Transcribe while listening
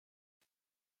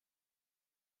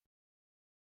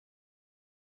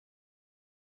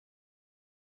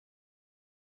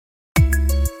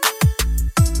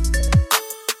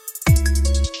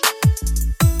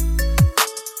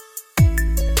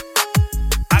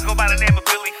by the name of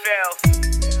Billy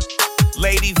Fells.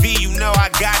 Lady V, you know I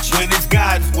got you. When it's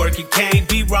God's work, it can't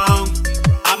be wrong.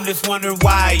 I'm just wondering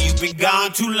why you've been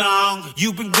gone too long.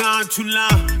 You've been gone too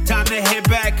long. Time to head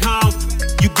back home.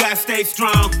 You gotta stay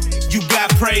strong. You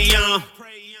gotta pray on.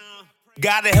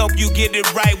 Gotta help you get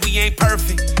it right. We ain't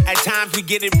perfect. At times we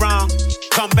get it wrong.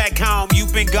 Come back home.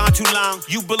 You've been gone too long.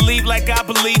 You believe like I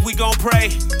believe. We gon' pray.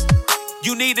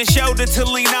 You need a shoulder to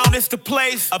lean on, it's the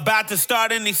place. About to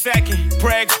start any second.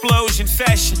 Prayer explosion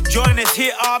session. Join us,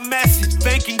 hear our message.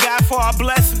 Thanking God for our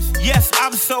blessings. Yes,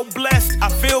 I'm so blessed. I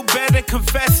feel better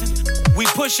confessing. We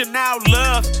pushing out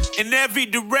love in every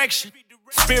direction.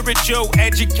 Spiritual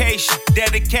education,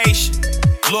 dedication.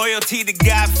 Loyalty to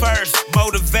God first,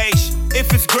 motivation.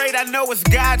 If it's great, I know it's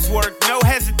God's work, no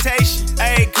hesitation.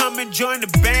 Hey, come and join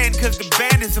the band, cause the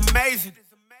band is amazing.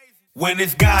 When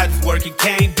it's God's work, it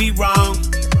can't be wrong.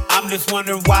 I'm just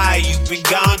wondering why you've been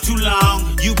gone too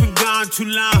long. You've been gone too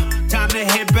long. Time to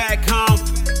head back home.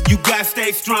 You gotta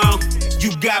stay strong.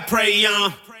 You gotta pray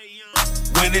on.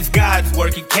 When it's God's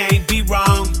work, it can't be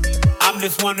wrong. I'm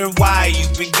just wondering why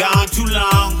you've been gone too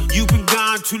long. You've been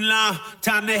gone too long.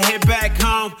 Time to head back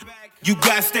home. You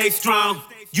gotta stay strong.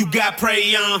 You gotta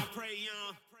pray on.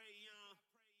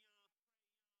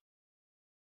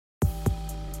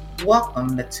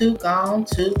 Welcome to Too Gone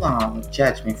Too Long,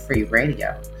 Judgment Free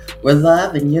Radio, where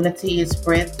love and unity is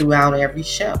spread throughout every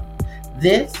show.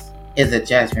 This is a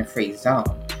judgment-free zone.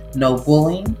 No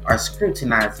bullying or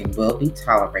scrutinizing will be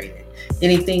tolerated.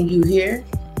 Anything you hear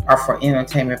are for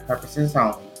entertainment purposes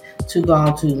only. Too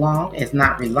Gone Too Long is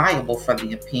not reliable for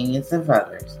the opinions of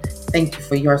others. Thank you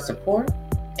for your support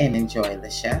and enjoy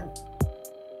the show.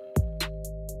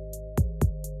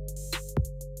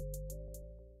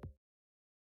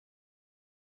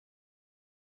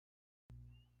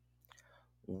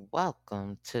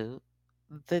 Welcome to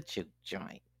the Juke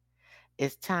Joint.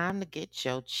 It's time to get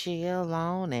your chill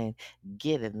on and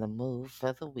get in the mood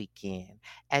for the weekend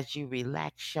as you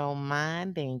relax your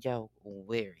mind and your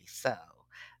weary soul.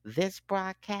 This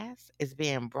broadcast is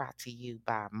being brought to you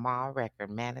by Ma Record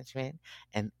Management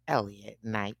and Elliott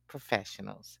Night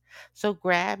Professionals. So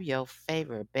grab your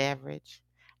favorite beverage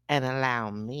and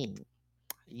allow me,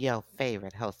 your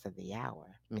favorite host of the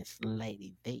hour, Miss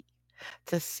Lady V,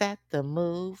 to set the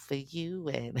mood for you,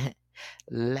 and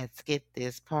let's get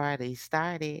this party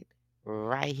started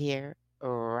right here,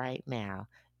 right now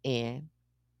in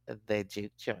the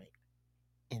Juke Joint.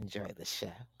 Enjoy the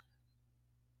show.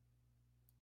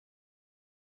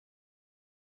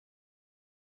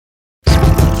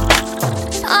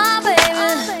 Oh, baby.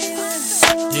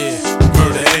 Yeah,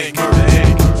 murder egg, murder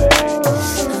egg.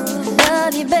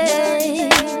 Love you,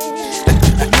 babe.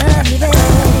 Love you, babe.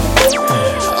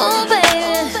 Oh, baby.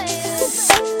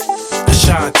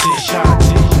 Ashanti,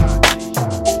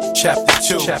 Chapter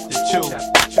 2.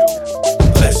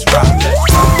 Let's rock, let's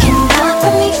rock. Can you rock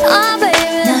for me? Oh,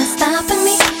 baby. Not stopping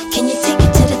me. Can you take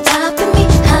it to the top of me?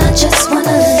 I just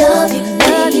wanna love you,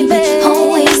 baby.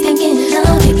 Always thinking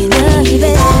love you,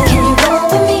 baby. Can you roll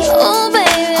with me? Oh,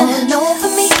 baby. All over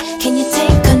me. Can you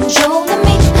take control of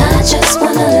me? I just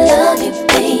wanna love you,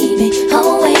 baby.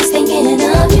 Always thinking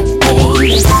of you,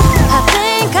 baby. I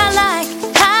think I like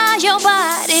how your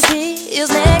body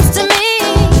feels next to me.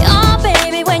 Oh,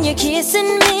 baby, when you're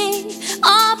kissing me.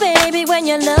 Oh, baby, when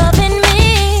you're loving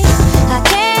me. I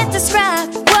can't describe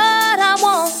what I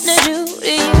wanna do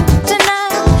to you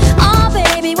tonight. Oh,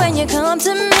 baby, when you come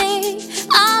to me,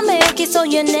 I'll make it so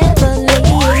you never leave.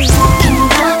 Can you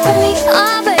rock for me?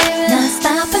 Oh, baby, not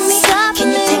stopping me. Can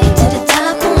you take it to the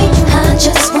top of me? I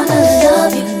just wanna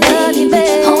love you,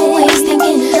 baby. Always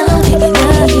thinking love you, baby.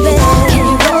 Can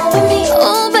you roll with me?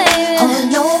 Oh, baby,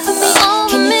 all over me.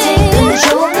 Can you take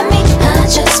control of me? I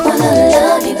just wanna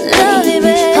love you,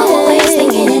 baby. Always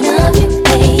thinking of you,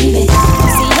 baby.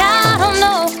 See, I don't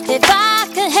know if I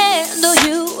could handle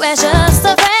you as just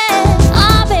a friend.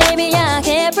 Oh, baby, I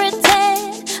can't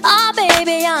pretend. Oh,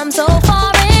 baby, I'm so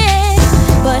far in.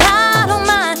 But I don't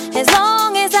mind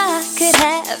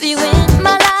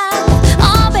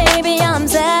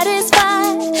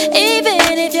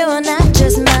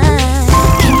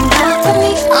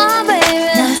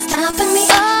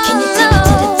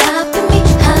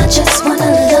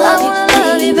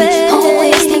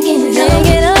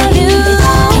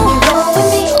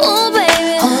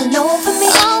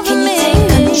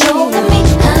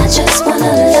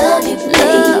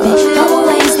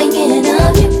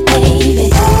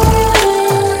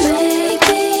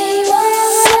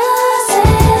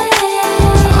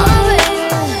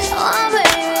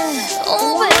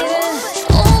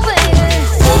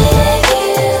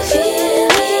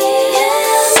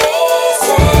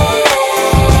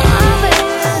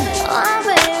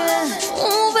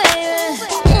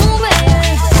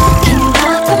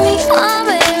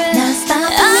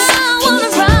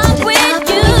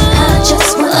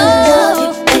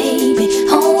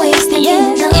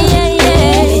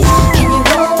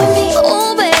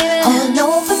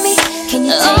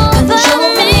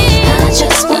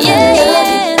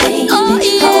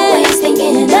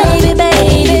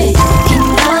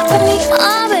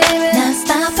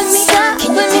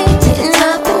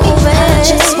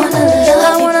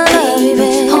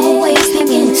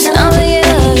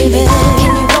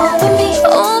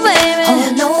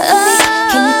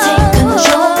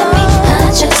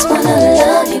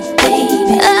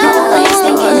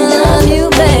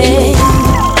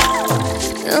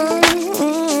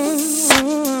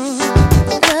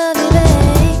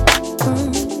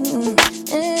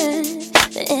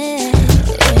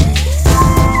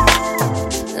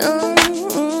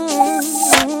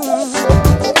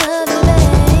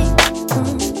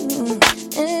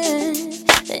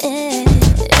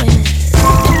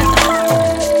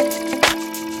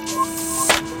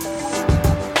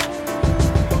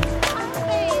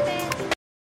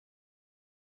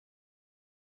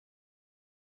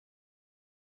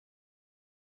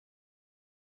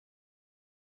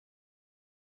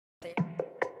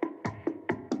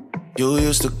You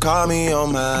used to call me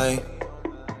on my.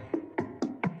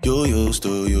 You used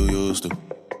to.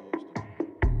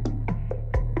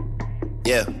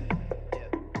 Yeah.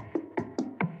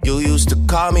 You used to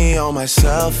call me on my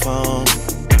cell phone.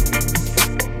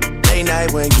 Late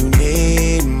night when you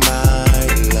need my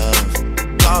love.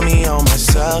 Call me on my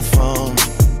cell phone.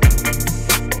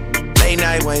 Late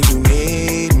night when you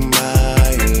need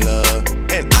my love.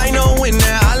 And I know when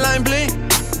that hotline blink,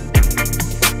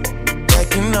 that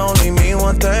can only mean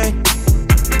one thing.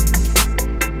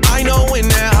 I know when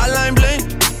that hotline blink,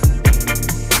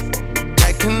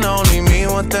 that can only mean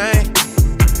one thing.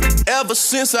 Ever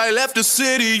since I left the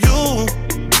city, you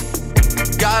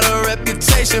got a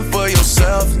reputation for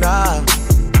yourself now.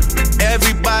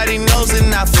 Everybody knows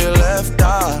and I feel left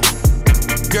out.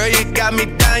 Girl, you got me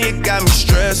down, you got me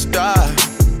stressed out.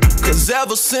 Cause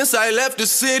ever since I left the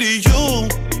city, you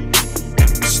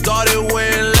started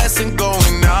wearing less and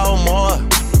going out more.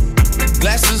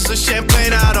 Glasses of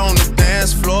champagne out on the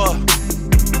dance floor.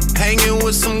 Hanging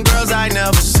with some girls I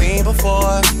never seen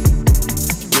before.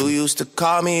 You used to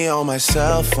call me on my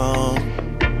cell phone.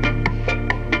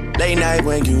 Late night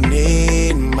when you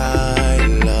need my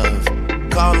love.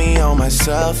 Call me on my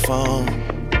cell phone.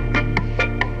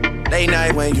 Late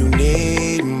night when you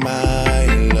need my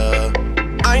love.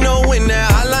 I know when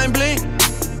that hotline blink,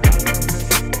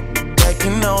 that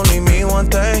can only mean one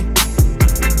thing.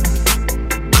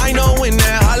 I know when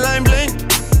that hotline blink,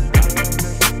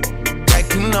 that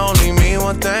can only mean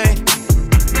one thing.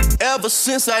 Ever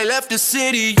since I left the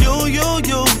city, you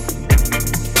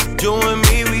and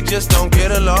me, we just don't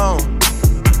get along.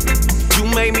 You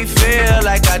made me feel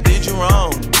like I did you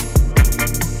wrong.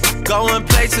 Going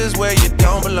places where you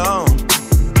don't belong.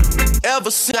 Ever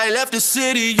since I left the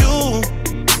city, you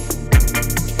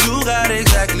got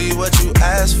exactly what you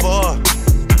asked for.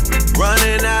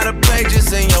 Running out of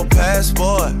pages in your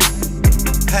passport.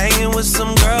 Hanging with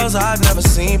some girls I've never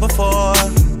seen before.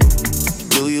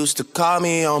 You used to call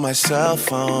me on my cell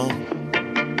phone.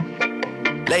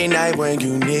 Late night when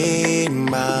you need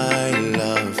my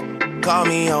love. Call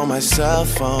me on my cell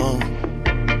phone.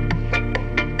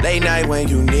 Late night when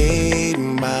you need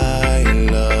my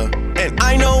love. And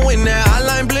I know when that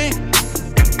hotline blink,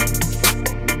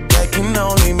 that can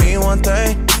only mean one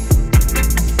thing.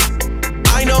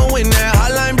 I know when that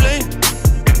hotline blink,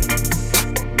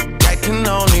 that can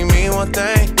only mean one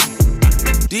thing.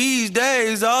 These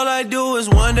days, all I do is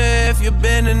wonder if you're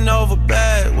bending over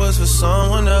backwards for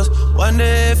someone else. Wonder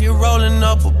if you're rolling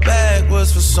up or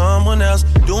backwards for someone else.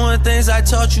 Doing things I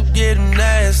taught you, getting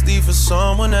nasty for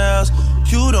someone else.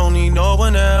 You don't need no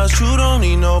one else, you don't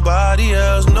need nobody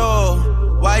else,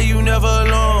 no. Why you never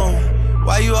alone?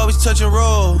 Why you always touch and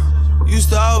roll? Used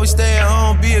to always stay at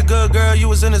home, be a good girl, you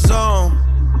was in the zone.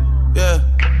 Yeah,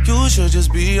 you should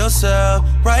just be yourself.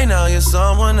 Right now you're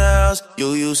someone else.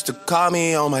 You used to call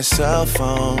me on my cell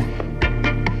phone.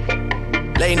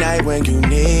 Late night when you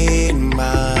need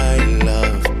my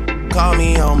love. Call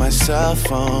me on my cell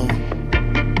phone.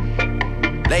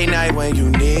 Late night when you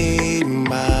need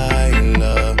my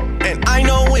love. And I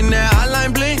know when that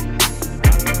hotline blink,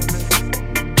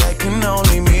 that can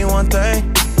only mean one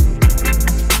thing.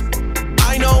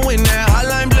 I know when that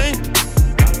hotline blink,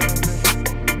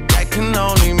 that can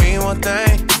only mean one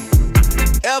thing.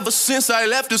 Ever since I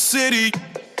left the city.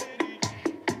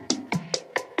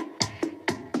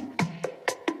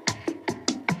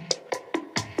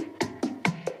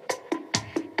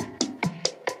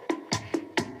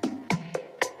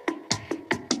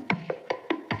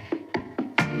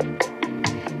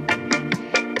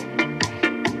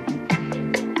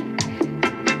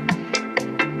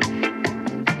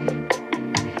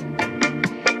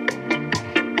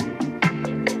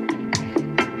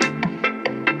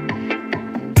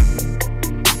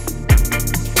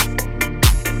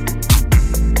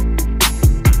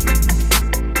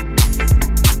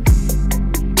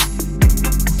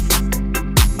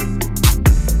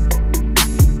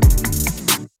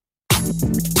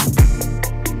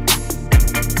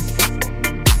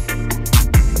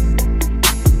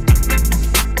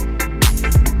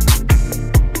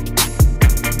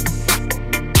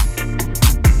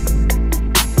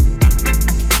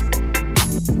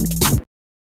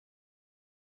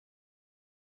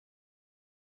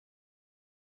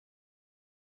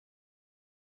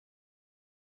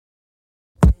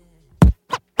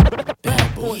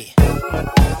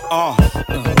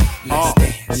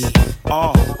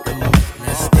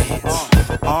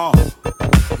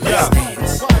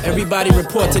 Everybody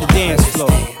report to the dance floor.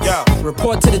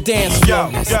 Report to the dance floor.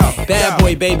 Bad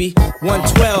boy, baby.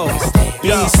 112.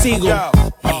 Beanie Siegel.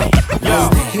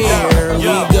 Here we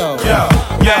go.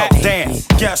 Dance.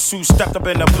 Guess who stepped up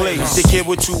in the place? The kid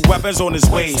with 2 weapons on his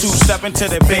waist. 2-stepping to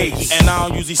the base. And I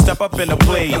don't usually step up in the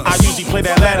play. I usually play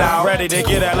that let out, ready to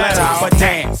get that let out. But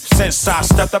damn, since I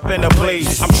stepped up in the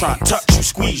place, I'm trying to touch you,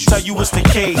 squeeze, tell you what's the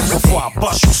case. Before I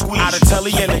bust you, squeeze. Out of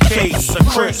telly in the case. A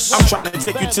Chris, I'm trying to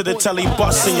take you to the telly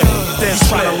bus and your then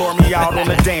trying to lure me out on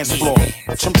the dance floor.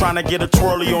 I'm trying to get a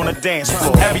twirly on the dance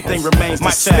floor. Everything remains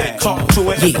the same. Might spit, talk to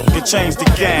it, can change the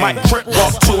game. Might trip,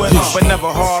 walk to it, but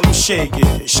never Harlem shake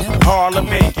it. Harlem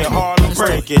make it, Harlem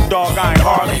break it. Dog, I ain't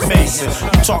Harley Mason.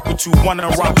 You talking to one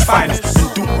of the rock's finest.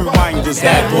 And Duke reminders.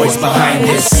 Bad boys behind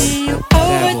this. See you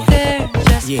over there,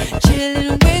 just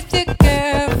chilling with your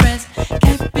girlfriends.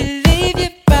 Can't believe you're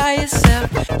by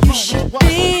yourself. You should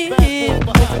be here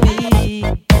with me,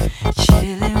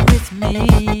 chilling with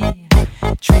me,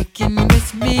 drinking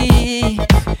with me,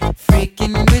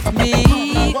 freaking with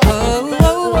me. Oh,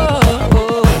 oh, oh,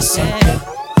 oh, yeah.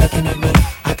 Looking at me,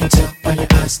 I can tell by your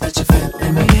eyes that you're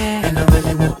feeling me. And I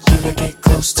really want you to get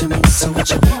close to me. So would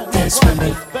you dance with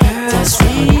me? Dance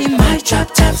with me. My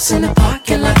drop tops in the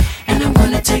parking lot, and I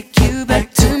wanna take you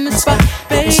back to my spot,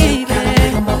 baby.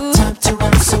 Time to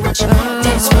run, so would you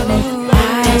dance with me?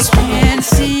 I can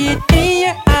see it in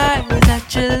your eyes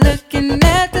that you're looking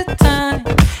at the time.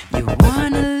 You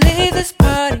wanna leave this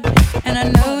party, and I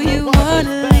know you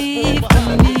wanna leave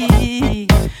with me.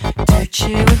 To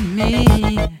chill with me,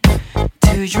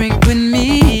 to drink with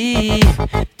me,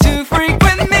 to freak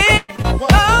with me.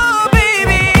 Oh,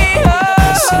 baby,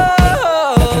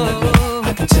 oh.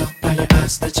 I can tell by your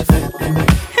eyes that you're feeling me.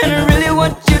 And I really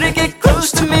want you to get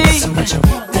close to me, So would you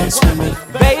dance with me?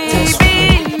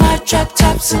 baby. My drop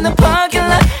tops in the parking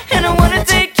lot, and I wanna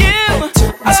take you.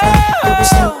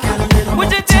 Oh,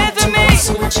 would you dance with me,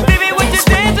 baby? Would you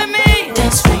dance with me?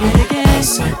 Dance with me again.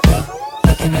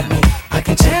 Looking at me, I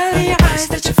can tell Tell your eyes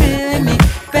that you're feeling me,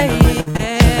 baby.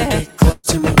 get close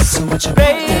to me. So would you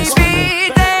dance with me?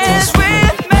 Baby, dance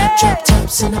with me. Drop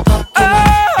tops in the parking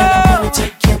lot, and I wanna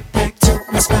take you back to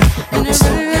my spot. But we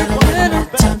still got a little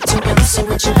time to run. So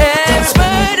would you Dance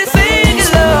for the sing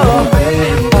along.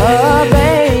 Oh,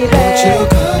 baby,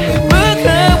 we'll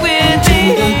come with me.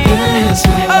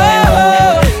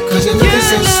 Oh, you looking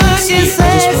sexy,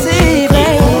 baby.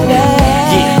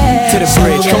 Yeah, to the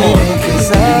bridge, come on.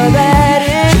 So that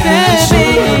it could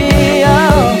be,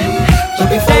 oh,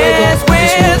 dance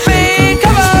with me,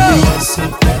 come on.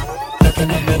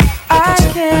 I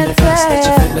can't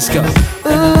tell, Let's go.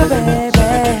 ooh, baby.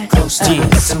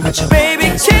 Baby,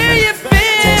 can you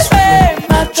feel me?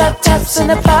 My drop tops in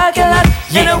the parking lot,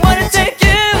 and I wanna take you.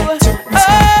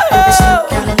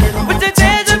 Oh, would you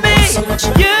dance with me?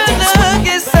 You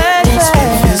looking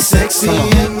sexy. Sexy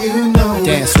and you know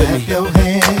Dance it, with clap me. your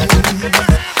hands.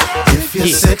 If you're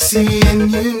sexy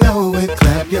and you know it,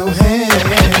 clap your hands.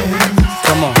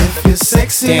 Come on. If you're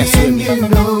sexy Dance with and me. you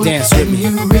know Dance it, with and me.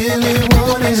 you really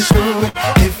wanna show it.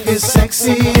 If you're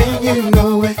sexy and you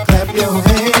know it, clap your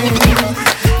hands.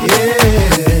 Yeah.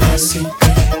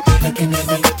 Looking at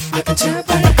me, I can tell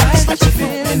by By the eyes that you're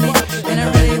feeling me, and I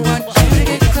really want you to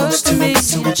get close to me.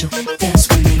 So would you dance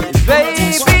with me?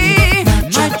 Baby, my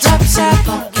drop top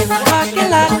in the parking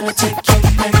lot. Wanna take you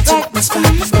back to my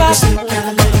spot. But we still got a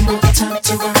little more time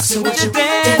to rock. So would you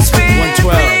Dance with me,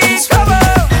 112. come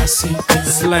on. I see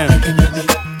Slim. looking at me,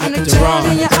 And the joy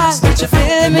in your eyes that you're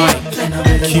feeling me. and I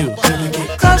really Q. want you to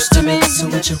get Close to me, so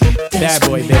would you Bad dance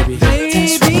boy, with me?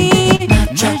 baby. baby. My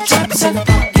drops in the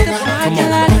parking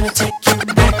lot. Wanna take you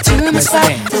back To my Let's spot,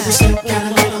 dance. but we still got a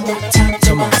little more time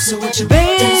to rock. So would you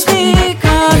dance with me? baby,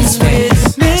 come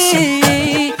with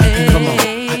me. Come on. I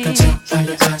can tell by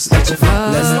your eyes that you're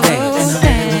feeling Let's me.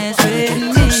 dance.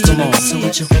 Dance with Come on. So me.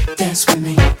 would you dance with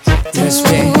me? Let's Ooh,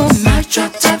 dance. my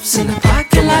drop tops in the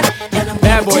parking lot, and I'm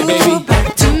Bad boy, baby.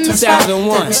 back to my spot.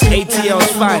 2001,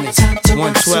 ATL's finest.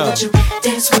 112.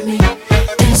 Dance with me,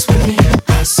 dance with me.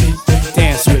 I see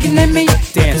Dance with Looking me. at me,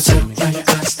 Dance with me. by your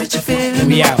eyes that you're feeling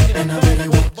We me. out. And I really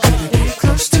want you to get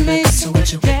close to me. so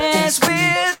would you Dance with me.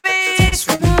 dance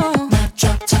with me? Oh. My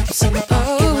drop tops in the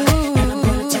parking lot, and I'm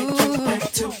gonna take you Oh.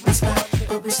 back to my spot.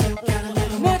 But we still got a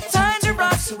little more More time to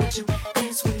rock. so would you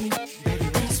dance with me? Dance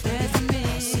with Dance with me.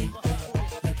 me.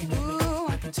 Ooh,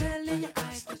 I can tell in your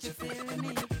eyes that you're feeling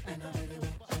me. And I really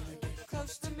want you to get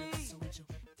Close to me. so would you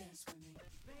dance with me?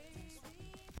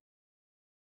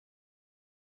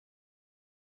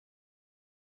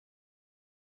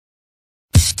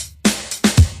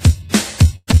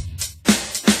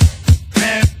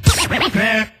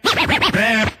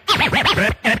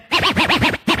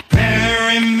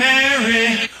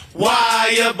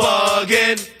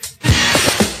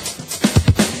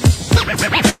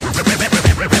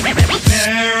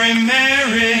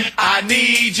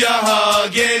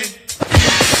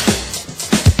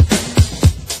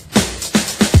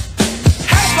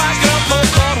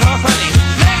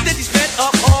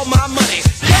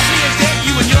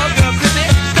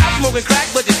 smoking crack,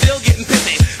 but you're still getting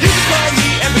pissy. You can call me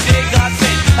every day God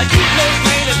sent. I keep close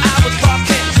lane and I was Clark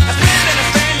Kent. I spend and I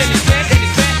spend and he spent and he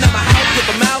spent. Now my house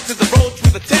with a mouse is a roach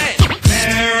with a tent.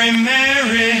 Mary,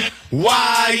 Mary,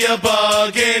 why you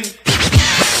bugging?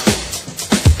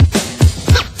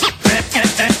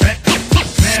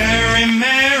 Mary,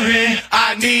 Mary,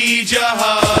 I need your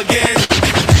hugging.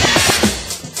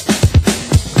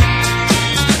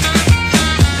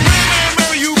 Mary,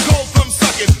 Mary, you cold from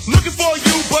sucking. Looking for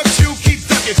you, but you keep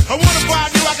ducking. I wanna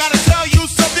find you, I gotta tell you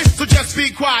something. So just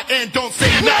be quiet and don't say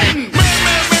nothing. Mary,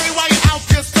 Mary, Mary, why you out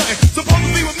there stunting? Supposed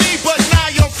to be with me, but now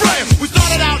you're fronting. We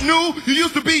started out new, you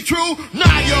used to be true.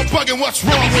 Now you're bugging, what's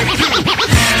wrong with you?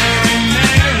 Mary,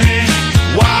 Mary,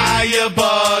 why you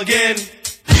bugging?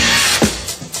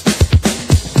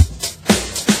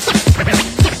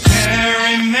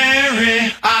 Mary,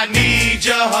 Mary, I need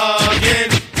your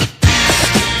hugging.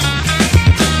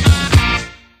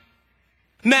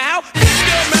 Now, this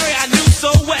girl Mary I knew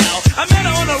so well. I met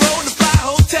her on the road to fly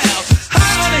hotel.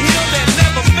 High on a hill that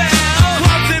never fell.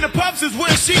 Clubs and the pubs is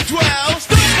where she dwells.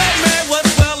 Still that man was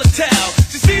well to tell.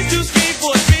 She seems too skinny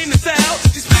for a dream to sell.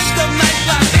 She spent some nights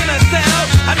locked in her cell.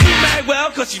 I knew Mary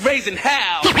well cause she's raising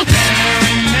hell.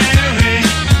 Mary, Mary,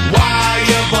 why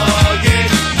you bugging?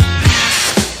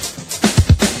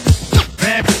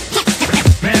 Mary,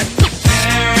 Mary,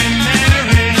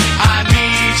 I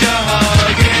need your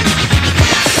hugging.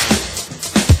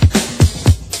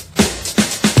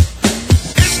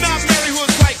 It's not Mary who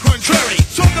is quite contrary.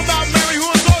 Talk about Mary who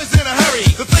is always in a hurry.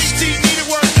 The things she needed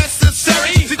weren't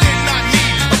necessary. She did not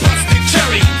need a busted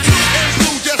cherry. Cute and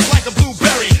blue just like a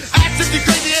blueberry. Act if you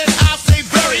crazy and I'll say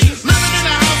very. Living in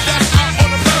a house that's out on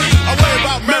the prairie. I worry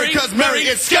about Mary cause Mary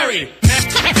is scary.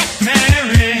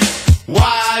 Mary,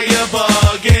 why you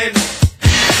bugging?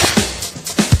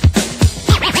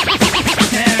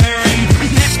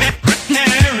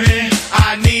 Mary,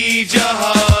 I need your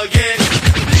hugging.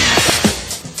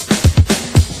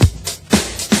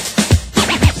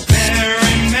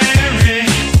 Mary, Mary,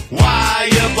 why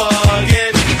you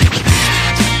bugging?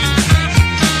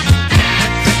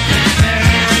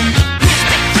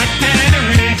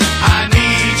 Mary, I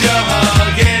need your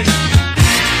hugging.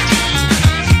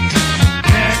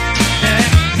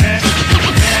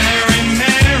 Mary,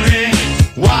 Mary,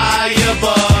 why you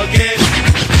bugging?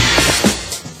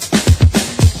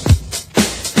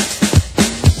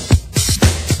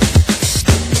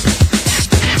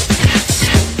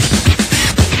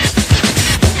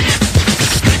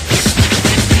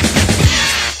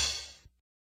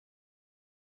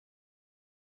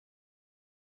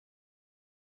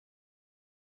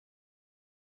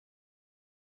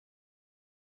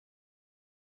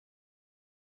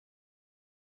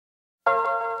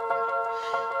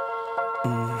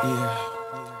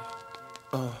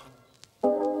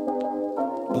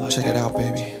 Check it out,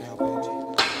 baby.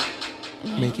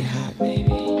 Make it hot. Bring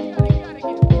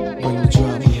the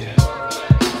drama.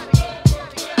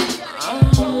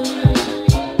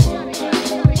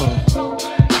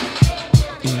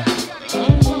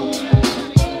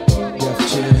 Def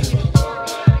Jam.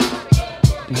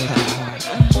 Make it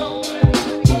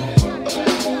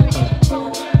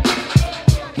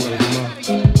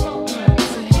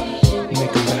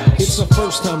hot. It's our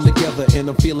first time together and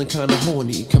I'm feeling kinda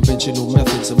horny. Conventional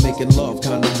methods of making love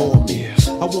kinda bore me.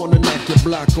 I wanna knock your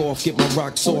block off, get my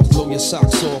rocks off, blow your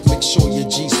socks off, make sure your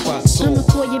G-spot's I'ma off.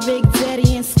 call your big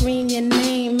daddy and scream your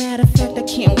name. Matter of fact, I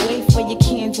can't wait for your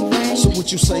candy rain. So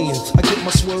what you saying? I get my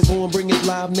swerve on, bring it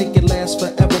live, make it last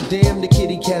forever. Damn, the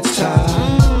kitty cat's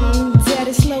tired.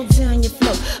 Daddy, slow down your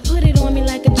flow. Put it on me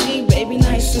like a G, baby,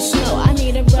 nice and slow. I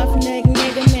need a roughneck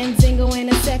nigga, Mandingo,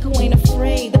 and a sack who ain't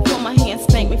afraid to pull my hand,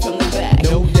 spank me from the back.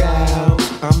 No doubt,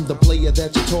 I'm the player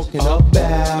that you're talking about.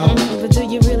 But do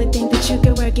you really think that you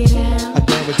can work it out? I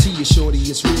guarantee you, shorty,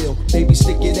 it's real. Baby,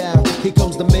 stick it out. Here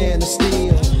comes the man of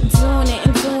steel. Doing it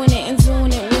and doing it and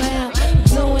doing it well.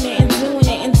 Doing it and doing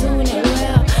it and doing it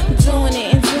well. Doing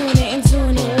it and doing it and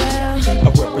doing it well. I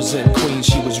represent Queens,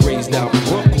 she was raised out in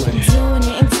Brooklyn. Doing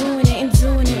it and doing it and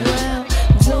doing it well.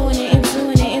 Doing it and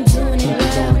doing it and doing it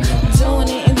well. Doing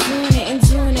it and doing it and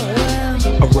doing it well.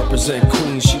 I represent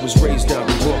Queens, she was raised out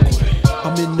in Brooklyn.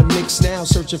 I'm in the mix now,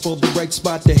 searching for the right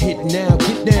spot to hit now.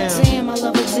 Get down. Damn, I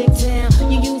love a dick down.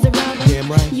 You use a rubber. Damn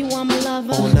right. You are my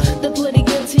lover. All night. The pretty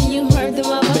good to you, heard the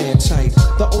rubber. Man tight.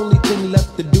 The only thing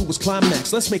left to do was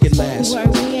climax. Let's make it last. Word,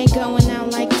 we ain't going out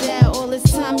like that. All this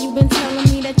time you've been telling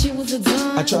me that you was a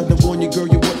dumb. I tried to warn you, girl,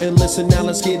 you wouldn't listen. Now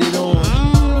let's get it on.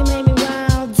 You made me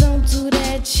wild. Don't do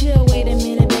that. Chill. Wait a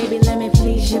minute, baby. Let me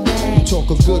please your back. Talk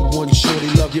a good one, shorty.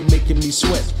 Love you, making me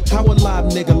sweat. How a live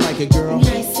nigga like a girl?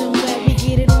 Nice and wet. We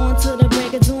get it on till the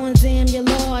break of dawn. Damn, you're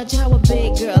large. How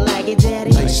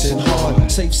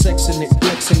Safe sexing it,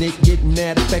 flexing it, getting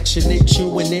that affectionate,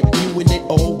 chewing it, viewing it,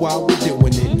 all while we're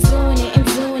doing it. Doing it and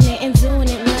doing it and doing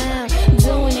it well.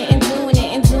 Doing it and doing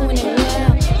it and doing it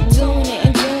well. Doing it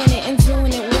and doing it and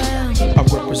doing it well. I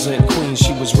represent Queens,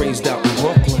 she was raised out in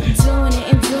Brooklyn. Doing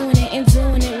it and doing it and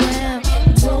doing it well.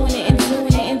 Doing it and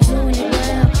doing it and doing it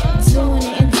well. Doing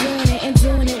it and doing it and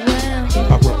doing it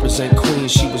well. I represent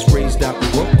Queens, she was raised out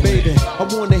in Brooklyn. Baby, I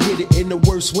wanna hit it in the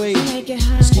worst way. Make it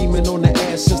hot. Scheming on the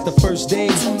ass since the first day.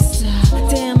 Don't stop.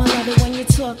 Damn, I love it when you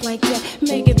talk like that.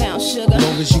 Make it bounce, sugar.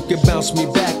 Long as you can bounce me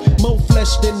back. More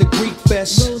flesh than the Greek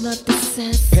fest. Roll up the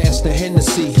cess. Pass the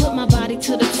Hennessy. Put my body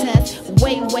to the test.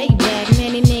 Way back,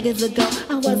 many niggas ago.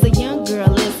 I was a young girl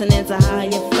listening to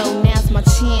higher flow. Now's my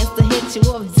chance to hit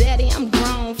you up, daddy. I'm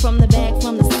grown from the back,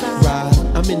 from the side.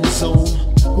 Right, I'm in the zone.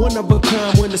 One of a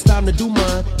kind when it's time to do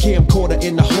mine. Camcorder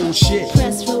in the whole shit.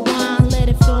 Press rewind, let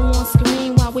it flow on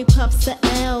screen while we puffs the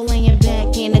L. Laying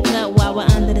back in the cut while we're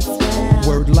under the spell.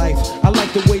 Word life, I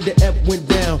like the way the F went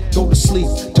down. Go to sleep,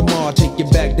 tomorrow I'll take you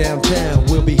back downtown.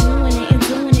 We'll be doing it and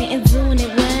doing it and doing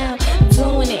it well.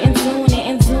 Doing it and doing it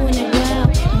and doing it well.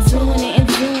 Doing it and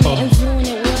doing it and doing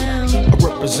it well.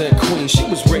 I represent Queens, she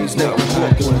was raised out in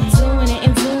Brooklyn. Doing it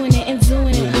and doing it and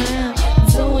doing it well.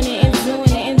 Doing it and doing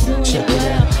it and doing it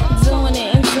well. Doing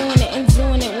it and doing it and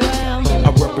doing it well. I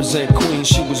represent Queens,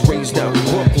 she was raised out in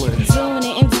Brooklyn. Doing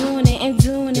it and doing it and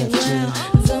doing it well.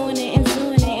 Doing it and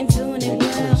doing it and doing it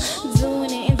well.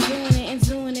 Doing it and doing it and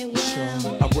doing it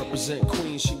well. I represent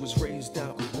Queens, she was raised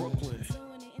out in Brooklyn.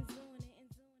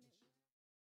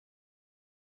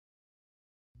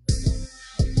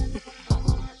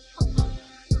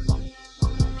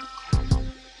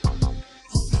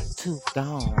 Too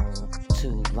gone,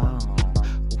 too long.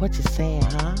 What you saying,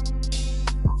 huh?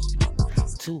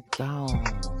 Too gone,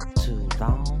 too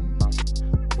long.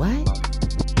 What?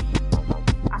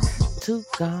 Too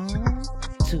gone,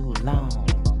 too long.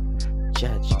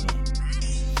 Judgment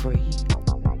free.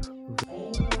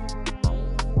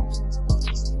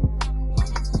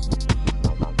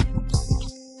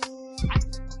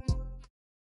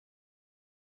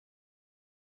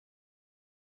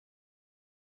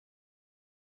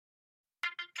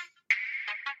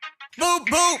 Boop,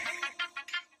 boop.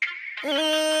 Ooh,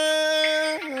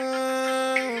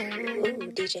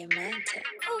 DJ Mantic.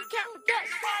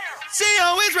 She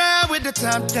always ride with the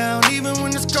top down, even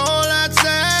when it's cold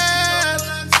outside.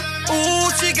 Ooh,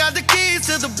 she got the keys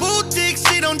to the boutique.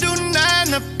 She don't do 9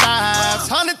 to 5s.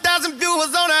 100,000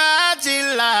 viewers on her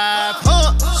IG live.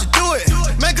 She do it,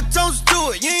 make a toast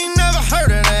to it. You ain't never heard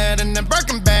of that. And then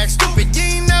Birkin bag, stupid. You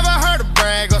ain't never heard her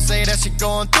brag or say that she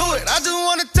going through it. I just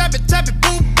wanna tap it,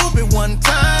 boop, boop it one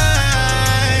time.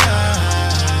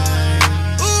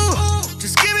 Ooh,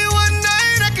 just give me one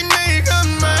night, I can make her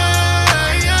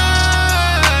mine.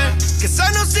 Cause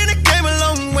I know she done came a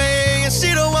long way, and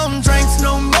she don't want drinks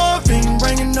no more. Ain't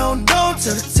bringing no dough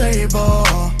to the table.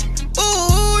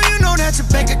 Ooh, you know that your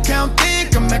bank account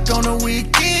big. Come back on the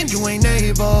weekend, you ain't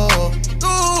able.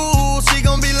 Ooh, she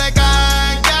gon' be like,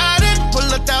 I got it. Pull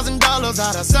 $1,000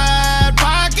 out her side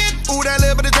pocket. Ooh, that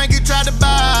little bit of drink you tried to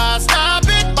buy, stop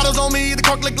it. Bottles on me, the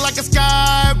cork look like a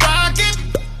skyrocket.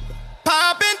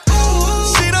 Poppin',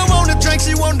 ooh, she don't want the drink,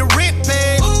 she want the rent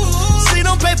paid. She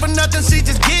don't pay for nothing, she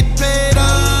just get paid.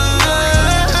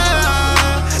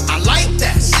 I like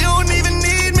that, she don't even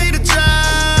need me to try.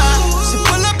 She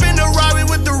pull up in the Rari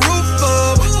with the roof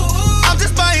up. I'm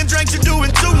just buying drinks, you're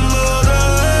doing too much.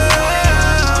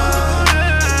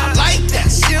 I like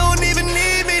that, she don't even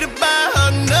need me to buy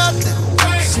her nothing.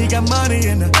 She got money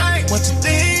in her, what you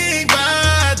think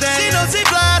about that? She knows she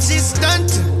fly, she's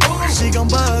stunting. She gon'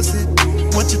 buzz it,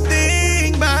 what you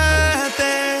think about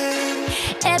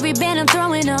that? Every band I'm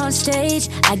throwing on stage,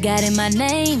 I got in my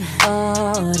name,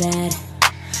 all that.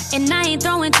 And I ain't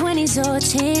throwing 20s or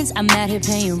 10s, I'm out here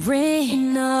paying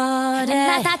rent, all that.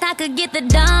 And I thought I could get the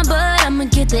dime, but I'ma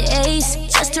get the ace.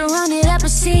 Just to run it up and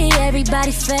see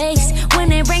everybody face. When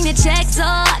they bring the checks, oh,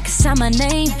 I can sign my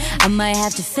name, I might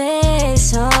have to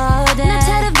face all that. Now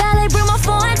tell the valet, bring my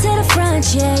phone to the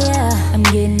front, yeah. I'm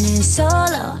getting in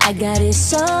solo, I got it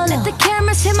solo. Let the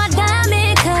cameras hit my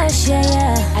diamond cush,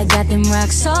 yeah. I got them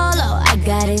rock solo, I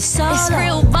got it solo. It's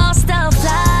real ball style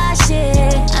fly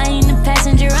shit. I ain't the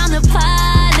passenger, I'm the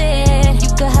pilot. You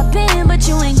could hop in, but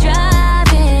you ain't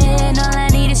driving. All I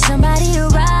need is somebody to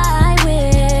ride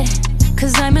with.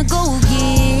 Cause I'm a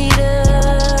go-getter.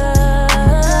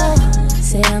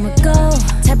 Say I'm a go.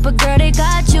 Type of girl they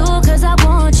got you, cause I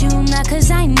want you, not cause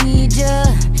I need you.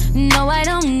 No, I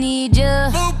don't need you.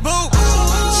 Boop, boop.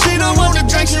 She don't want the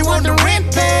drink, she want the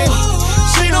rent paid.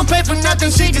 She don't pay for nothing,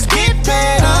 she just get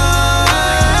paid.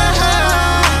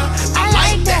 I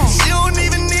like that. She don't even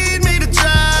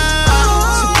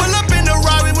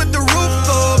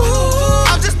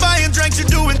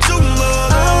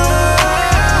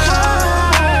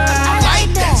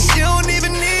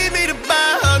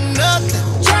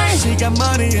got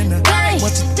money in the bank.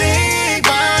 What you think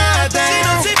about that? She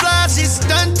know she fly, she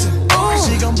stuntin'.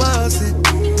 She gon' buzz it.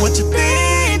 What you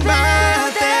think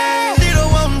about that? She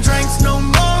don't want drinks no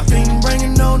more. Ain't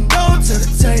bringing no dough to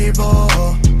the table.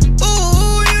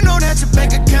 Ooh, you know that your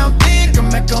bank account thin.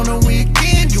 Come back on the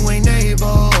weekend, you ain't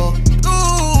able.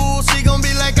 Ooh, she gon'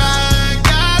 be like, I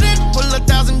got it. Pull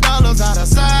 $1,000 out of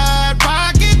side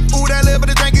pocket. Ooh, that little bit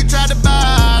of drink you tried to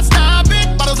buy. Stop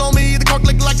it. Bottles on me, the cork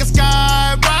look like a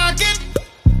skyrocket.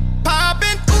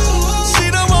 Poppin', ooh.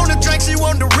 She don't want the drink, she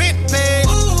want the rent paid.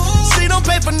 She don't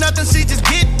pay for nothing, she just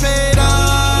get paid. I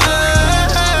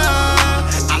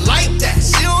like that.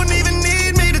 She don't even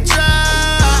need me to try.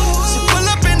 She pull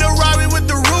up in the Rari with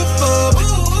the roof up.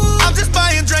 I'm just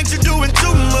buying drinks, you're doing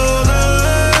too much.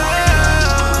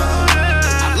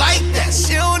 I like that.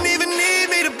 She don't even need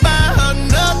me to buy her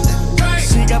nothing.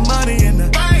 She got money in the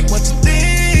bank. What you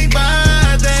think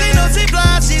about that? She know she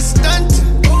fly, she stuntin'.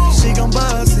 She gon'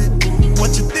 buzz it.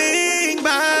 What you think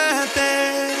about that?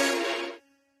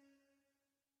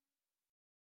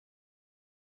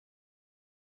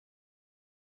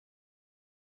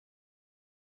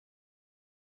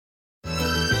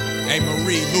 A.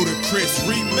 Marie Ludacris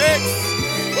remix.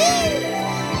 Woo!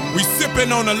 We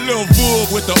sippin' on a little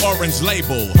Vogue with the orange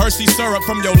label. Hershey syrup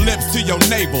from your lips to your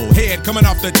navel. Head coming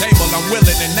off the table, I'm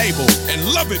willing and able. And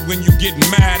love it when you get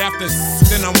mad after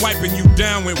then I'm wiping you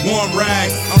down with warm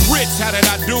rags. I'm rich, how did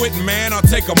I do it, man? I'll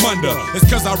take 'em under. It's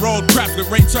cause I rolled craps with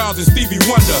Ray Charles and Stevie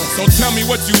Wonder. So tell me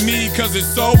what you need, cause it's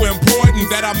so important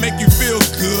that I make you feel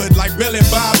good like Billy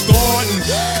Bob Thornton.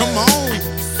 Come on.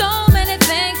 So many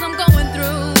things I'm going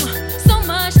through, so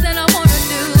much that I wanna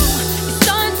do. It's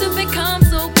starting to become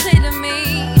so clear to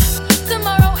me.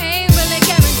 Tomorrow ain't really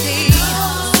guaranteed.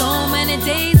 So many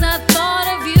days I thought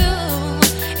of you.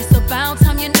 It's about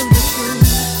time you knew the truth.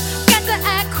 Got to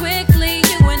act quickly,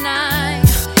 you and I.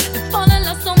 And fall in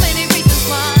love, so many reasons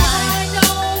why. Why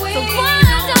don't we? So why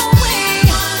don't we?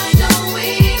 Why don't we?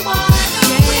 Why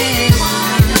don't we?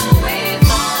 Why don't we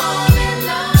fall in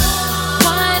love?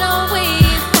 Why don't we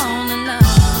fall in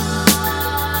love?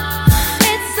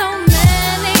 It's so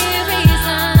many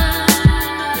reasons.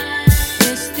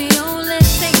 It's the only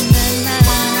thing that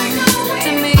matters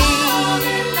to me.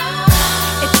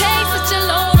 It takes such a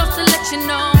load off to let you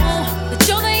know that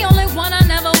you're the only one I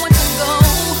never want to go.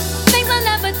 Things I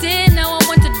never did, now I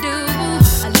want to do.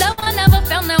 A love I never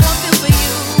felt, now I feel for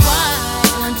you. Why?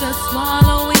 Learn to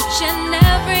swallow each and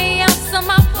every ounce of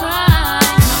my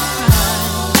pride.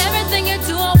 Everything you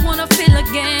do, I wanna feel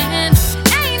again.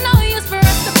 Ain't no use for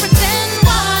us to pretend.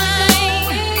 Why?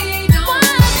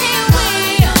 Why can't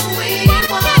we? Why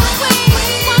can't we?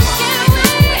 Why can't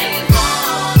we?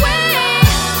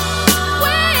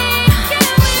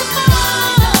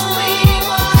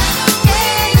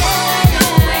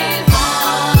 Can we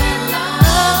fall?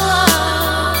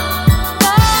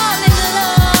 Fall in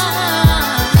love.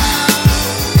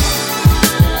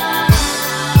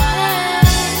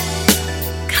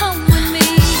 Come with me.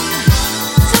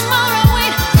 Tomorrow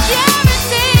ain't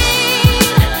guaranteed.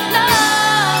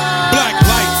 Love. Black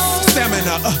lights,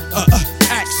 stamina,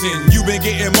 action. You been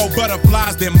getting more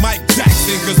butterflies than Mike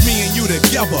Jackson. Cause me and you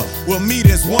together will meet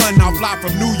as one. I'll fly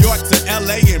from New York to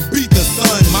LA and beat the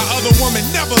sun. My other woman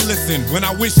never listened when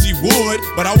I wish she would.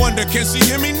 But I wonder, can she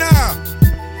hear me now?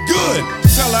 Good.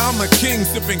 Tell her I'm a king,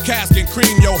 sipping cask and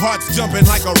cream. Your heart's jumping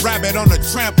like a rabbit on a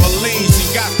trampoline.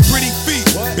 She got pretty feet,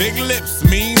 big lips,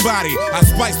 mean body. I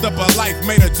spiced up her life,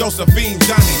 made her Josephine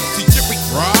Johnny. She chippy,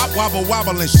 drop, wobble,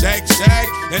 wobble, and shake, shake.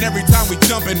 And every time we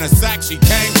jump in the sack, she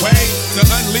can't wait to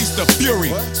unleash the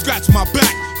fury. Scratch my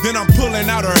back, then I'm pulling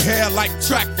out her hair like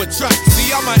track for track.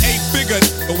 See, I'm an 8-figure,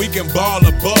 but we can ball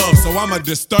above. So I'ma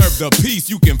disturb the peace,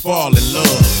 you can fall in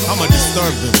love. I'ma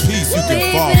disturb the peace, you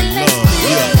can fall in love.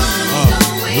 Yeah,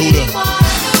 Luda,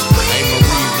 A.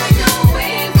 Marie.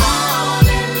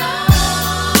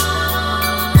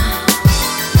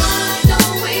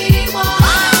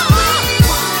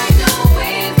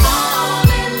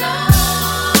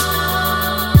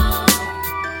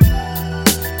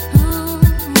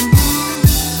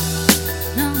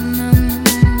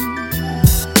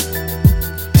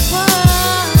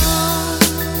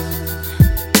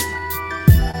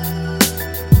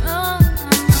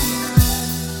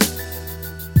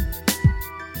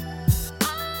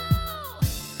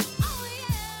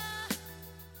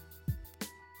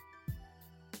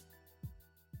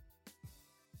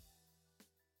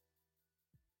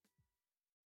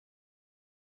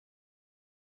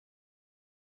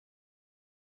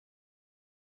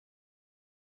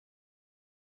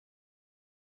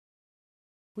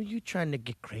 Were you trying to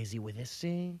get crazy with this,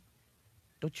 eh?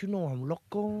 Don't you know I'm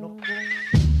loco?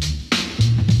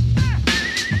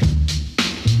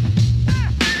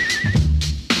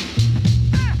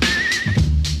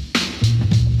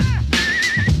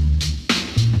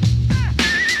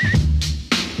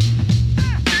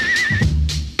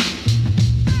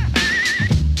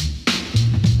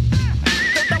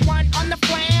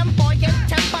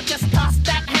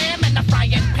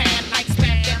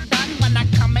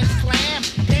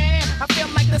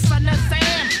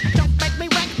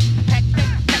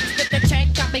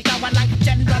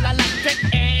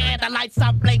 lights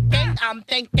are blinking. I'm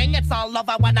thinking it's all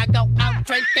over when I go out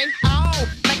drinking. Oh,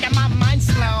 making my mind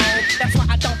slow. That's why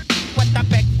I don't with the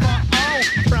big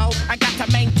 4-0, bro. I got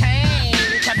to maintain,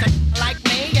 'cause a like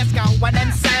me is going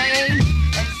insane.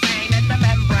 Insane in the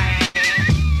membrane.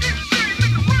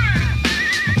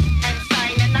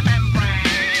 Insane in the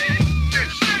membrane.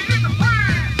 Insane in the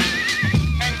brain.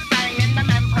 Insane in the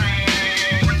membrane.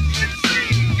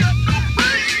 Insane got no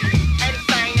brain.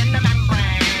 Insane in the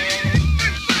membrane.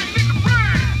 Insane in the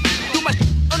brain. Do my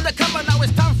undercover, now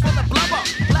it's time for the blubber.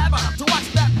 Blabber, to watch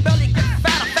that belly get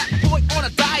fatter. Fat boy on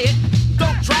a diet.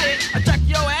 Don't try it. I jack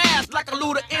your ass like a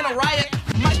looter in a riot.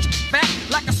 My shit fat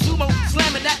like a sumo,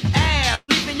 slamming that ass,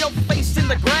 leaving your face in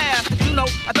the grass. You know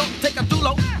I don't take a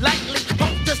dulo lightly.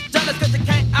 Punk just jealous 'cause they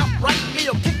can't outright me.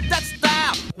 Yo, kick that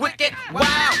style, wicked,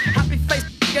 wow. Happy face,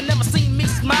 you never seen me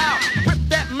smile. Rip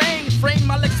that mainframe,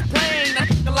 my legs plain. A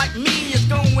nigga like me is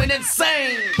going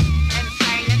insane.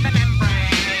 Insane in the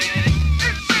membrane.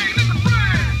 Insane in the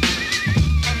brain.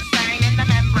 Insane in the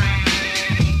membrane.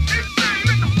 Insane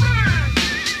in the brain.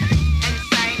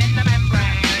 Insane in the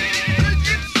membrane.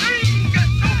 Insane got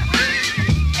no brain.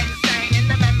 Insane in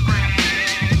the membrane.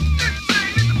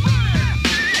 Insane in the brain.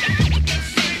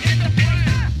 Insane in the brain.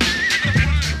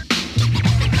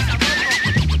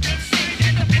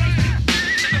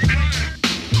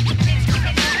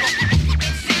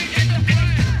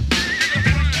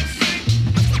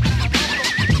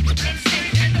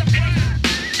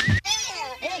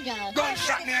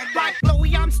 Like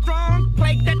Louis Armstrong,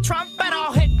 play the trumpet,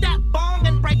 I'll hit that bong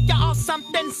and break you all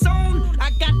something soon.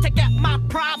 I got to get my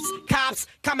props, cops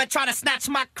come and try to snatch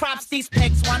my crops. These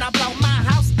pigs wanna blow my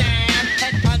house down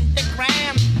and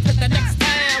underground to the next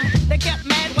town. They get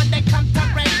mad when they come to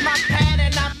raid my pad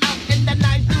and I'm out in the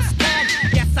 9-deuce can.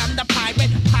 Yes, I'm the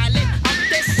pirate pilot of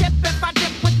this ship. If I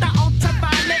dip with the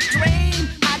ultraviolet dream,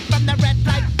 hide from the red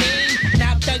light beam.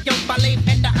 Now do you believe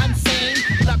in the unseen?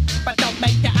 Look, but don't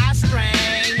make your eyes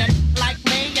strain. And like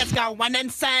me, it's going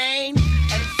insane.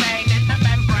 Insane in the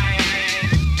membrane.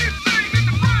 Insane in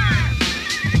the brain.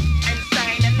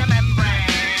 Insane in the membrane.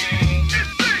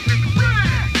 Insane in the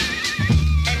brain.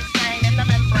 Insane in the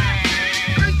membrane.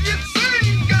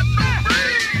 Insane got no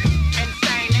brain.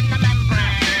 Insane in the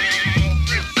membrane.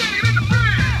 Insane in the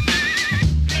brain.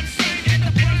 Insane in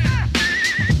the brain. Insane in the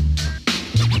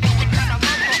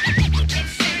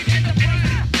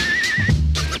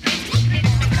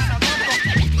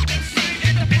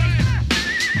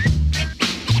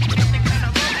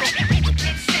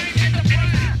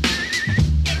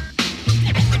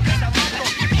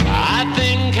I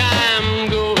think I'm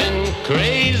going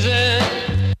crazy.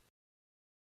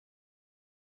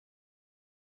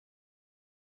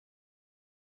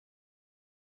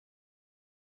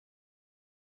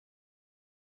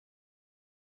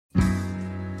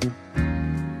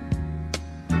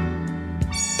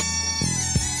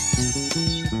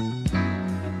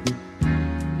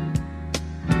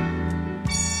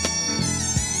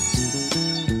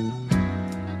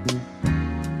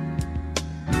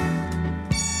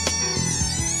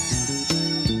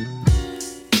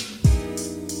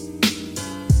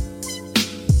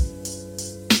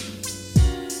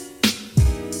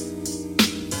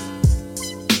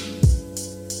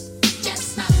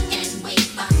 Just smoke and wait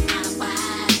for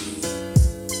hours.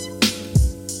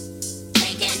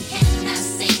 Drinking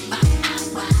Hennessy for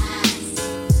hours.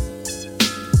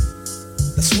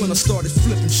 That's when I started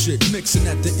flipping shit, mixing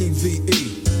at the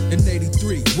EVE. In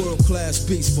 83, world-class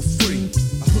beats for free.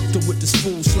 I hooked up with this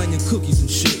fool slanging cookies and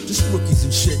shit. Just rookies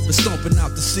and shit, but stomping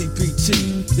out the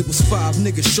CPT. It was 5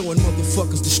 niggas showing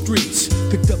motherfuckers the streets.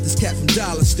 Picked up this cat from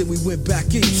Dallas, then we went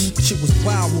back east. Shit was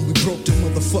wild when we broke them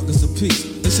motherfuckers a piece.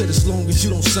 They said as long as you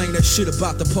don't sing that shit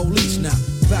about the police. Now,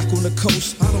 back on the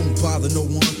coast, I don't bother no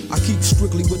one. I keep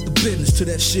strictly with the business till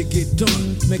that shit get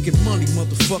done. Making money,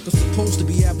 motherfuckers supposed to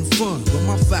be having fun. But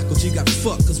my faculty got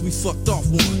fucked cause we fucked off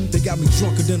one. They got me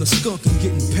drunker than a skunk and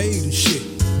getting paid and shit.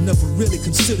 Never really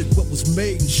considered what was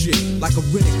made and shit. Like a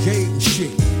renegade and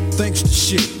shit. Thanks to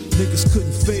shit, niggas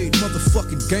couldn't fade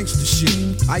motherfucking gangster shit.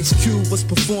 Ice Cube was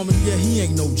performing, yeah, he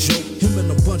ain't no joke. Him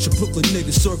and a bunch of Brooklyn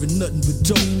niggas serving nothing but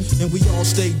dope. And we all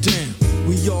stayed down,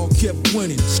 we all kept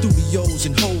winning. Studios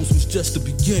and hoes was just the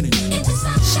beginning. In the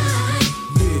sunshine,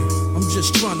 Yeah, I'm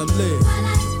just trying to live. my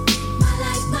life,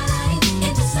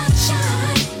 in the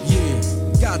sunshine.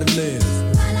 Yeah, gotta live.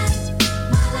 My life,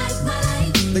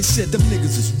 They said them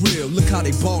niggas is real, look how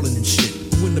they ballin' and shit.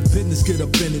 But when the business get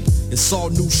up in it, it's all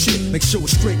new shit. Make sure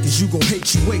it's straight, cause you gon'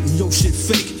 hate you waiting, your shit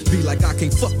fake. Be like I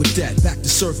can't fuck with that, back to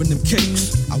serving them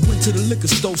cakes. I went to the liquor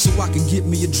store so I can get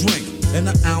me a drink. and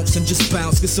an ounce and just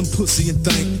bounce, get some pussy and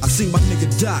think. I seen my nigga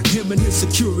Doc, him and his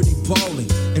security ballin',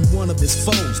 and one of his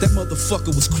phones, that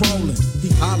motherfucker was crawling. He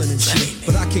hollering and shit,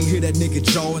 but I can't hear that nigga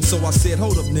jawing, so I said,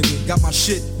 hold up nigga, got my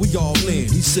shit, we all in.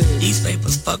 He said, these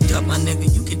papers fucked up, my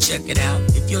nigga, you can check it out.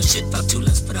 If your shit fell too,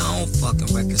 let's put our own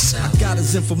fucking records out. I got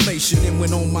his information and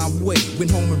went on my way.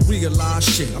 Went home and realized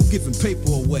shit, I'm giving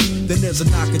paper away. Then there's a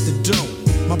knock at the door.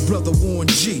 My brother Warren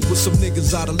G with some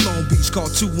niggas out of Long Beach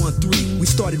called 213. We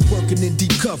started working in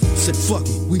deep cover. Said fuck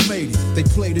it, we made it. They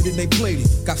played it and they played it.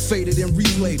 Got faded and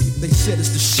replayed it. They said it's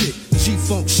the shit.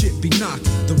 G-Funk shit be knocking.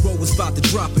 The road was about to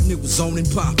drop and it was on and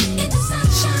popping. In the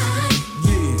sunshine.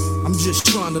 Yeah, I'm just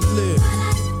trying to live.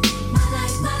 My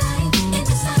life, in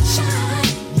the sunshine.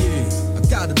 Yeah, I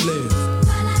gotta live.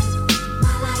 My life,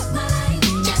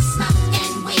 just smoke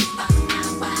and wait for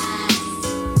hours.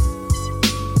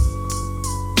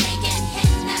 Drinking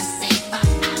Hennessy for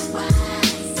hours.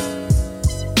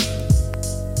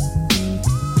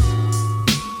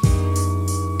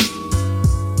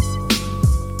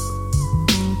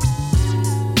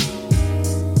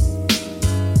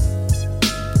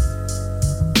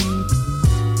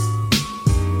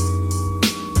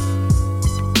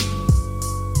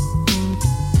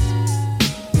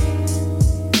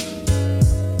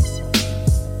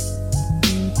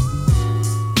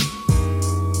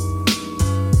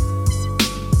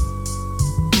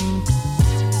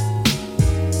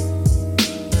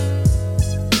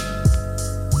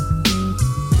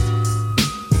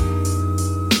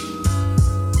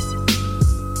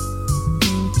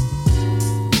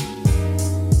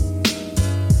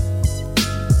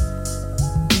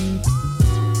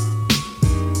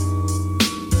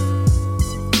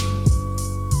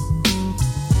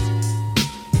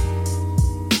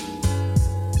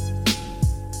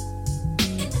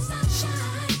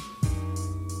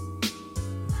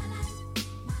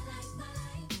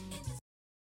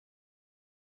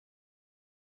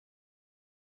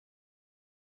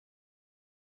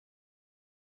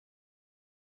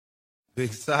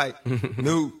 Big sight,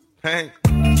 new paint,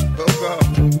 go,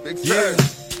 big sight.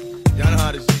 Y'all know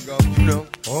how this shit go, you know.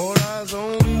 All eyes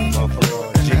on me,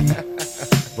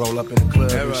 motherfucker. Roll up in the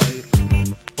club and shit.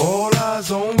 All eyes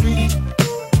on me.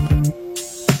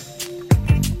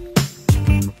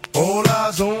 All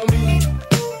eyes on me.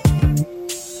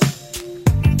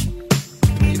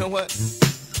 You know what?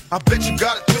 I bet you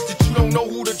got it twisted, you don't know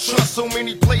who to trust. So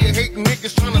many player hating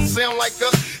niggas trying to sound like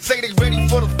us. Say they ready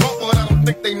for the front, but I don't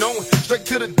think they know it. Straight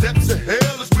to the depths of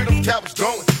hell is where them cowards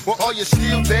going. Well, all you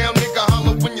still down, nigga,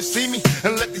 holler when you see me.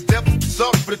 And let these devils be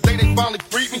sorry for the day they finally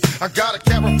free me. I got a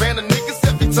caravan of niggas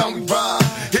every time we ride.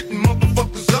 Hitting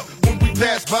motherfuckers up when we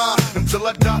pass by. Until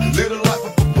I die, live the life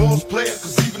of a boss player.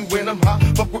 Cause even when I'm high,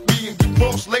 fuck with me and get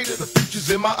crossed later. The future's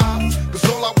in my eyes. Cause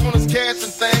all I want is cash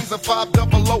and things. A 500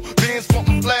 bands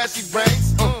wanting flashy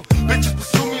rings. Bitches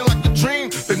pursue me like a dream.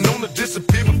 Been known to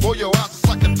disappear before your eyes. It's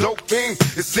like a dope thing.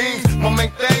 It seems my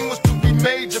main thing was to be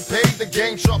major. Paid the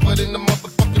game sharper than the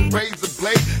motherfucking razor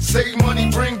blade. Save money,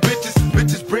 bring bitches.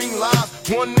 Bitches bring lies.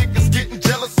 One nigga's getting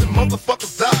jealous and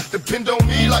motherfuckers die. Depend on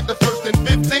me like the first and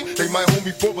 15. They might hold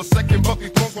me for a second, but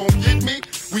these punks won't get me.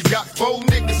 We got 4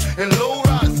 niggas and low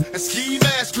riders and ski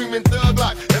masks screaming thug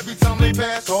life. Every time they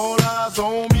pass, all eyes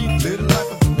on me. Live the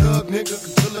life of a thug nigga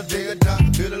until the day I die.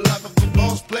 Live the life of a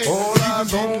boss player. All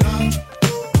eyes on me.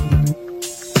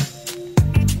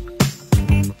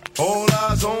 All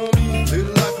eyes on me. Live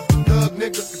the life of a thug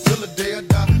nigga until the day I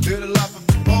die. Live the life of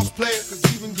a boss player, cause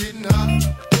even getting high.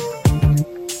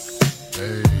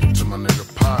 Hey, to my nigga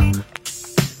Pac.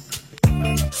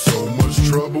 So much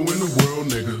trouble in the world,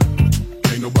 nigga.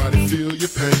 Ain't nobody feel your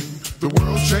pain. The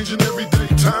world's changing every day,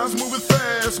 time's moving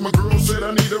fast. My girl said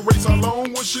I need a race, how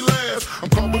long will she last? I'm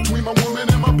caught between my woman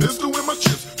and my pistol and my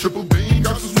chips. Triple beam,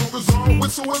 got some smokers on,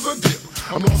 whistle as I dip.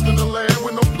 I'm lost in the land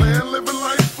with no plan, living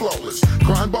life flawless.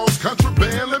 Crime balls,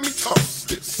 contraband, let me toss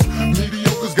this.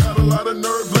 Mediocre's got a lot of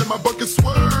nerve, let my bucket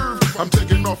swerve. I'm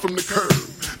taking off from the curb.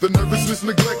 The nervousness,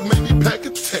 neglect made me pack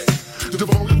a tech.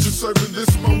 Devoted to serving this,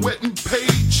 my wet and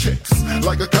paychecks.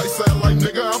 Like a kite satellite,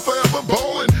 nigga, I'm forever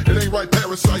ballin'. It ain't right,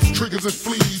 parasites, triggers and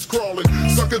fleas crawling.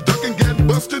 Sucker ducking, getting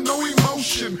busted, no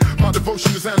emotion. My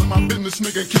devotion is handling my business,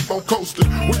 nigga, and keep on coasting.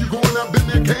 Where you going, I've been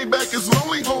there, came back, it's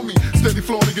lonely, homie. Steady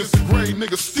flowing against the grave,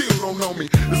 niggas still don't know me.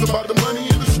 It's about the money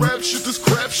and this rap shit, this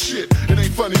crap shit. It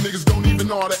ain't funny, niggas don't even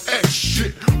know how to act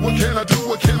shit. What can I do,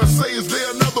 what can I say, is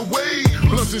there another way?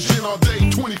 Blunts and shit all day,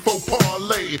 24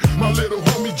 parlay. My little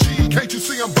homie G, can't you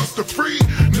see I'm buster free?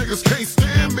 Niggas can't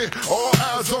stand me, all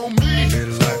eyes on me.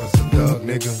 Live the life as a thug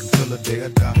nigga until the day I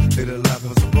die. Live the life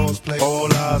as a boss player,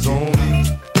 all eyes on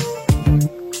me.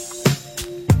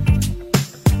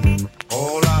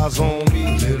 All eyes on me.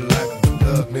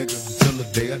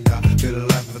 day I die. Live the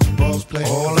life as a boss player.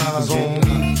 All eyes on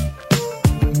me.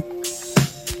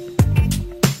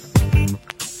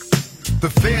 The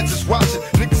fans is watching,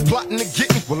 niggas plotting to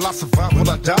get me. Will I survive? Will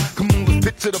I die? Come on, let's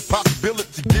picture the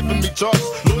possibility. Giving me charges,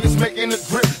 lawyers making a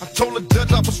grip. I told the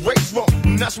judge I was raised wrong,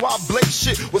 and that's why I blaze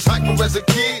shit. Was hyper as a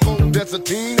kid, old as a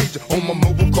teenager. On my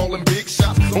mobile calling big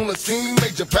shots, on the scene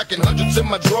major. Packing hundreds in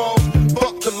my drawers.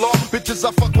 Fuck the law, bitches I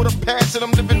fuck with a passion.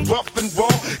 I'm living rough and raw.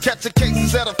 Catching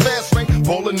cases at a fast lane,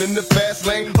 falling in the fast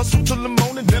lane. Hustle till the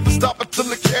morning, never stop until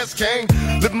the cash came.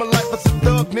 Live my life as a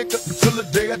thug, nigga, until the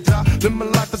day I die. Live my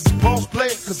life as a boss player,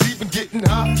 cause even getting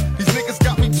high. These niggas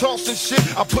got me tossing shit.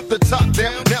 I put the top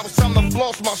down, now it's time to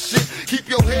floss my shit. Keep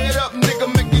your head up, nigga,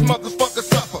 make these motherfuckers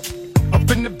suffer. Up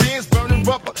in the bins, burning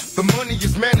rubber. The money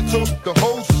is mandatory, the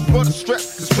hoes is for the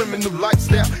stress. This criminal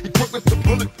lifestyle, equipped with the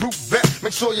bulletproof vest.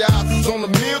 Make sure your eyes is on the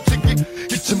meal ticket.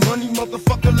 Get your money,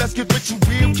 motherfucker, let's get rich and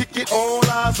real. Kick it, all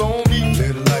eyes on me.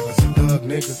 Live the life as a thug,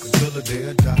 nigga, until the day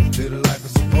I die. Live the life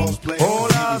as a boss player.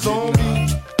 All eyes on me.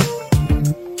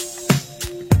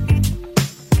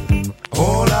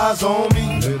 All eyes on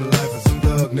me. Live the life as a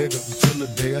thug, nigga, until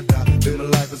the day I die. Live the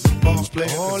life as a boss player.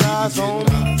 All eyes on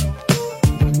me.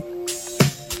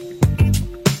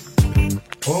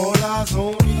 All eyes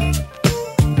on me.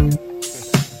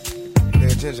 Pay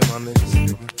attention, my niggas.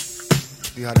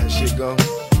 See how that shit go?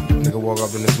 Nigga walk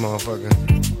up in this motherfucker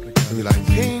and be like,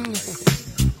 ping.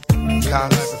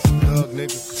 God, life as a thug,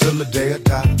 nigga, till the day I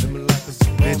die. Live my life as a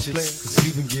bitches, cause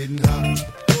even getting hot.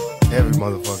 Every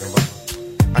motherfucking body.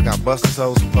 I got busted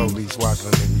souls and police watching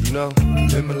a nigga, you know?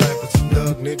 Live my life as a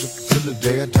thug, nigga, till the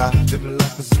day I die. Live my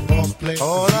life as a boss player.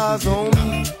 All eyes on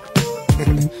me.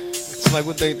 It's like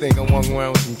what they think, I'm walking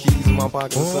around with some keys in my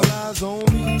pocket or something. All eyes on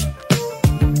me.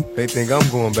 They think I'm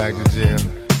going back to jail.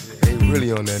 They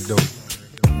really on that dope.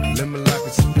 Live my life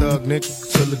as a thug,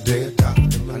 nigga, till the day I die.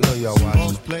 I know y'all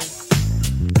watching.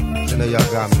 I know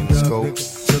y'all got me in the scope.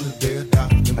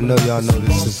 I know y'all know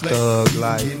this is thug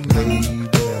life, baby.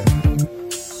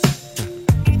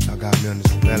 Got me on the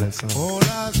surveillance song. All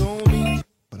eyes on me,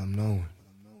 but I'm knowing.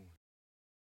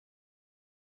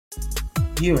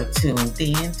 You are tuned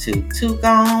in to Too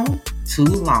Gone, Too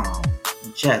Long,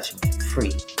 Judgment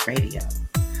Free Radio.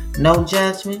 No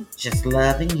judgment, just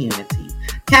love and unity.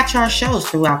 Catch our shows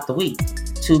throughout the week.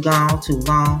 Too Gone, Too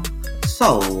Long,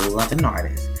 Soul of an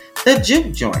Artist. The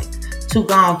Juke Joint, Too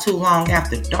Gone, Too Long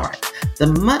After Dark. The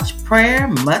Much Prayer,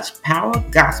 Much Power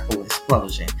Gospel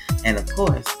Explosion. And of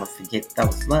course, don't forget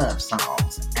those love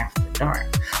songs after dark.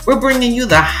 We're bringing you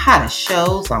the hottest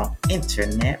shows on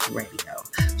internet radio.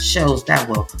 Shows that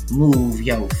will move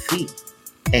your feet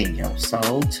and your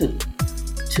soul too.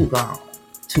 Too Gone,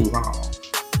 Too Long,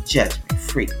 Judgment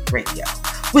Free Radio.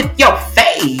 With your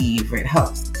favorite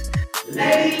host,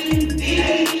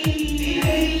 Lady.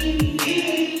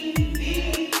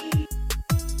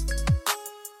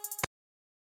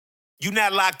 You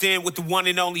not locked in with the one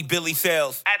and only Billy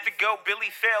Sales. At the Go Billy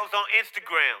Sales on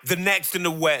Instagram. The next in the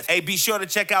West. Hey, be sure to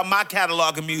check out my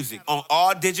catalog of music on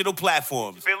all digital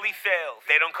platforms. Billy Sales.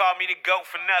 They don't call me the GOAT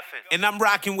for nothing. And I'm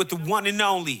rocking with the one and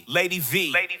only Lady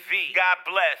V. Lady V. God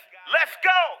bless. Let's go!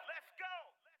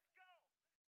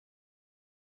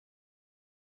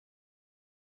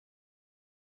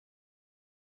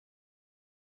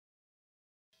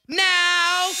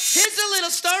 Now, here's a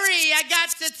little story I got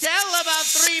to tell about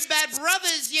three bad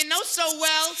brothers you know so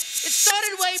well. It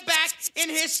started way back in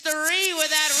history with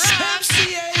that Rob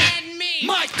and me.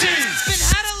 Mike D. Been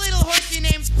had a little horsey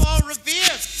named Paul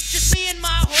Revere. Just me and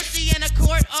my horsey and a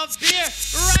quart of beer.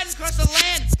 Riding across the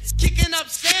land, kicking up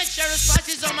sand. Sheriff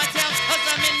spices on my tail cause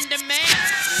I'm in demand.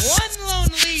 One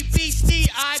lonely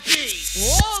beastie I be.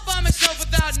 All by myself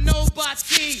without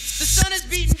nobody. The sun is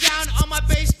beating down on my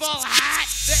baseball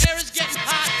hat. The air is getting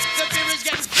hot, the beer is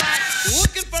getting flat.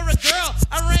 Looking for a girl,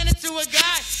 I ran into a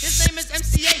guy. His name is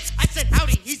MCA. I said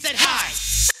howdy, he said hi.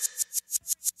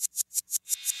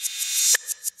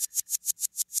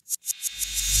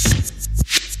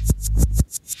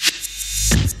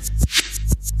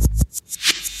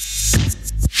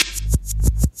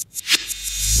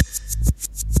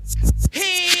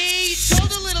 He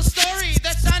told a little story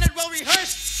that sounded well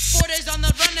rehearsed. 4 days on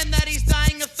the run and that he's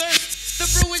dying of thirst. The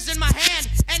brew was in my hand,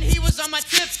 and he was on my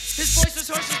tip. His voice was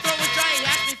hoarse, his throat was dry, he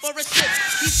asked me for a sip.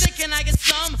 He said, can I get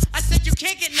some? I said, you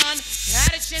can't get none.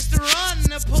 Had a chance to run,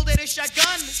 pulled out a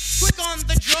shotgun. Quick on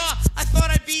the draw, I thought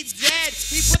I'd be dead.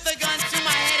 He put the gun to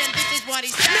my head, and this is what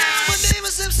he said. Now, my name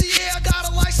is MCA, I got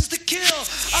a license to kill.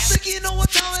 I think you know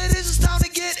what time it is, it's time to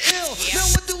get ill. Now,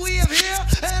 what do we have here?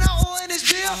 And I owe in his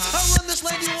beer. I run this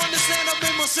lane, you understand, I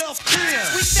made myself clear.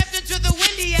 We stepped into the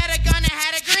wind, he had a gun and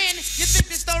had a grin. You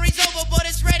think the story's over, but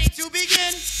it's ready to begin.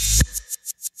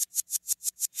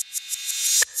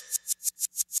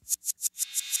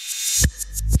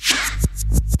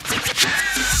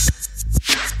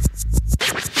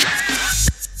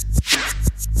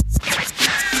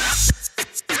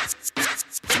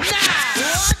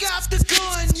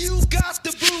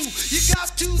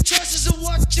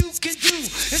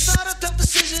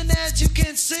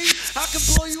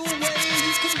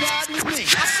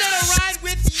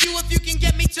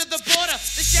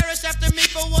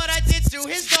 to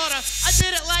his daughter. I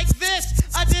did it like this,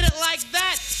 I did it like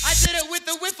that. I did it with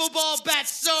the wiffle ball bat.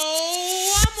 So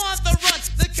I'm on the run,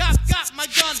 the cop got my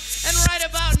gun. And right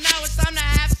about now it's time to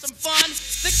have some fun.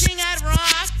 The king had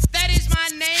rock, that is my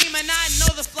name. And I know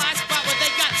the fly spot where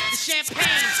they got the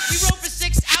champagne. We rode for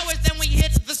 6 hours, then we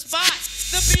hit the spot.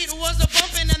 The beat was a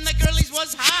bumpin' and the girlies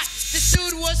was hot. This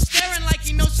dude was staring like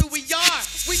he knows who we are.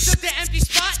 We took the empty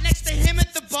spot next to him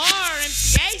at the bar.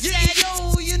 MCA said,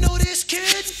 yo, you know this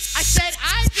kid? I said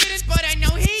I didn't, but I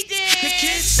know he did. The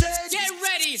kid said, get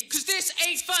ready, cause this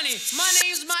ain't funny. My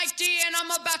name's Mike D and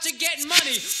I'm about to get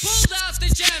money. Pulled out the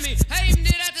jammy, aimed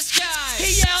it at the sky.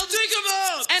 He yelled, dig 'em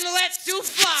up, and let two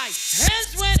fly.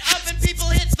 Hands went up and people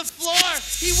hit the floor.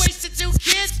 He wasted 2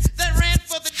 kids that ran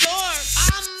for the door.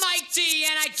 I'm Mike D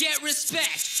and I get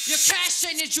respect. Your cash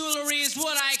and your jewelry is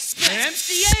what I expect.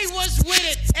 MCA was with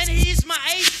it, and he's my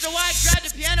ace. So I grabbed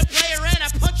a piano player and I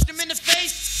punched him in the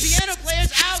face. Piano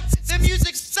player's out, the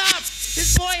music stopped.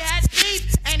 His boy had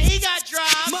beef, and he got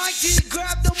dropped. Mike D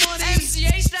grabbed the money.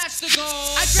 MCA snatched the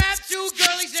gold. I grabbed 2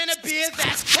 girlies and a beer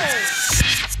that's cold.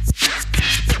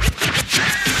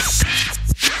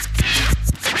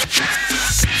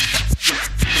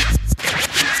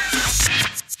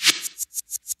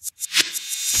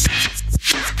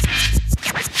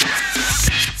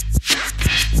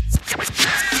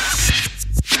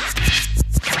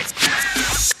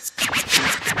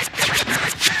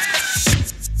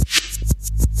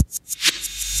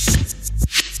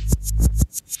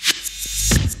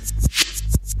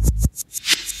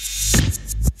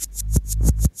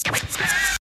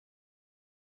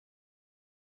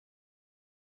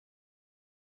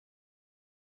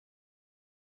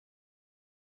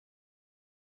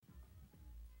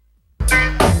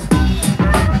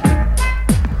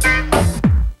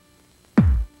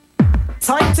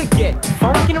 Time to get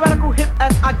funky and radical hip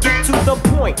as I get to the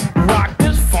point. Rock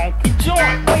this funky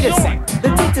joint. Wait a sec, the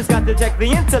teacher's got to check the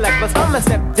intellect, but I'm a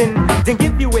step didn't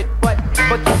give you it, but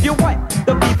give you what?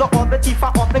 The B, the or, the T,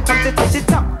 I often come to touch it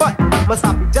up, but must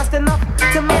not be just enough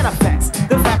to manifest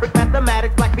the fabric,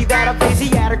 mathematics, like be that of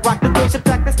Asiatic. Rock the doing,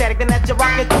 subtract the static, then that you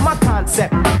rock into my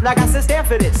concept. Now I got to stand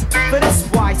for this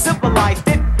why civilized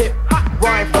it, hip hop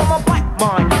rhyme from a black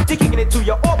mind. To kicking it to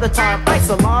you all the time, ice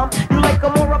alarm. You like a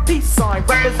more a peace sign.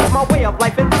 Represents my way of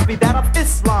life and this be that of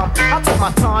Islam. I'll take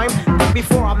my time, think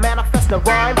before I manifest the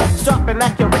rhyme. Sharp and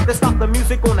accurate to stop the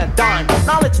music on a dime.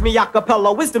 Knowledge me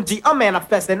acapella, wisdom G, I'm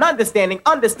manifesting, understanding,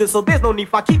 understood, so there's no need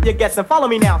for I keep you guessing. Follow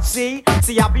me now, see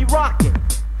I be rocking.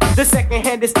 The second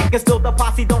hand is ticking, still the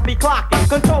posse don't be clocking.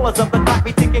 Controllers of the clock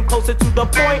be ticking closer to the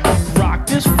point. Rock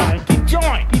this funky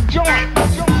joint, joint.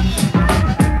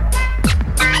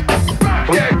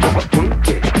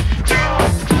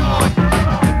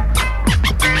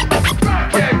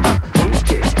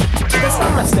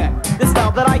 The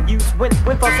style that I use went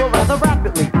so rather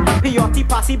rapidly. PRT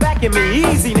posse backing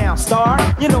me, easy now, star.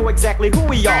 You know exactly who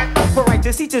we are. For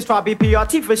righteous teachers, try be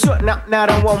PRT for short. Now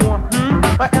don't want more.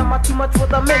 Or am I too much for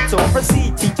the mental?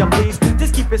 Proceed, teacher, please.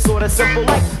 Just keep it sorta simple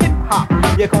like hip hop.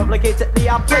 You complicatedly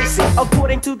I place it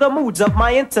according to the moods of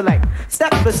my intellect.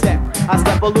 Step for step, I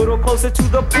step a little closer to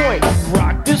the point.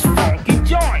 Rock this funky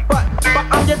joint. But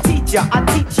I'm your teacher, I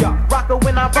teach ya. Rocker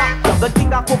when I rock ya. The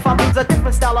king I profile means a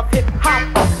different style of hip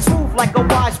hop. Smooth like a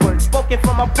wise word, spoken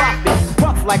from a prophet.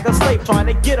 Rough like a slave trying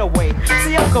to get away.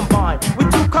 See, I'm combined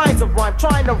with 2 kinds of rhyme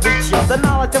trying to reach ya. The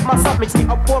knowledge of myself makes me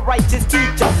a poor righteous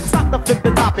teacher. Stop the flip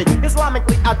the topic,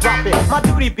 Islamically I drop it. My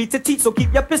duty be to teach, so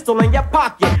keep your pistol in your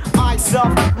pocket. I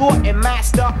self, Lord and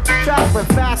master, traveling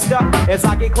faster as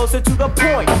I get closer to the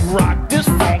point. Rock this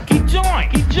funky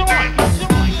joint, joint.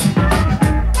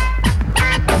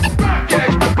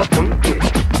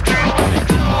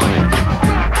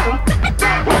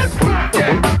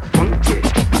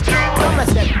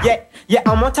 Yeah,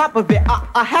 I'm on top of it.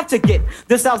 I have to get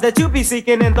the styles that you be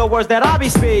seeking and the words that I be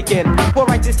speaking. For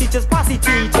righteous teachers, posse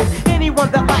teaching.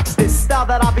 Anyone that likes this style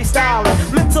that I be styling,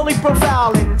 mentally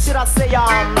profiling. Should I say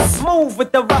I'm smooth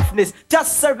with the roughness,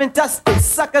 just serving justice.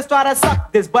 Suckers try to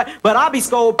suck this, but I be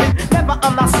scoping. Never,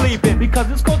 I'm not sleeping because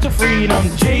it's culture freedom.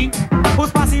 G,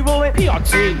 who's posse ruling?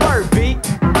 PRT. Word B.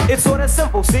 It's sorta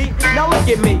simple, see? Now look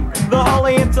at me, the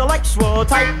holy intellectual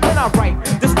type. When I write,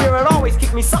 the spirit always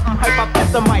keep me something hype. I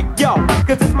put the mic, yo,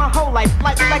 cause it's my whole life,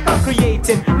 like I'm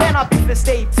creating. Man, I be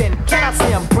festating. Can I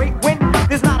say I'm great when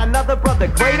there's not another brother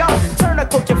greater? Turn a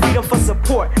culture freedom for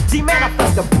support. G,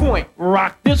 manifest the point.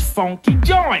 Rock this funky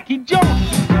joint,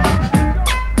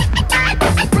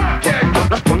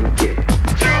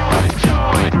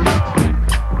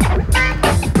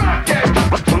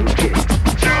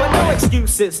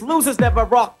 pieces. Losers never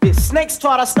rock this. Snakes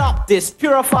try to stop this.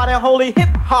 Purified and holy hip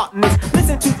hopness.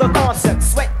 Listen to the concept.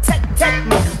 Sweat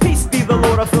technique. Peace be the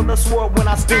Lord. I feel the sword when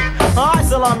I speak.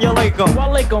 Salam alaikum. Wa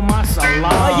alaikum assalam.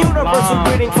 A universal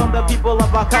greeting from the people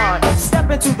of our kind. Step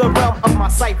into the realm of my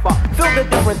cipher. Feel the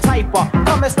different type of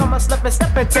coming, slipping,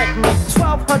 stepping technique.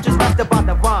 1200s mastered by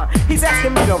the rhyme. He's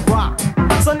asking me to rock.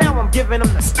 So now I'm giving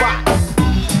him the spot.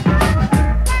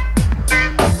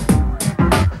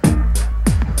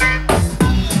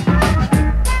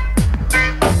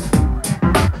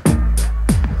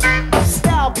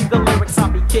 The lyrics I'll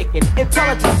be kicking,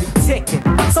 intelligence be ticking,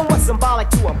 somewhat symbolic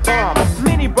to a bomb.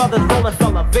 Many brothers rolling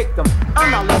fell a victim. I'm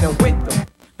not living with them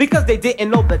because they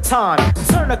didn't know the time.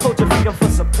 Turn the culture freedom for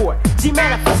support. G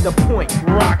manifest the point.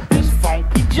 Rock this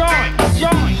funky joint.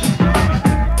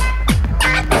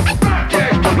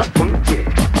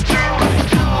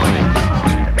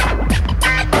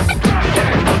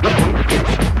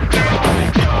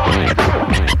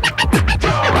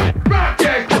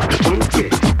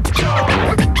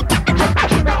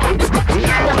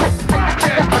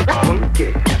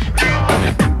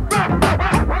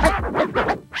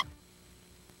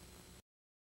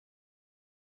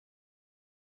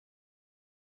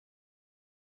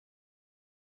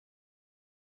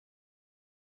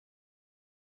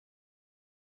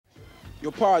 Yo,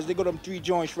 Pars, they got them 3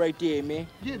 joints right there, man.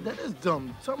 Yeah, that is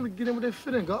dumb. Tell them to get in with their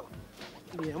fitting, go.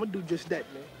 Yeah, I'm gonna do just that,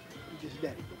 man. Just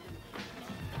that.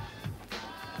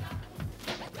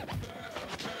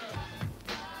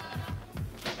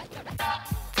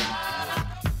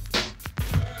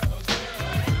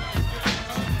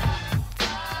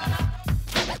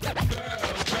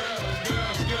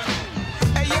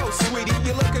 Hey, yo, sweetie,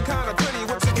 you're looking kind of pretty.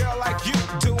 What's a girl like you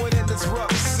doing in this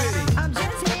rough city? I'm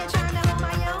just here trying to hold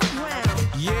my own ground.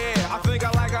 Yeah, I think I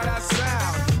like how that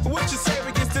sound. What you say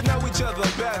we get to know each other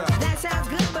better? That sounds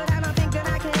good, but I don't think that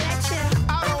I can let you.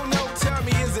 I don't know, tell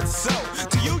me, is it so?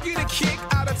 Do you get a kick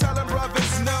out of telling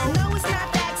brothers no? No, it's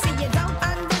not that, see, you don't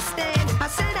understand. I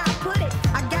said I'll put it,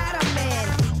 I got a man.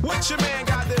 What your man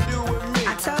got to do with me?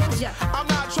 I told ya. I'm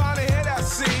not trying to hear that,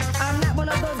 see? I'm not one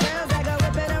of those girls that go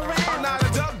whipping around. I'm not a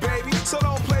duck, baby, so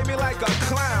don't play me like a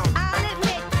clown. I'll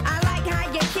admit, I like how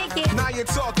you kick it. Now you're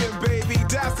talking, baby,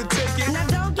 that's the ticket. Now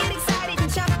don't get excited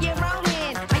and chop your own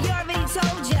hand. I already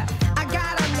told ya, I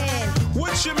got a man.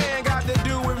 What your man got to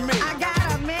do with me? I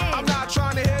got a man. I'm not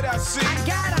trying to hear that, see? I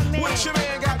got a man. What your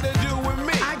man got to do with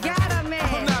me? I got a man.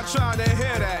 I'm not trying to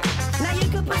hear that. Now you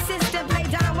can persist and play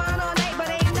Don Juan all night, but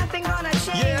ain't nothing gonna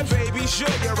change. Yeah, baby, sure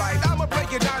you're right. I'ma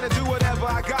break it down and do whatever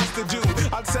I got to do.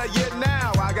 I'll tell you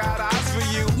now, I got eyes for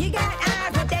you. You got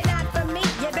eyes, but they're not for me.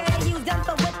 You better use them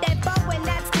for what they're for, and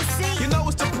that's to see. You know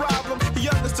what's the problem?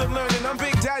 Youngest to learning. I'm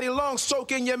Big Daddy Long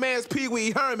stroking your man's Pee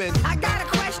Wee Herman. I got a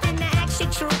question to ask you,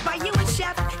 truth. Are you a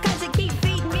chef? Cause you keep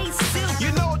feeding me soup.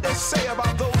 You know what they say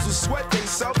about those who sweat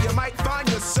themselves. You might find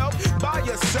yourself by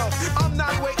yourself. I'm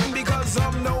not waiting because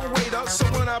I'm no waiter. So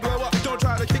when I blow up, don't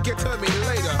try to kick it to me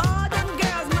later. All them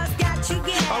girls must got you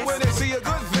gas. Or when they see a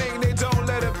good thing, they don't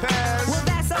let it pass. Well,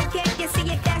 that's okay. You see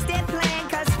if that's their plan.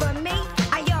 Cause for me,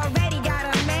 I already got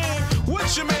a man.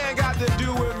 What your man got to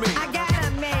do with me? I got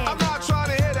a man. I'm not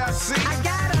trying to hear that, see? I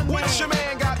got a man. What your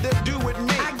man got to do with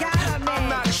me? I got a man. I'm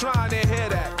not trying to hear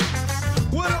that.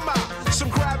 What am I? Some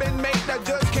crabbing mate that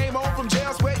just came home from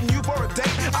jail sweating you for a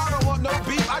date? I don't want no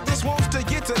beef, I just want us to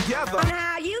get together. On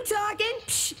how you talking?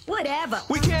 Psh, whatever.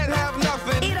 We can't have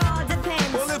nothing. It all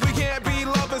depends. Well, if we can't be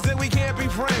lovers, then we can't be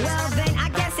friends. Well, then I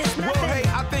guess it's nothing. Well, hey,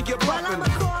 I think you're Well, bluffing.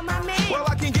 I'ma call my man. Well,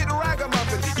 I can get a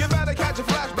ragamuffin. You better catch a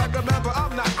flashback, remember,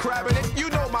 I'm not crabbing it. You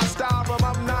know my style, but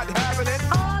I'm not having it.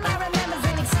 All I remember is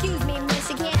an excuse me, miss.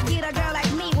 You can't get a girl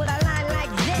like me with a line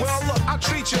like this. Well, look, I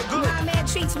treat you good. My man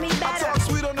treats me I better. talk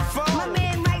sweet on the phone. My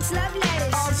man writes love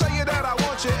letters. I'll tell you that I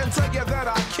want you and tell you that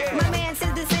I care. My man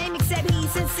says the same except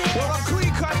he's sincere. Well, I'm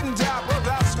clean cut and dapper,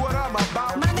 that's what I'm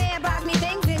about. My man buys me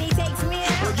things and he takes me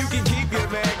out. Well, you can keep your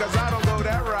man, cause I don't go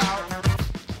that route.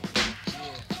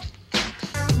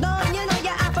 No, you know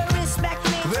you're out for respect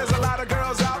me. There's a lot of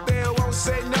girls out there who won't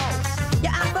say no.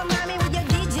 You're out for mommy with your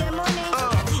DJ money.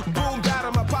 Boom,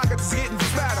 batter, my pockets getting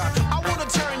fatter. I wanna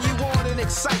turn you on and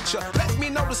excite you. Let me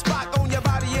know the spot on your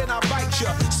body and I'll bite you.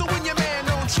 So when your man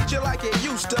don't treat you like it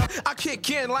used to, I kick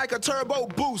in like a turbo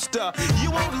booster.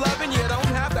 You won't love and you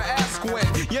don't have to ask when.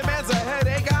 Your man's a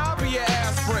headache, I'll be your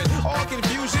aspirin. All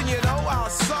confusion, you know I'll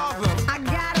solve them. I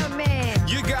got a man.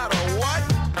 You got a what?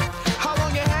 How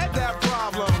long you had that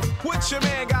problem? What your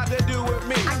man got to do with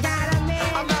me? I got a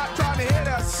man. I'm not trying to hear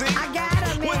that, see? I got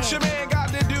a man. What your man got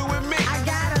to do with me? I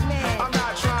got a man. I'm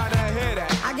not trying to hear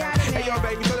that. I got a man. Hey, yo,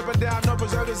 baby, put it down, no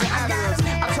preservatives and I got a additives.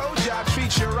 man. I told you I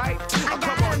treat you right. I Oh,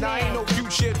 got come a on, now ain't man. no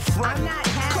future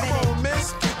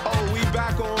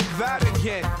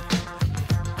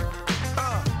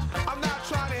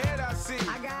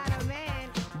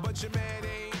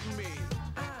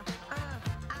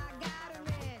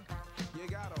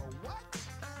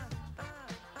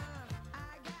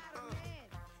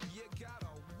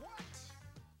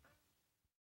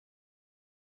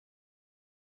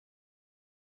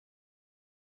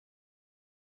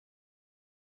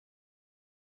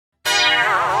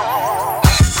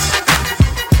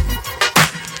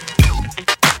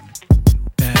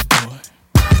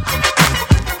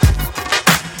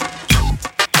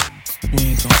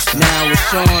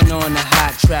Sean on the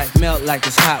hot track, melt like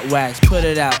it's hot wax. Put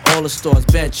it out, all the stores,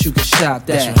 bet you can shop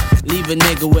that. Right. Leave a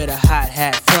nigga with a hot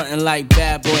hat, frontin' like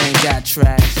bad boy ain't got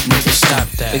tracks. Nigga, stop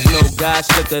that. There's no guy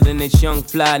slicker than this young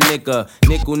fly nigga.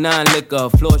 Nickel 9 liquor,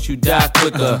 floss you die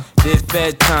quicker. Did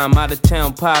Fed time, out of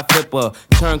town pie flipper.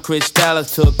 Turn Chris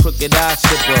Dallas to a crooked eye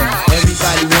sipper.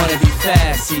 Everybody wanna be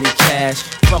fast, see the cash.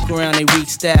 Fuck around they weak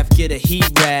staff, get a heat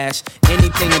rash.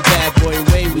 Anything a bad boy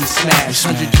way we smash.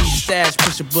 100 G stash,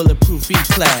 push a bulletproof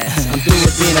E-class. I'm through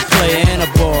with being a player and a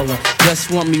baller. Just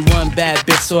want me one bad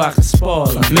bitch so I can spoil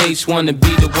her. Mates wanna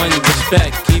be the one you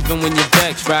respect, even when you're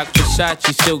vexed. Rock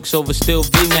Versace silks over still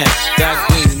V-neck. Got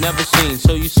green, never seen,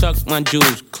 so you suck my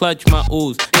jewels. Clutch my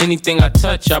ooze, anything I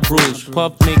touch I bruise.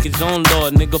 Puff make his own law,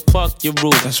 nigga fuck your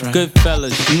rules. That's right. Good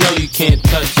fellas, you know you can't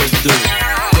touch your dude.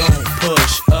 Don't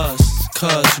push us,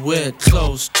 cause we're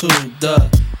close to the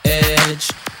edge.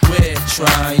 We're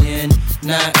trying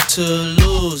not to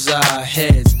lose our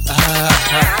heads.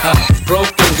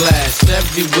 Broken glass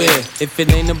everywhere. If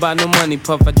it ain't about no money,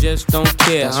 Puff, I just don't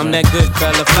care. That's I'm right. That good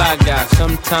fella, fly guy,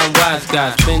 sometime wise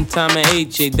guy. Spend time at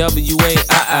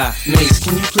HAWAII. Mates,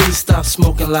 can you please stop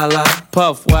smoking la la?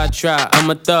 Puff, why try? I'm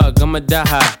a thug, I'm a die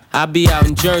high. I be out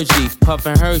in Jersey,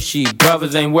 puffin' Hershey.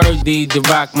 Brothers ain't worthy to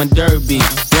rock my derby.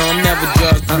 Yo, I'm never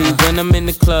drug free when I'm in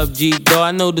the club, G. Though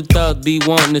I know the thugs be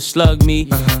wanting to slug me.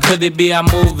 Could it be I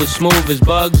move as smooth as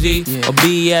Bugsy? Or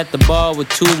be at the bar with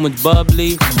too much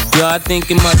bubbly? Yo, I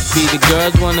think it must be the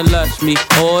girls wanna lust me.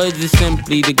 Or is it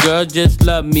simply the girls just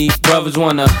love me? Brothers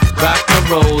wanna rock my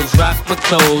rolls, rock my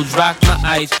clothes, rock my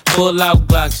ice. Pull out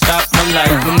Glock, stop my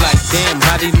life. I'm like, damn,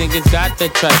 how these niggas got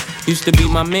that tripe? Used to be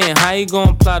my man, how he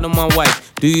gon' plot on my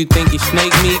wife? Do you think he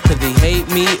snake me cause he hate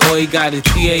me? Or he got his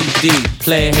PhD,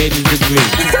 player haters degree?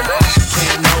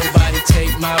 Can't nobody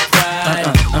take my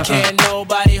pride. Can't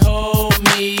nobody hold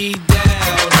me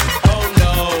down. Oh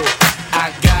no,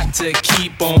 I got to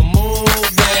keep on moving.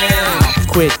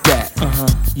 Quit that.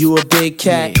 You a big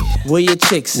cat? Where your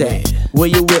chicks at? Where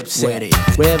your whips at?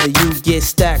 Wherever you get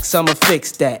stacks, I'ma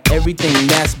fix that. Everything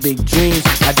that's big dreams,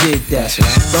 I did that.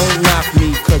 Don't knock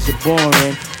me cause you're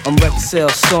boring. I'm Rexel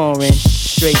soaring,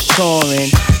 straight touring.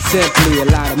 Simply a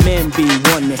lot of men be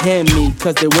wanting to hand me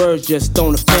cause their words just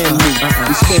don't offend me.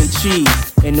 We spend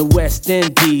cheese in the West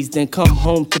Indies, then come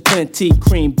home to plenty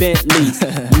cream Bentleys.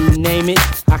 You name it,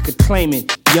 I could claim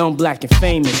it. Young, black, and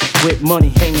famous, with money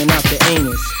hanging out the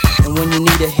anus. And when you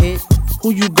need a hit,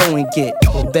 who you go and get?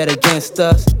 Bet against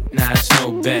us? Nah, it's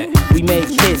no bet. We make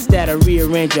hits that'll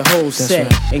rearrange your whole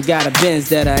set. Right. And got a Benz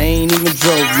that I ain't even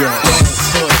drove yet. Don't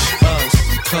push us,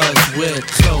 cause we're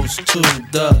close to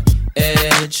the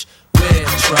edge. We're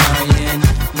trying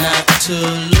not to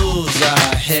lose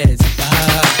our heads.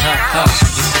 I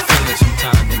get the feeling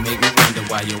sometimes that make me wonder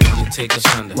why you wanna take us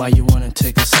under. Why you wanna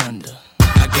take us under?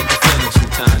 I get the feeling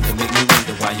sometimes that make me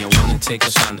wonder why you wanna take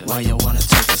us under. Why you wanna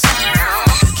take us under?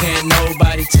 Can't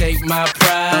nobody take my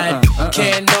pride.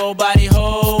 Can't nobody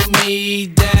hold me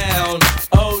down.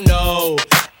 Oh no,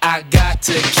 I got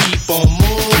to keep on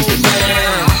moving.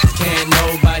 Can't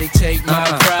nobody take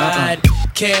my pride.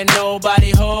 Can't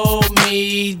nobody hold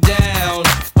me down.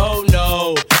 Oh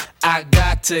no, I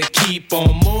got to keep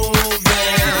on moving.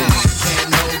 Can't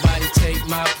nobody take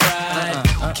my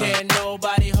pride. Can't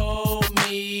nobody hold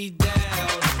me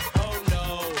down. Oh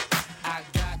no, I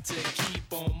got to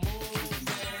keep on moving.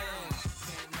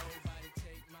 Can't nobody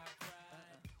take my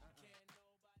pride.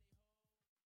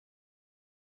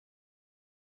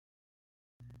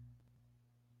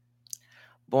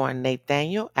 Born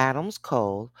Nathaniel Adams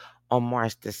Cole on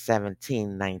March the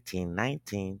 17th,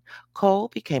 1919, Cole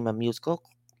became a musical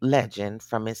legend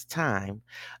from his time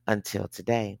until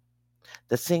today.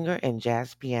 The singer and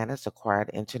jazz pianist acquired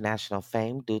international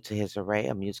fame due to his array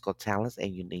of musical talents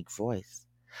and unique voice.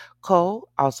 Cole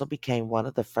also became one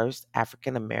of the first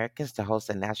African Americans to host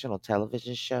a national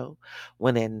television show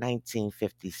when in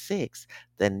 1956,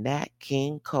 the Nat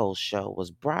King Cole Show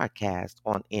was broadcast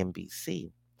on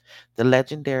NBC. The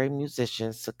legendary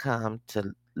musician succumbed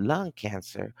to lung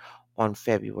cancer on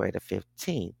February the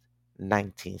 15th,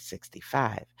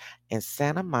 1965, in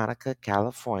Santa Monica,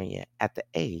 California, at the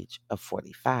age of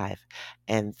 45.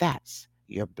 And that's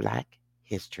your Black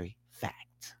History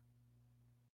Fact.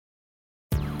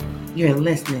 You're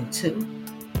listening to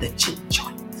the Juke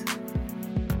Joint.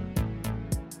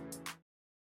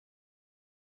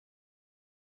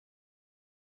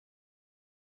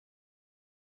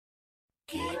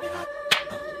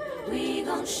 We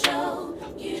gon' show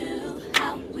you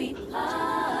how we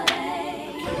party.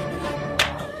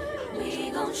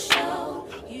 We gon' show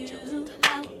you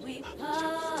how we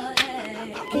party.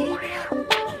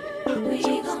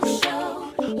 We gon'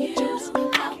 show you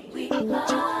how we party.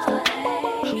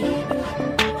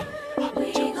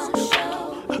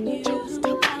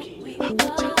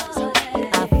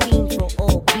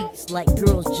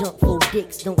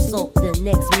 face, don't salt the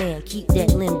next man. Keep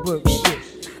that Lindbergh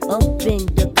shit. Up in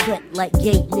the cut like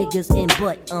gay niggas in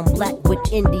butt. I'm black with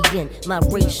Indian, my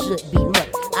race should be nut.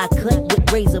 I cut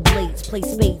with razor blades, play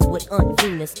spades with Aunt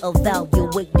Venus.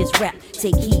 Evaluate this rap,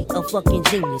 take heed, a fucking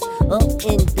genius. Up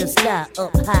in the sky,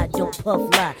 up high, don't puff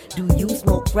lie. Do you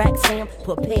smoke crack, Sam?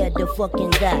 Prepare to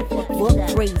fucking die.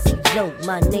 Fuck Crazy Joe,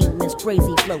 my name is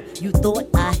Crazy Flow. You thought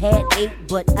I had 8,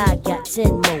 but I got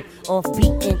 10 more. Off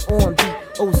beat and on beat,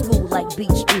 old school like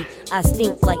Beach Street. I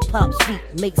stink like Pop's feet,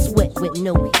 make sweat with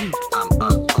no heat. I'm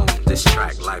up on this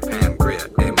track like Pam Grier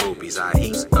in movies. I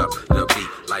heat up the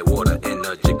beat like water in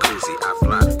a jacuzzi. I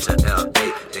fly to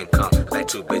LA, then come back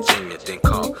to Virginia, then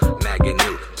call Maggie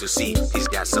New to see he's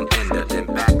got some ender. Then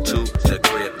back to the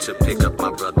crib to pick up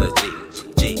my brother G.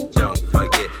 G, don't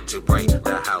forget to bring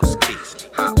the house keys.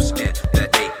 Hops in the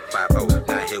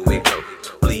 850. Now here we go.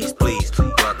 Please, please,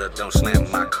 brother, don't slam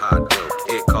my car door.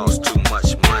 It costs too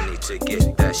much money to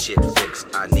get that shit fixed.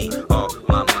 I need all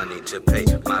my money to pay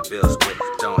my bills with.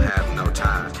 Don't have no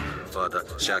time for the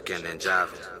shucking and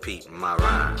jiving. Peep my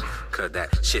rhyme, cause that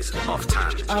shit's off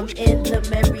time. I'm in the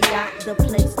Marriott, the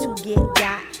place to get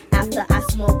got. After I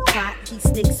smoke pot, he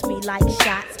sticks me like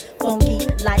shots. Funky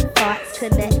like farts,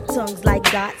 connect tongues like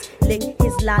dots. Lick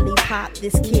his lollipop,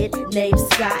 this kid named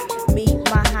Scott. Me,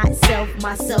 my hot self,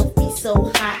 myself be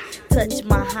so hot. Touch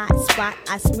my hot spot,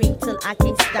 I scream till I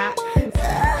can't stop.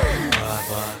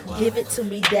 Give it to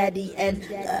me, daddy, and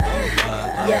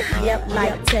yep,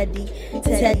 like Teddy,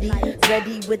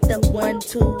 ready with the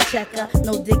 1-2 checker,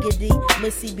 no diggity.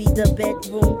 Missy be the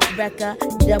bedroom wrecker,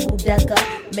 double decker,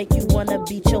 make you wanna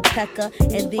beat your pecker,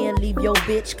 and then leave your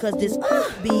bitch, cause this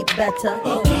be better.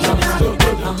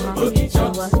 Boogie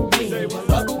jumps,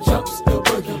 up jumps the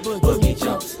boogie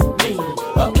jumps, me,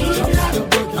 up jumps the boogie jumps, me, up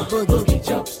jumps the boogie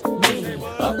jumps, me,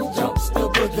 up jumps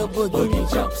the boogie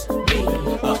jumps, up jumps the boogie jumps,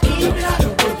 up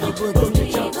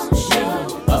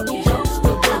jumps the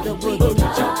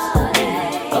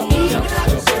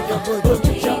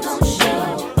boogie jumps,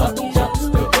 up jumps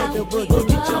the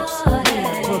boogie jumps.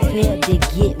 Prepare to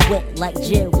get wet like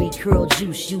Jerry Curl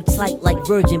Juice. You tight like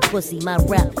virgin pussy, my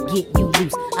rap get you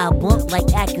loose. I bump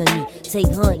like Acme,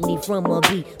 take honey from a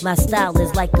bee. My style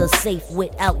is like a safe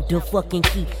without the fucking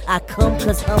key. I come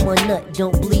cause I'm a nut,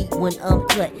 don't bleed when I'm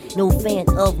cut. No fan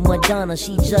of Madonna,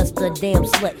 she just a damn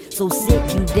slut. So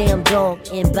sit you damn dog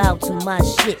and bow to my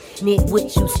shit.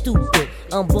 Nitwit, you stupid,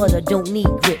 I'm butter, don't need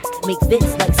grips. Make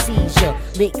fits like seizure,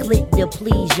 lick click the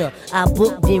pleasure. I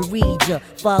booked and read ya,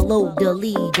 follow the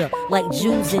leader. Like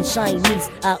Jews and Chinese,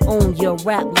 I own your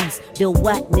rap lease. The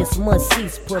whackness must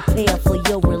cease, prepare for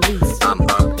your release. I'm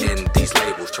up in these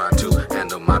labels, trying to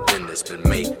handle my business. Been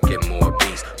making more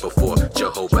beats before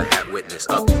Jehovah had witness.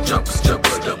 Up jumps the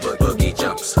boogie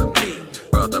jumps, me,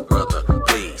 brother,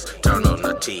 please turn on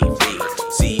the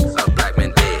TV. See a black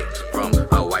man dead from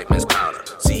a white man's powder.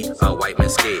 See a white man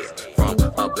scared from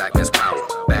a black man's power.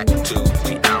 Back to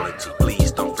reality,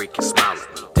 please don't freaking smile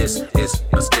at me. This is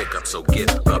a stick up, so get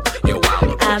up your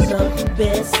wallet. I'm the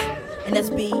best, and that's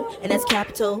B, and that's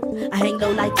capital. I hang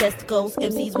low like testicles.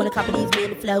 MCs wanna copy these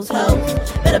many flows. Hoes,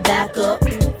 better back up,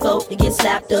 folk and get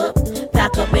slapped up.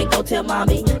 Pack up and go tell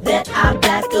mommy that I'm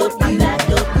back up. I'm back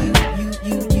up.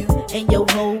 You, and your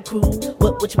whole crew.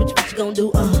 What you gonna do?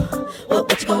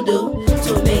 What you gonna do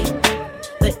to me?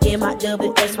 The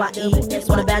MIWSYE,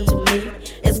 wanna back to me.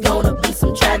 It's gonna be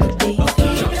some tragedy.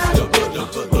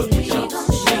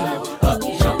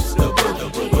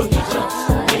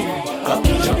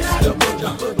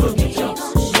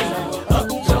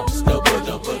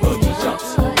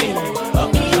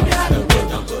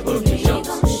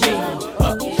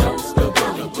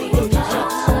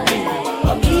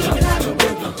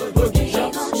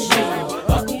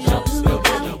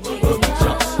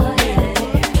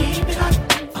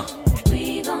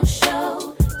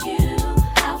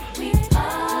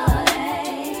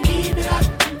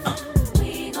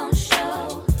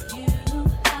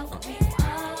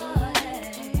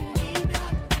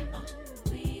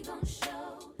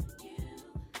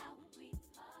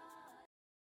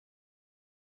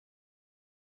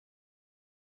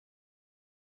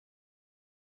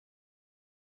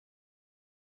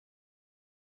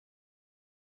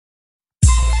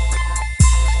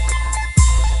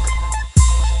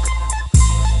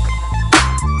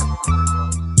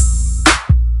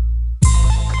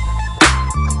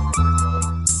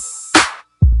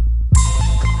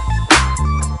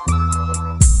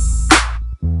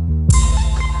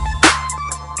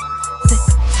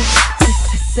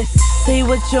 Say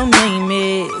what your name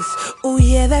is. Oh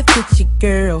yeah, that fits you,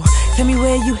 girl. Tell me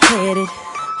where you headed.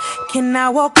 Can I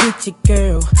walk with you,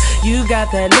 girl? You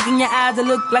got that look in your eyes that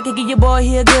look like it give your boy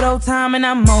here a good old time, and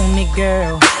I'm on it,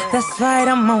 girl. That's right,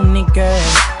 I'm on it, girl.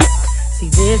 See,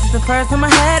 this is the first time I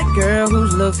had a girl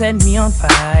whose looks set me on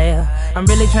fire. I'm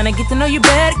really trying to get to know you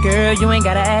better, girl. You ain't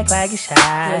gotta act like you're shy.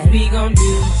 Cause we gon'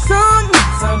 do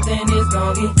something is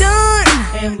gon' get done,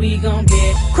 and we gon'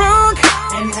 get crunk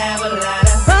and have a lot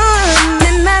of fun.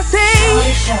 And I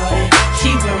say, shorty, she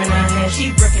wearing her hair,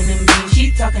 she breaking them beans, she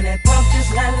talking that talk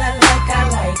just like I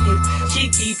like it. She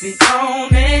keep it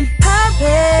on and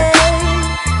poppin'.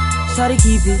 Shorty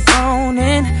keep it on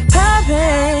and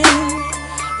poppin'.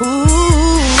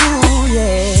 Ooh,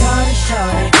 yeah.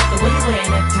 Shorty, the way you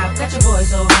wearing that top got your boy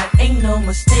so hot. Ain't no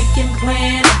mistaken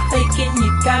plan, I'm faking.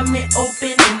 You got me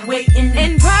open and waiting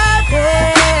and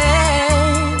poppin'.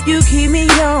 You keep me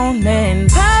on and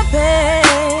poppin'.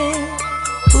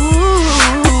 Ooh,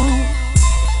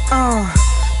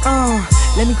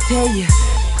 let me tell you,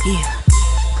 yeah.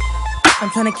 I'm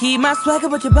tryna keep my swagger,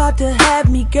 but you're about to have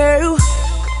me, girl.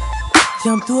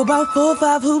 Jump through about 4 or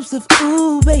 5 hoops of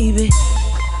ooh, baby.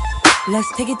 Let's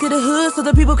take it to the hood so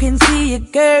the people can see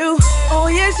it, girl. Oh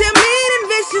yes, you're mean and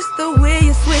vicious the way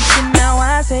you're switching. Now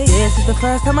I say, this is the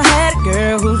first time I had a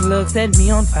girl whose looks set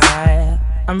me on fire.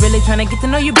 I'm really trying to get to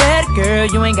know you better, girl.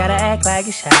 You ain't gotta act like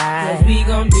you're shy. Cause we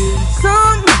gon' do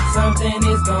something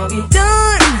is gon' get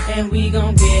done, and we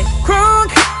gon' get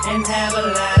crunk and have a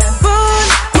lot of fun.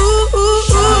 Ooh, ooh,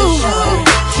 ooh.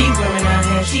 She wearing her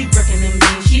hair, she breaking them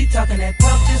beans, she talking that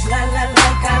talk just like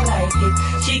I like it.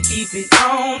 She keep it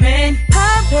on and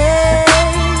poppin'.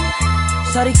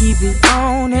 Shorty keep it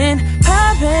on and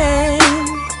poppin'.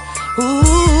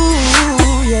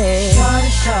 Ooh, yeah.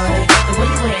 Shorty, the way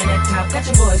you wearing that top got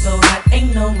your boy so hot.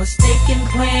 Ain't no mistaken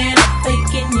plan, I'm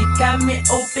faking. You got me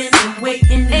open and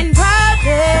waiting and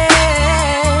poppin'.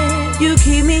 You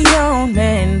keep me on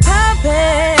and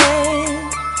poppin'.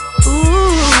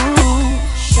 Ooh,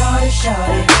 shorty,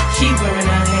 she wearing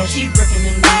her hair, she breaking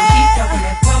them beans, she talking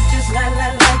that talk just like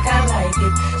I like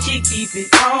it. She keep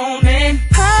it on and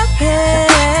poppin'.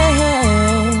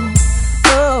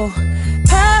 Oh,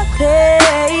 poppin'.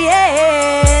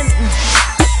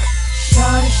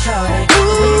 Shorty, the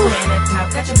way you wearing that top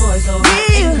got your boy so hot.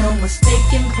 Ain't no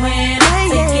mistaken plan, I'm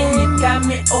thinking. You got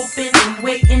me open and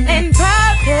waiting and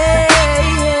poppin'.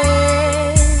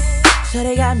 So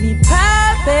they got me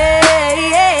poppin'.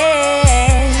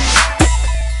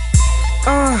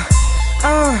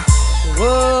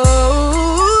 Whoa.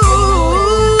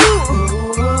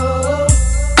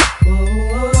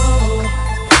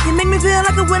 You make me feel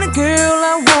like a winner, girl,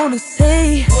 I wanna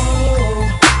say.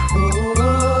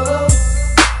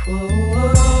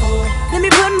 Let me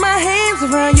put my hands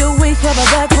around your waist while the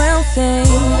background sing.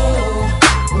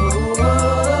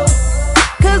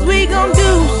 Cause we gon'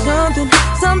 do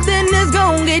something that's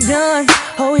gon' get done.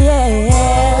 Oh yeah.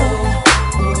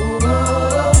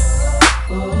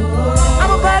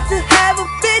 I'm about to have a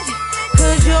bitch,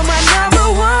 cause you're my number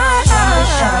one.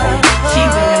 She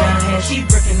wearing her hair, she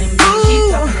breaking them beans, she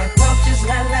talking that talk just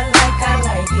like I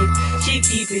like it. She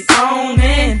keep it on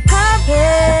and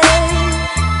poppin'.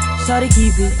 Shorty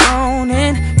keep it on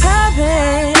and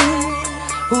poppin'.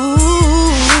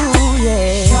 Ooh,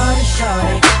 yeah.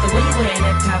 Shorty, the way you wearing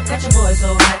that top got your boy so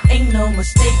hot. Ain't no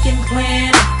mistaken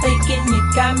plan, I'm faking. You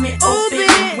got me open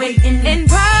and waiting and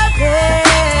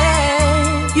poppin'.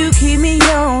 You keep me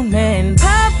on and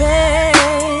poppin'.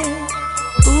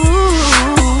 Ooh.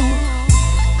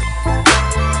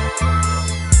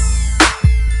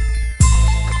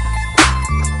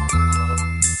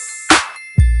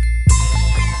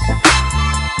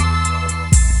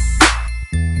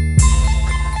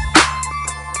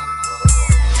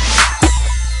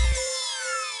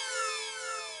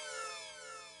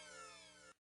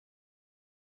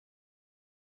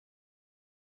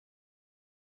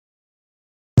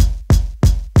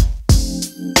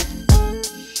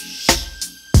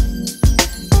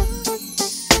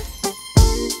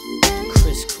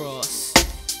 Crisscross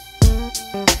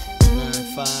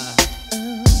 9-5.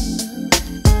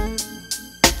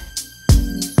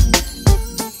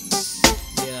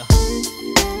 Yeah.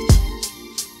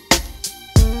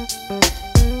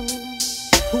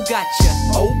 Who got ya?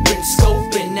 Open,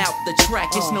 scoping out the track.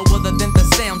 It's no other than the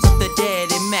sounds of the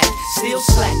Dead and Mac. Still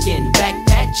slacking, back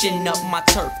patching up my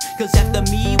turf. Cause after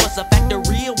me was a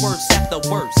factory of worse after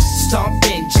worse.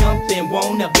 Stomping, jumping,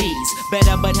 wannabes.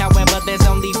 Better, but however, there's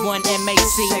only one MAC.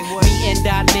 Me and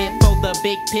I live for the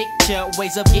big picture.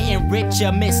 Ways of getting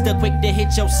richer. Mr. Quick to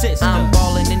hit your sister. I'm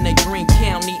ballin' in the Green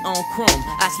County on chrome.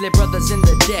 I slip brothers in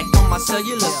the deck on my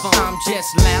cellular phone. I'm just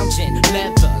lounging,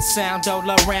 leather, sound all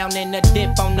around. And the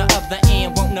dip on the other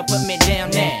end, wanna put me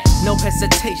down now. No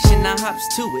hesitation, I hops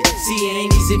to it. See, it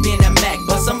ain't easy being a Mac,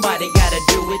 but somebody gotta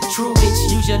do it. True,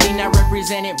 it's usually not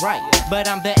represented right. But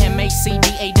I'm the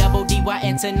MACDADDY,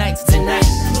 and tonight's tonight.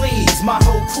 Please, my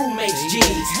whole crew makes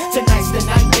G's. Tonight's the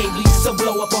night, baby, so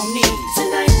blow up on knees.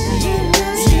 Tonight,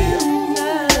 yeah.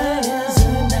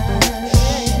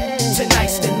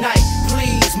 Tonight's the night,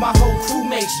 please, my whole crew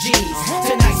makes G's.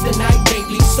 Tonight's the night,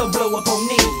 baby, so blow up on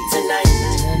knees.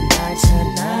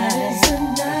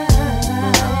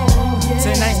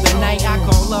 Tonight's the night I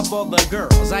call up all the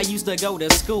girls I used to go to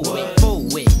school with, fool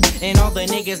with, and all the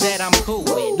niggas that I'm cool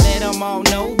with. Let them all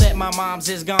know that my mom's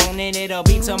is gone, and it'll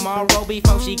be tomorrow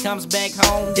before she comes back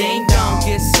home. Ding dong,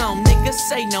 get some niggas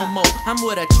say no more. I'm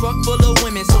with a truck full of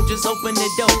women, so just open the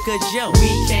door, cause yo,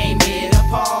 we came here to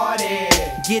party.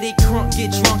 Get it crunk,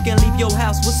 get drunk, and leave your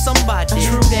house with somebody.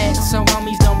 True that, so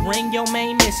homies don't bring your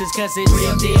main missus, cause it's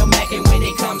real deal mackin' when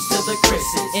it comes to the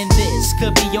Chris's. And this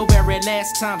could be your very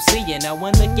last time seeing her.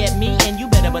 One look at me and you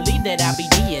better believe that I be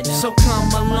D'ing her. So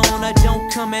come alone or don't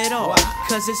come at all,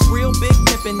 cause it's real big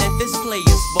pimpin' at this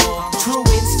player's ball. True,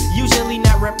 it's usually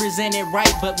not represented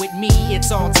right, but with me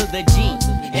it's all to the G.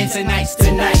 And tonight's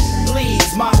tonight,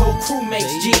 please, my whole crew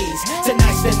makes G's.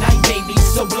 Tonight's the night, baby,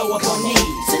 so blow up on knees.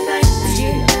 Tonight,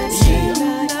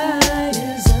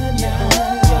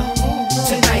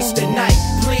 tonight's the night,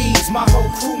 please, my whole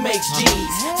crew makes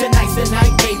G's. Tonight's the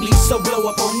night, baby, so blow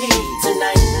up on knees.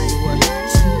 Tonight is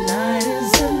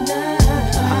the night.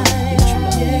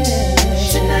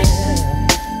 Tonight.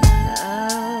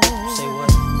 Say what?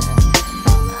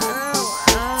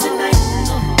 Tonight.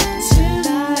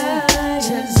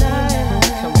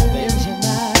 Come on, baby.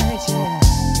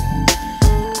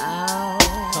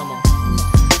 Come on.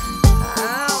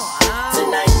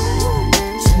 Tonight.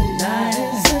 Tonight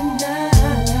is the night.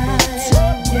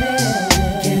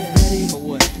 Get ready for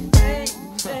what?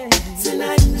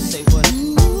 Tonight. Say what?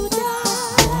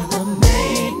 Gonna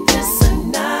make this a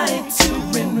night to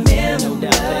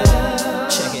remember.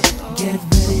 Check it. Get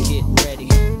ready. Get ready.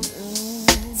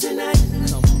 Tonight.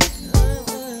 Come on.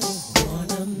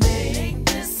 Gonna make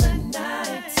this a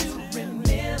night to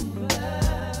remember.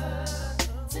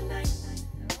 Tonight.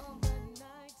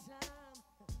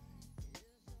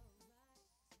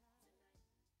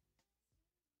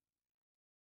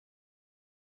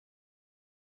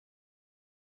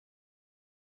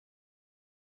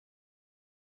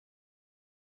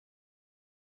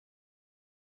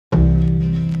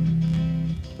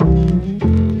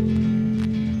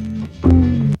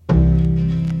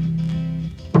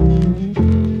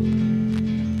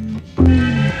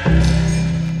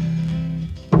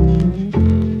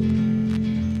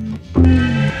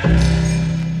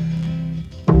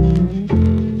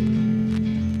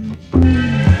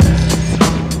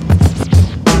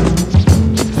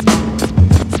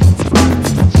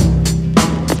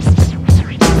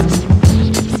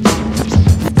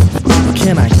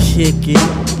 Can I kick it?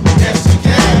 Yes, you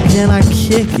can. Can I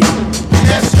kick it?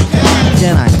 Yes, you can.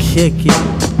 Can I kick it?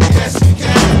 Yes, you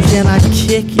can. Can I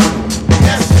kick it?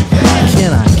 Yes, you can.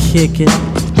 Can I kick it?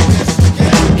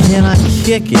 Can I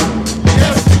kick it?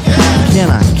 Yes, you can. Can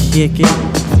I kick it?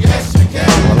 Yes, you can.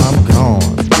 Well, I'm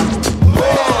gone.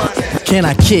 Can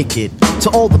I kick it? To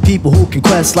all the people who can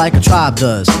quest like a tribe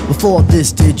does. Before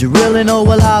this, did you really know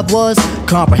what I was?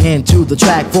 Comprehend to the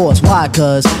track force, why?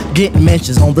 Cause getting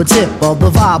mentions on the tip of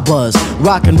the vibe buzz.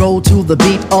 Rock and roll to the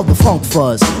beat of the funk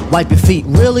fuzz. Wipe your feet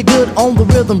really good on the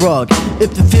rhythm rug.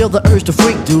 If you feel the urge to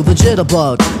freak, do the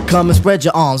jitterbug. Come and spread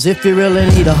your arms if you really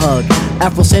need a hug.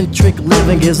 Afrocentric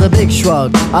living is a big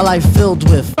shrug. A life filled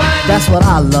with, that's what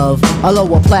I love. A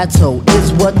lower plateau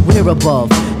is what we're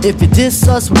above. If you diss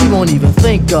us, we won't even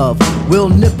think of. We'll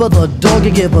nipper the dog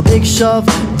and give a big shove.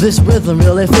 This rhythm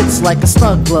really fits like a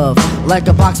snug glove. Like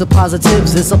a box of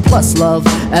positives, it's a plus love.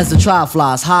 As the trial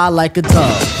flies high like a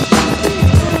dove.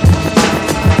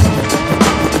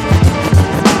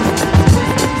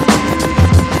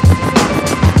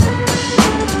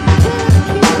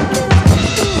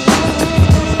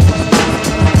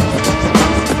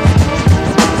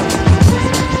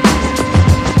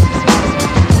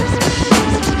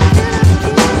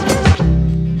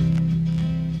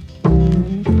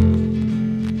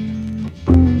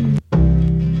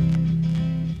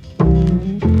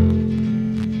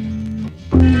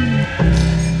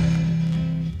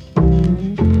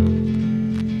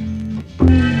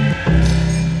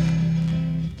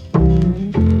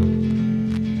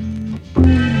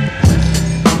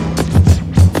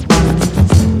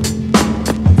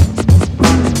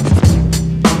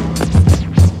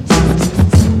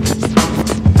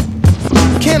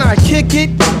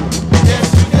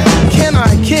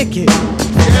 kick it?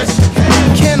 Yes, you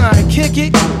can. Can I kick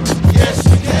it? Yes,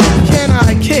 you can. Can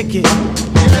I kick it?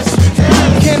 Yes, you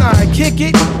can. Can I kick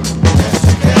it? Yes,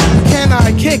 you can. Can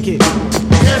I kick it?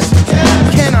 Yes, you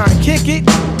can. Can I kick it?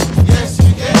 Yes,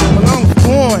 you can. Well, I'm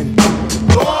going.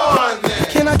 Go on then.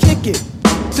 Can I kick it?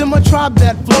 To my tribe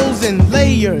that flows in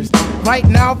layers. Right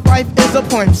now, Fife is a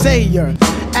point sayer.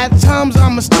 At times,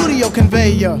 I'm a studio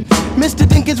conveyor. Mr.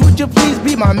 Dinkins, would you please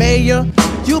be my mayor?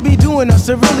 You'll be doing us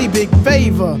a really big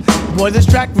favor. Boy, this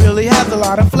track really has a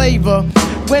lot of flavor.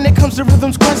 When it comes to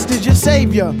rhythms, Quest is your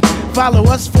savior. Follow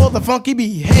us for the funky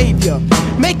behavior.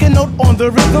 Make a note on the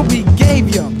rhythm we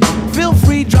gave you. Feel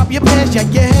free, drop your pants, yeah,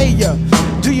 hey, yeah.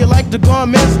 Do you like the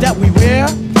garments that we wear?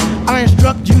 I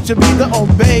instruct you to be the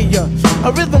obeyer.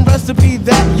 A rhythm recipe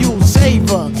that you'll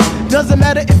savor. Doesn't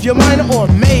matter if you're minor or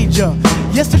major.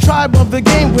 Yes, the tribe of the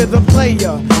game with a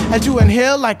player. As you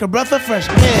inhale like a breath of fresh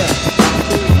air.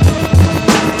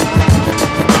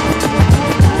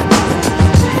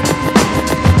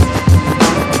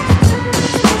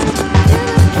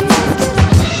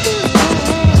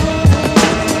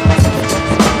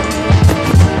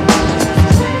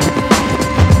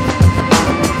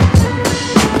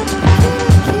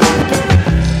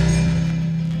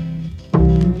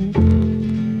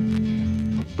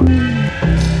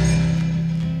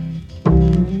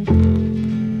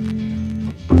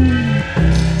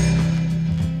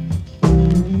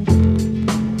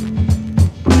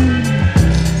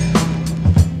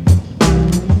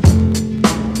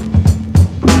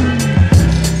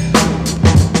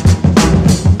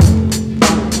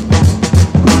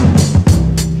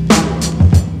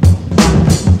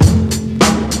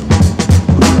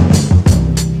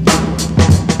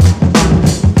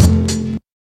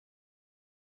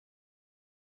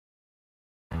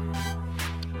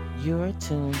 You're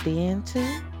tuned in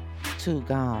to Too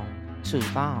Gone, Too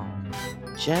Long,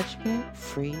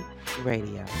 Judgment-Free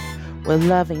Radio, where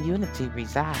love and unity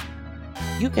reside.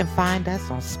 You can find us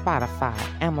on Spotify,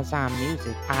 Amazon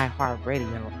Music,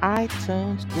 iHeartRadio,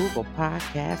 iTunes, Google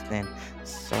Podcasts, and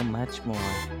so much more.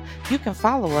 You can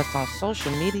follow us on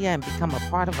social media and become a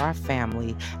part of our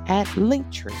family at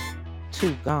Linktree,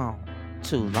 Too Gone,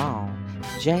 Too Long,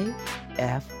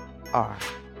 JFR.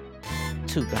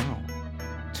 Too Gone,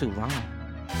 Too Long.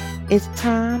 It's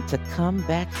time to come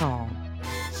back home,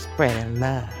 spreading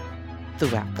love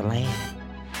throughout the land.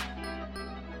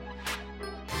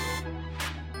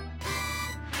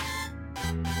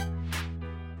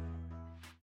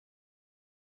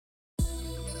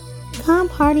 Come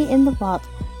party in the vault.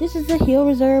 This is the Hill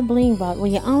Reserve Bling Vault, where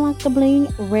you unlock the bling,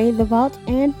 raid the vault,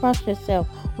 and frost yourself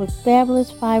with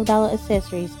fabulous $5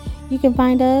 accessories. You can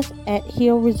find us at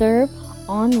Hill Reserve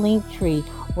on Linktree,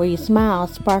 where you smile,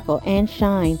 sparkle, and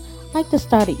shine like the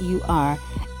star that you are.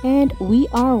 And we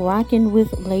are rocking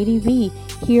with Lady V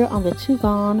here on the Too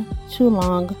Gone, Too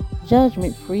Long,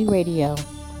 Judgment-Free Radio.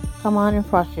 Come on and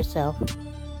frost yourself.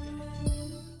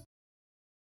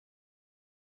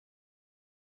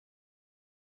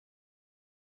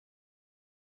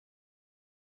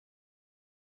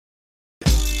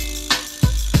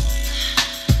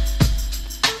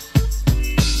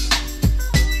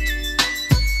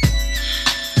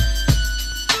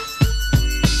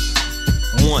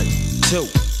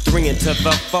 To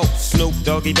the folks, Snoop,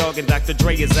 Doggy Dogg, and Dr.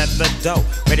 Dre is at the door,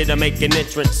 ready to make an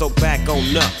entrance, so back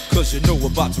on up. Cause you know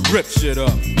we're about to rip shit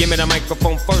up. Give me the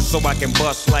microphone first so I can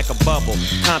bust like a bubble.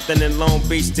 Compton and Long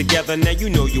Beach together, now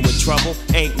you know you in trouble.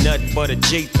 Ain't nothing but a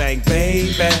G thing,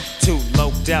 baby. Too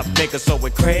low death niggas, so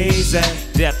it crazy.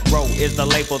 Death Row is the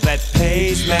label that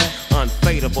pays me.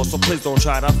 Unfadable, so please don't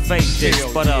try to fake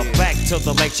this. But back to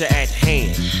the lecture at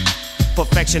hand.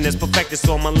 Perfection is perfected,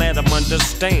 so I'ma let them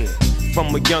understand.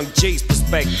 From a young G's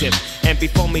perspective. And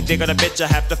before me dig on a bitch, I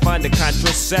have to find a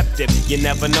contraceptive. You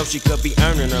never know, she could be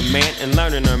earning her man and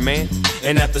learning her man,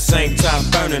 and at the same time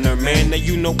burning her man. Now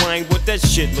you know I ain't with that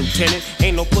shit, Lieutenant.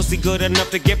 Ain't no pussy good enough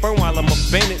to get burned while I'm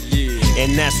offended. Yeah.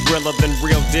 And that's realer than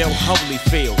real deal,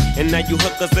 Holyfield. And now you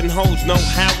hookers and hoes know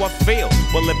how I feel.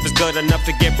 Well, if it's good enough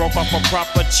to get broke off a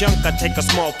proper chunk, I take a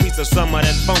small piece of some of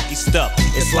that funky stuff.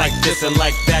 It's like this and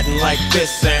like that and like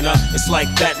this and it's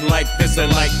like that and like this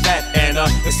and like that and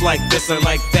it's like this and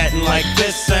like that and like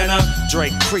this and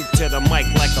Drake creep to the mic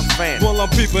like a fan. Well, I'm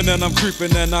peeping and I'm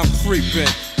creeping and I'm creeping,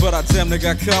 but I damn near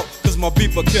got caught cause my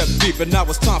beeper kept beeping. Now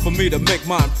it's time for me to make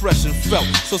my impression felt.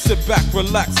 So sit back,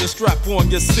 relax, and strap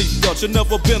on your seatbelt. You've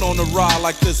never been on a ride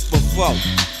like this before,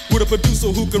 with a producer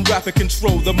who can rap and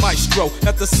control the maestro.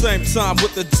 At the same time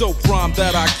with the dope rhyme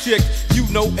that I kick. You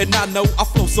know and I know I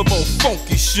flow some old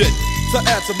funky shit. to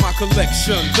add to my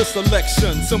collection. This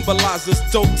selection symbolizes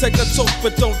dope. Take a toke,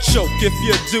 but don't choke. If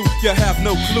you do, you have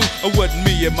no clue of what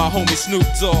me and my homie Snoop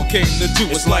Dogg came to do.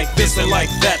 It's like this and like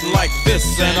that and like this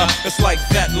and it's like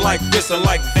that and like this and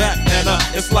like that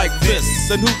and it's like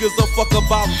this. And who gives a fuck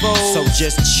about those? So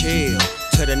just chill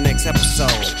to the next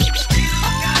episode.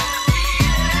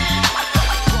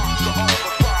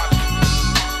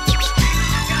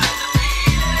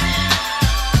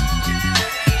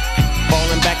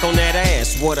 Back on that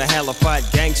ass, what a hellified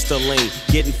gangster lean.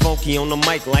 Getting funky on the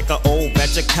mic like an old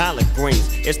batch of collard greens.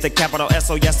 It's the capital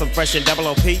S-O, yes, I'm fresh and double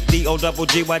O-P,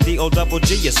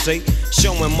 D-O-double-G-Y-D-O-double-G, you see.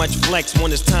 Showing much flex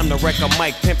when it's time to wreck a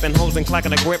mic. Pimping hoes and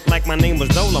clocking a grip like my name was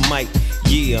Dolomite.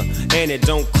 Yeah, and it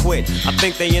don't quit. I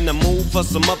think they in the mood for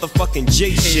some motherfucking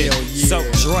G shit. Yeah. So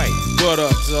Dre, what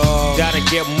up, dog? Gotta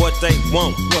give them what they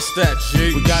want. What's that,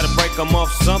 G? We gotta break them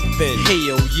off something.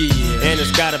 Hell yeah. And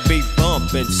it's gotta be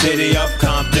bumpin'. City of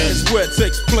Compton. It's where it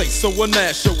takes place, so when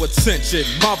I show attention.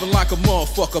 Mobbing like a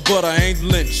motherfucker, but I ain't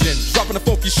lynching. Dropping the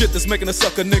funky shit that's making the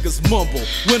sucker niggas mumble.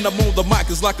 When I'm on the mic,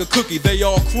 it's like a cookie, they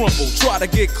all crumble. Try to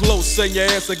get close, and your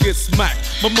ass will get smacked.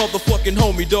 My motherfucking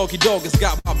homie, Doggy Dog, has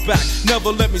got my back.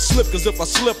 Never let me slip, cause if I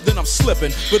slip, then I'm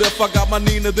slipping. But if I got my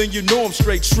Nina, then you know I'm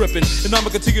straight tripping. And I'ma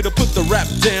continue to put the rap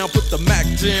down, put the Mac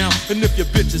down. And if your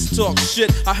bitches talk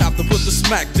shit, I have to put the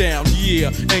smack down.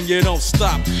 Yeah, and you don't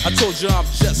stop. I told you I'm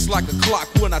just like a clock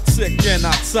when I tick and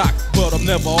I talk. But I'm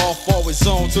never off, always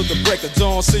on till the break of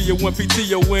dawn. See you when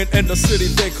PTO in the city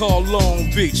they call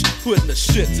Long Beach. Putting the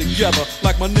shit together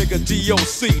like my nigga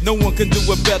DOC. No one can do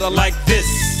it better like this,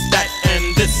 that,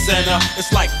 and this, and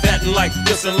it's like that, and like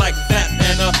this, and like that,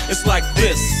 and it's like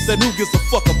this. Then who gives a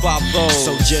fuck about those?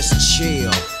 So just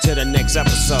chill to the next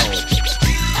episode.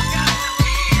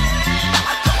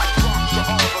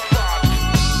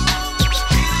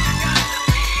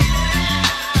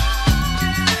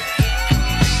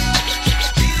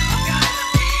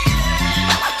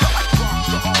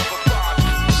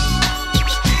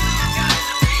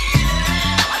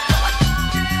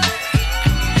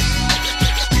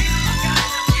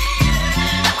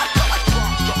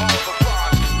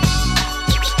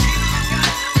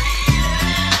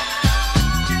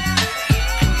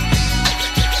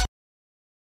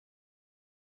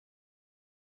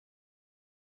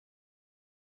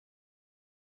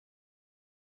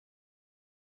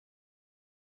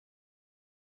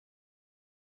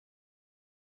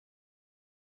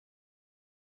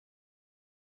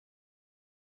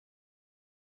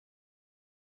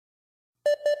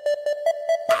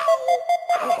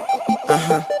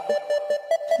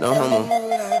 No homo.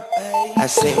 I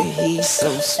said he's so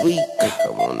sweet, I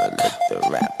wanna lick the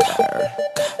rapper.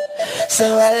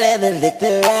 So I let her lick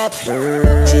the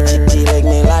rapper. She lick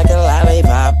me like a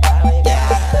lollipop.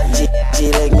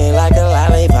 She lick me like a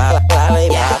lollipop.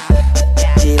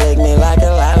 She lick me like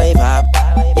a lollipop.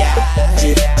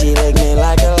 She lick me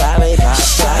like a lollipop.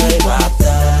 Lollipop.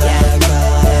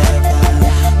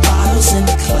 Bottles in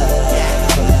the club.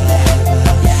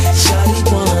 Shawty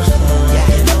wanna hug.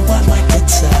 You know I like to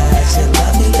touch. You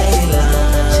love me, lady love.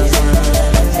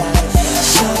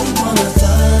 Shawty wanna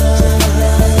fuck.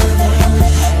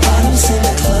 Bottles in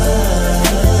the club.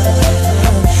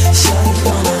 Shawty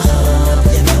wanna hug.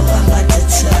 You know I like to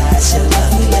touch. You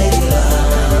love me, lady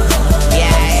love.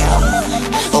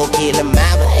 Yeah. Okay, the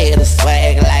mama had a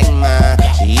swag like mine.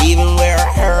 She even wear a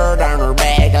herd on her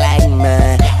back like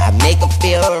mine. I make her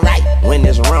feel right when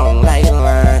it's wrong like a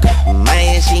line.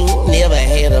 Man, she never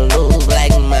had a lose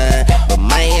like mine. But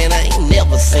man, I ain't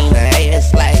never seen her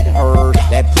ass like her.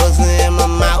 That pussy in my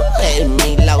mouth had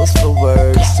me lost for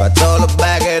words. So I told her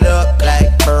back it up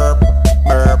like burp,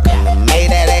 burp. And I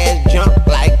made that ass jump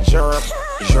like chirp,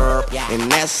 chirp.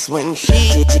 And that's when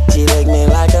she licked me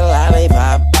like a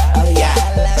lollipop.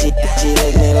 She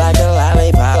licked me like a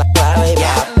lollipop,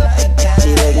 lollipop. She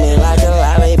licked me like a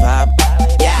lollipop.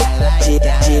 She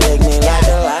licked me like a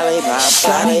lollipop,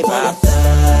 lollipop.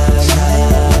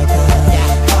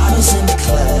 Bottles in the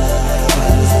club.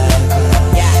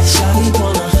 Shawty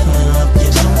wanna hug. You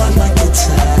know I like to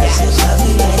touch. You love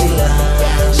me, lady love.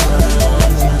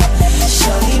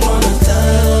 Shawty wanna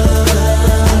thug.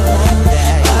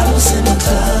 Bottles in the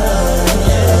club.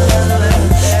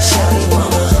 Shawty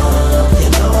wanna hug. You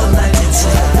know I like to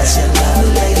touch. You love me,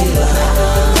 lady love.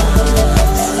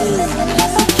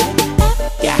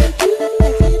 Yeah.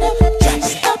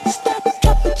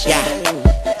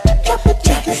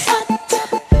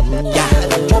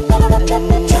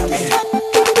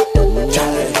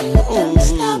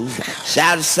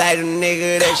 Shout to say the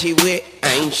nigga that she with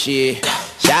ain't shit.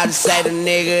 Shout say the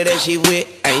nigga that she with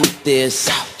ain't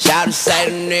this. Shout say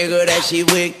the nigga that she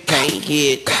with can't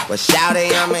hit. But shout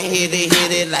it, I'ma hit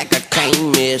it like I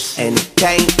can't miss. And he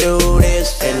can't do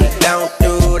this, and he don't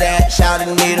do that. Shout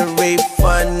need a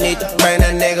refund, need to bring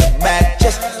that nigga back.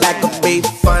 Just like a beef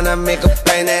fun, I make her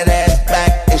bring that ass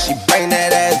back. And she bring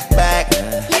that ass back,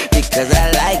 because I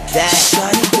like that.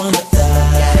 Shawty wanna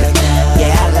thug,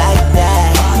 yeah, I like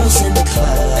that. bottles in the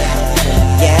club,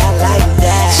 yeah, I like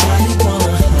that. Shawty wanna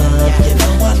hug, you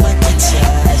know I like to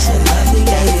touch your lovely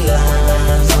lady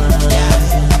lines.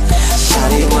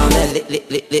 Shawty wanna lick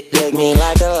me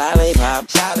like a lollipop.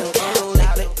 Shawty wanna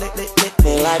lick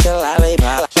me like a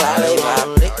lollipop, lollipop.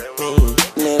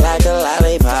 Me like a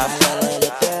lollipop.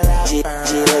 She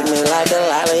lick me like a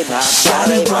lollipop,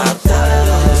 Shawty wanna lollipop. thug,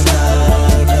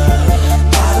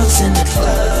 bottles in the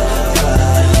club.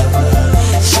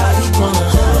 Shawty wanna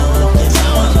hug, you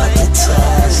know I like to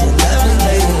touch your lovely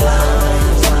lady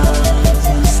lines.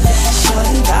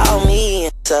 Shawty Call me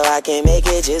so I can make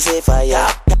it juicy for ya.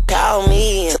 Call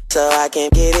me so I can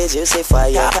get it juicy for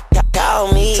ya.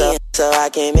 Call me so I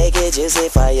can make it juicy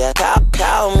for ya.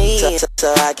 Call me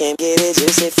so I can get it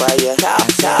juicy for ya.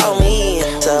 Call me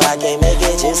so I can make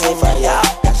it juicy for ya.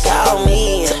 Call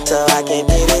me so I can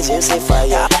get it juicy for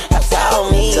ya.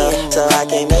 Call me so I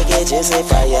can make it juicy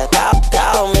for ya.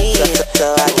 Call me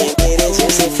so I can get it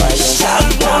juicy for ya.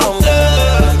 Call me.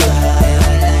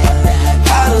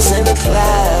 Bottles in the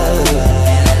club.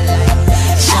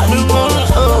 Shawty wanna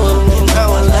own, you know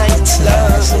I like to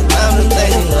touch and I'm the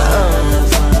lady love.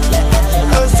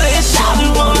 I'm saying shawty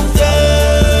wanna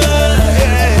thug,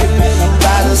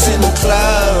 bottles in the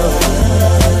club.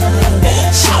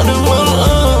 Shawty wanna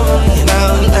own, you know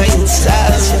I like to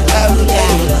touch and I'm the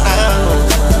lady love.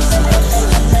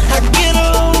 I get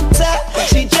her on top,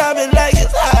 she drop it like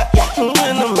it's hot.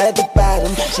 When I'm at the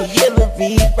bottom, she yellow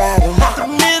bottom. The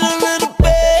middle of the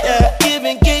bed,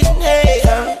 giving, getting hay,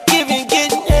 giving,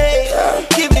 getting hay,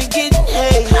 giving, getting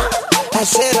hay. I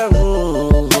said, I like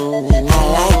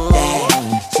that.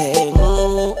 Say,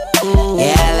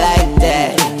 yeah, I like that.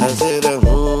 I said, yeah,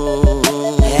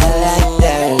 I like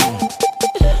that.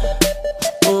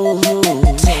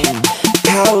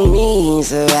 Call me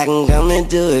so I can come and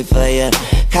do it for ya.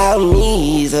 Call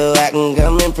me so I can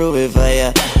come and prove it for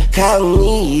ya. Call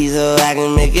me so I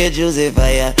can make it juicy for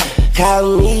ya.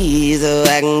 Call me so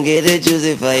I can get it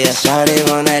juicy for ya. Shawty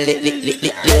wanna lick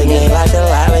me like a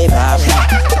lollipop.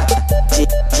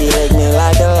 She lick me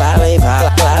like a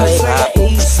lollipop, lollipop.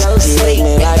 She lick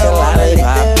me like a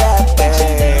lollipop.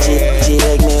 She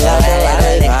lick me like a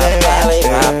lollipop,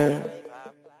 lollipop.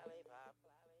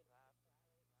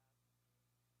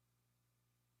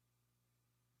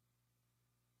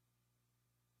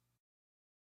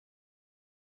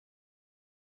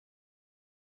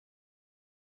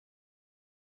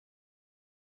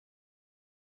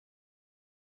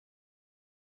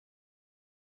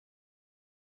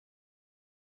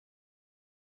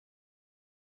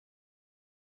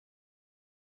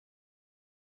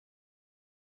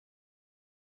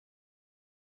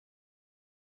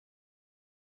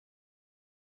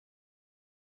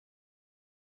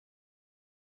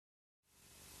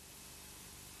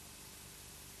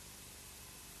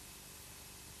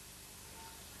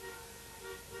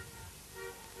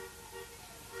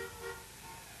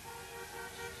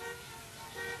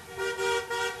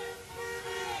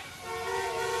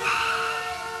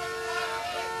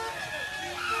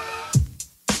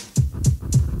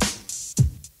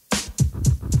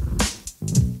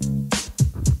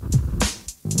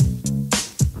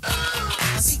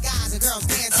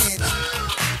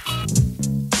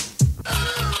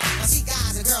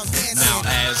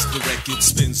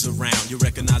 Spins around, you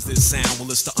recognize this sound, well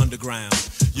it's the underground.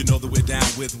 You know that we're down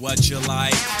with what you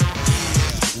like,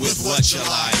 with what you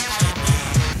like.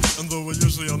 And though we're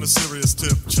usually on a serious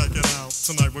tip, check it out.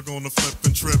 Tonight we're gonna flip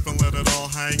and trip and let it all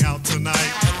hang out tonight.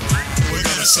 We're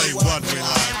gonna say what we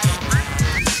like.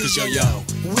 Cause yo,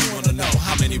 we wanna know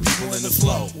how many people in the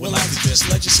flow would like to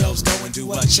just let yourselves go and do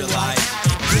what you like.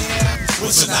 Yeah,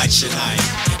 what's tonight's your night?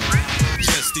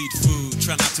 Just eat food,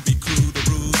 try not to be crude or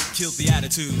rude. Kill the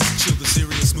attitude, chill the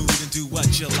serious mood and do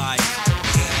what you like.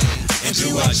 And do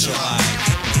what you like.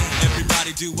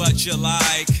 Everybody do what you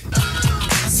like.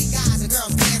 I see guys and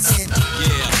girls dancing.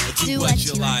 Yeah, do what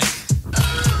you like.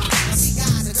 I see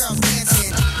guys and girls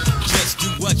dancing. Just do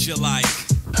what you like.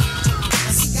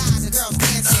 I see guys and girls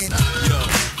dancing. Yo,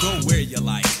 go where you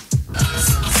like. I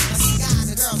see guys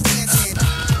and girls dancing.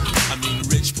 I mean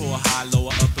rich, poor, high,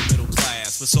 lower, upper, middle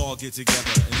class. Let's all get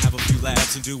together and have a few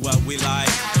laughs and do what we like.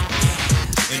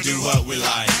 And do what we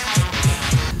like.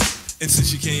 And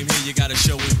since you came here, you gotta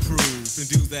show and prove and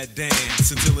do that dance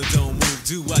until it don't move.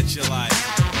 Do what you like.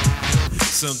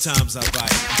 Sometimes I bite.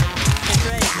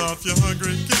 Now if you're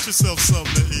hungry, get yourself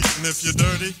something to eat. And if you're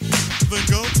dirty, then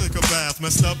go take a bath.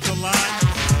 Messed up the line?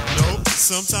 Nope,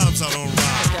 sometimes I don't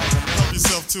rhyme. Help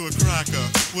yourself to a cracker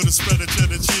with a spread of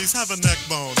cheddar cheese. Have a neck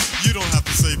bone. You don't have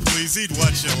to say please, eat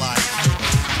what you like.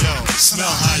 Yo,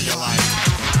 smell how you like.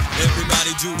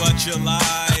 Everybody do what you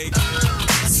like.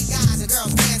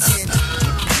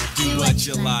 Do what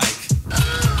you like.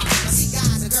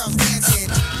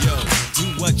 Yo, do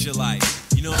what you like.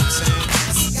 You know what I'm saying?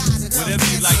 Whatever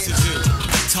you like to do,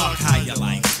 talk how you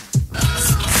like. Now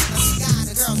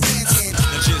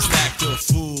just act a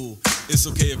fool. It's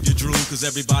okay if you drool, cause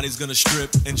everybody's gonna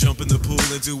strip and jump in the pool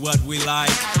and do what we like.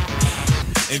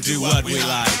 And do what we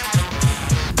like.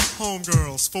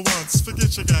 Homegirls, for once,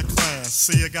 forget you got class.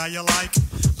 See a guy you like?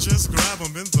 Just grab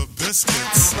him in the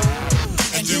biscuits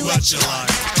and do what you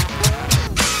like.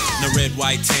 Now red,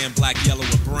 white, tan, black, yellow,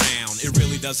 or brown. It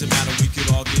really doesn't matter, we could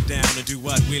all get down and do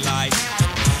what we like.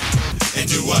 And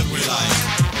do what we like.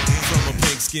 From a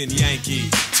pink-skinned Yankee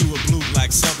to a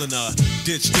blue-black southerner,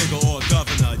 ditch digger or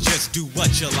governor, just do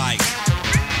what you like.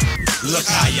 Look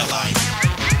how you like.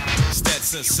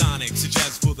 Stetson Sonics, a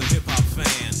jazz for the hip-hop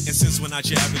fan. And since we're not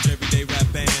your average everyday rap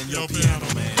band, yo piano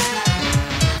man,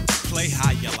 play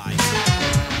how you like.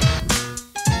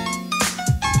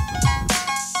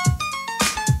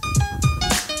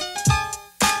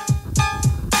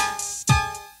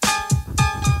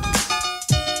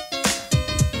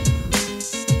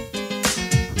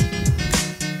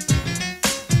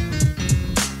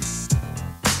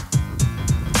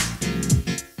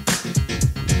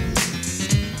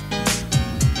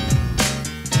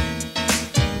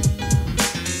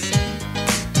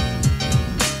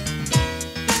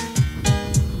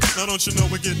 Now don't you know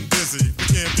we're getting busy? We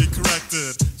can't be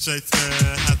corrected.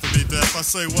 J-Fan had to be deaf. I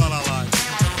say what I like.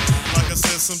 Like I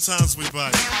said, sometimes we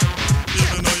bite,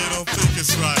 even though you don't think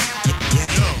it's right.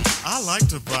 Yo, I like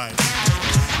to bite.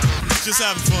 Just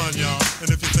having fun, y'all. And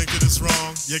if you think it is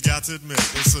wrong, you got to admit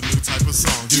it's a new type of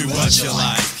song. Do what you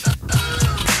like.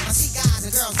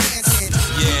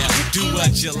 Yeah, do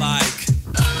what you like.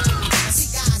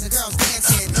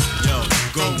 Yo,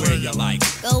 go where you like.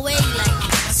 Go where you like.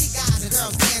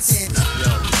 Yo,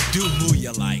 do who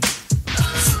you like.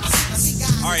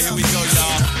 Alright, here we go,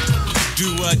 y'all.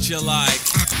 Do what you like.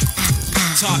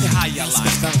 Talk how you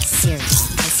like.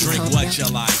 Drink what you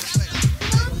like.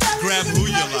 Grab who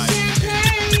you like.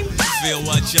 Feel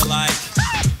what you like.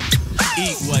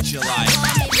 Eat what you like.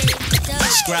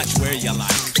 Scratch where you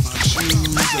like.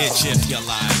 Itch if you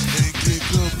like.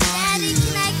 Daddy,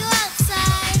 can I go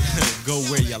outside? Go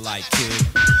where you like, kid.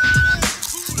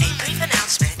 A brief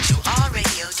announcement to all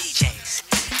radio DJs.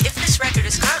 If this record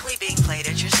is currently being played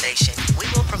at your station, we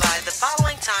will provide the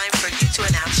following time for you to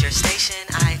announce your station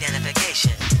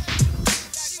identification.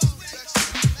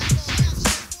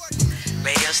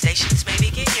 Radio stations may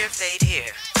begin your fade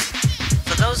here.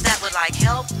 For those that would like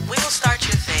help, we will start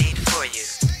your fade for you.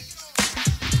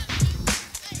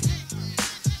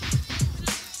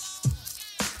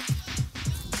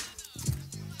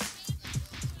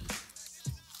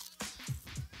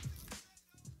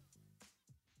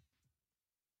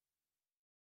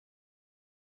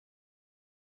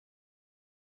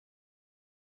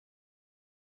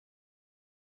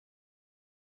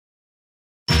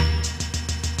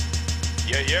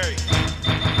 Yeah, yeah.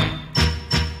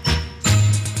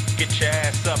 Get your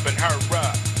ass up and hurry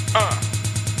up.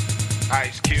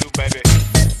 Ice Cube, baby.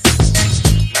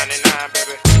 99,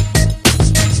 baby.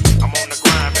 I'm on the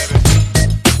grind, baby.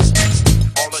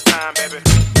 All the time, baby.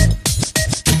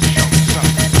 Show me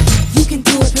something. You can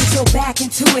do it, put your back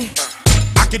into it.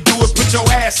 I can do it, put your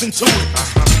ass into it.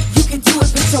 You can do it,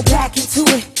 put your back into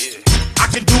it. I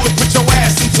can do it, put your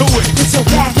ass into it. Put your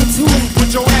back into it.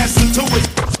 Put your ass into it.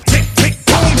 Tick, tick,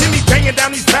 boom, hit me banging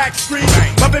down these back streets.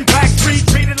 Loving Black Street,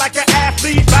 treated like an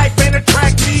athlete. Life ain't a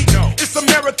track meet. It's a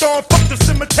marathon, fuck the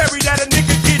cemetery that a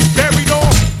nigga gets buried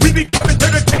on. We be coming to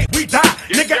the day we die.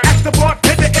 Nigga, ask the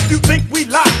bartender if you think we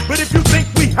lie. But if you think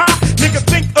we high, nigga,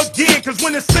 think again. Cause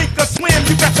when it's sink or swim,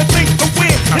 you got to think to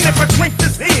win. And if I drink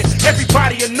this in,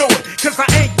 everybody will know it. Cause I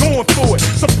ain't going for it.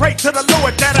 So pray to the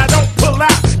Lord that I don't pull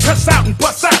out. Cuss out and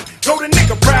bust out. Go to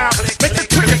nigga proud. Make the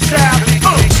trigger shout.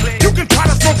 You can try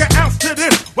to smoke an ounce to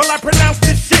this. Well, I pronounce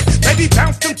this shit. Baby,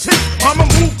 bounce them tits. Mama,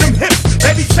 move them hips.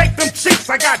 Baby, shake them cheeks.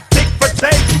 I got dick for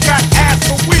days. You got ass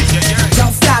for weeks.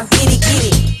 Don't stop, get it.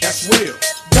 That's real.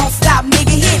 Don't stop,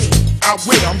 nigga, hit it. I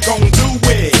will. I'm gon' do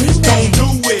it. Gon' do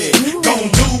it.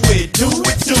 Gon' do it. Do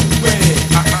it. Do it.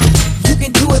 You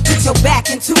can do it, put your back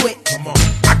into it. Come on.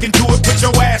 I can do do it, put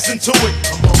your ass into it.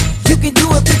 You can do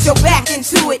it, put your back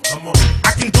into it.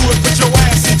 I can do it, put your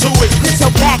ass into it. Put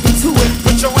your back into it.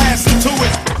 Put your ass into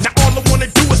it. Now all I wanna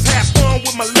do is have fun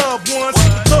with my loved ones,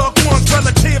 thug ones,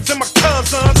 relatives, and my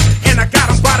cousins. And I got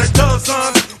them by the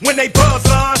dozens when they buzz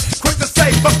on. Quick to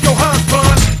say, fuck your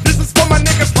husband. This is for my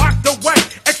niggas locked away.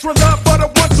 Extra love for the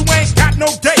ones who ain't got no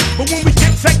date. But when we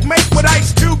get checkmate with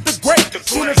Ice Cube the Great, as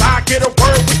soon as I get a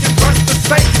word, we can rush the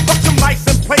safe. Fuck them lights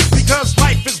in place because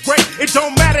life is great. It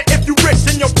don't matter if you rich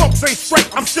and your folks ain't straight.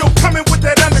 I'm still coming with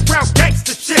that underground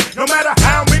gangster shit. No matter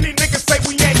how many niggas say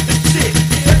we ain't the shit.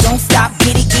 Don't stop,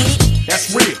 get it, get it. That's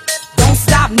real. Don't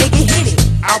stop, nigga, hit it.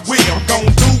 I will, I'm gon'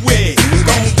 do it.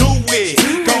 Gon' do it.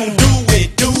 Gon' do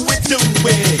it. Do it, do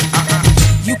it.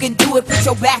 You can do it, put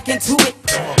your back into it.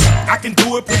 I can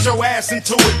do it, put your ass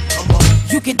into it.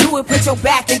 You can do it, put your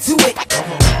back into it.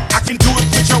 I can do it,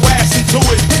 put your ass into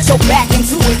it. Put your back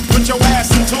into it. Put your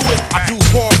ass into it. I do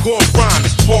hardcore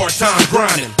grinding, hard time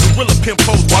grinding. Gorilla pimp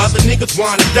hoes while the niggas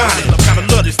wine and dining. I kinda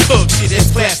love this thug shit,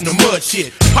 that's class in the mud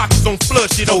shit. Pockets on flood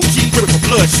shit, OG grip for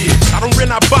blood shit. I don't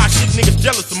rent, I buy shit, niggas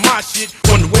jealous of my shit.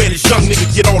 Wonder where this young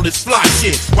nigga get all this fly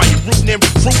shit. While you rootin' and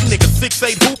recruiting, niggas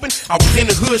 6'8" hooping. I was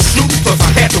in the hood shooting, plus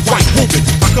I had the white whooping.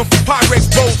 I come from Pyrex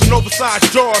bowls and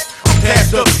oversized jars. I'm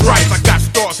passed up stripes, I got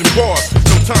stars and bars.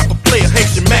 No time for player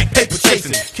Haitian Mac, paper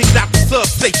chasing. Kicked out the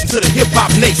substation to the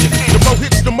hip-hop nation. The more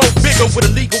hits, the more bigger with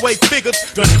illegal way figures.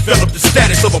 Done develop the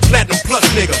status of a platinum plus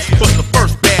nigga. But the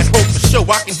first bad hope for sure,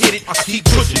 I can hit it. I keep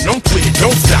pushing, don't quit it,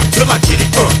 don't stop till I get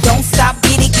it. Don't stop,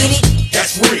 get it, get it.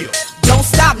 That's real. Don't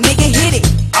stop, nigga, hit it.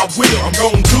 I will, I'm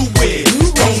gon' do it.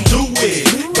 Gon' do it.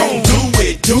 Gon' do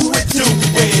it. Do it, do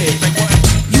it.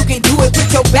 You can do it,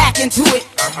 put your back into it.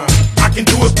 I can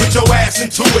do it, put your ass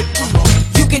into it.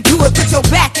 You can do it, put your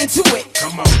back into it.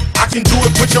 I can do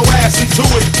it, put your ass into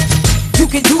it. You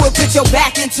can do it, put your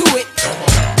back into it.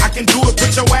 I can do it,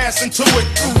 put your ass into it.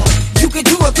 You can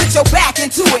do it, put your back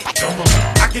into it.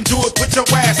 I can do it, put your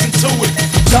ass into it.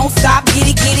 Don't stop, get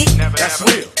it, get it. That's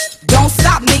real. Don't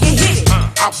stop, nigga, hit it.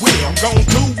 I will, I'm gon'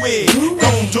 do it.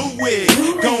 Gon' do it.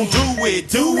 Gon' do it.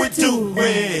 Do it, do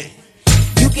it.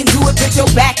 You can do it, put your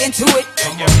back into it.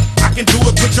 I can do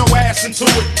it, put your ass into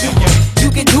it. You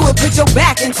can do it, put your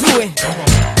back into it.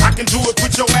 I can do it,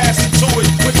 put your ass into it.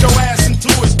 Put your ass into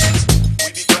it.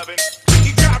 We be clubbing.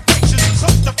 You got bitches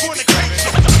close to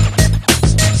fornication.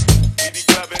 We be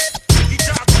clubbing. You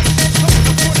got bitches close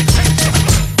to fornication.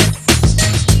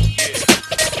 Yeah.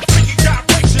 You got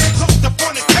bitches close to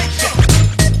fornication. You got bitches close to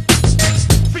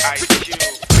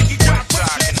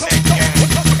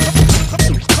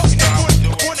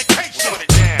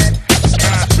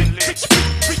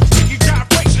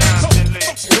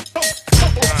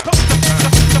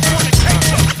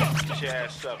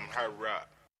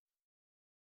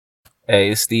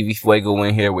Hey, it's Stevie Fuego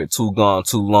in here with Too Gone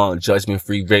Too Long, Judgment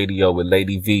Free Radio with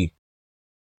Lady V.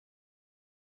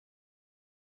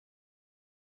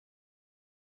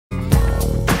 Come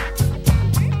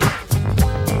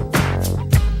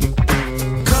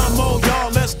on,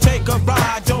 y'all, let's take a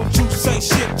ride. Don't you say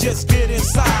shit, just get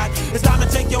inside. It's time to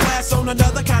take your ass on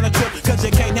another kind of trip, cause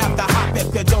you can't have to hop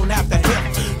if you don't have to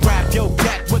hip. Grab your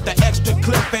cat with the extra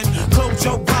clip and close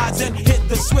your eyes and hit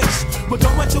the switch. We're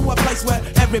going to a place where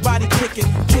everybody kick it,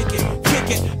 kick it, kick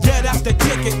it. Yeah, that's the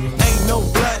ticket. Ain't no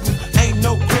bloodin', ain't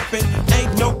no gripping,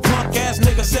 ain't no punk ass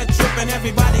nigga set trippin'.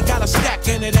 Everybody got a stack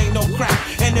and it ain't no crack.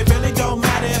 And it really don't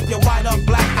matter if you're white or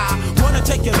black. I wanna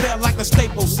take you there like the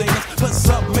Staples singers. Put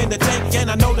something in the tank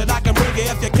and I know that I can bring it.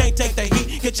 If you can't take the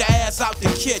heat, get your ass out the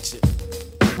kitchen.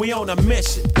 We on a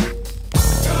mission.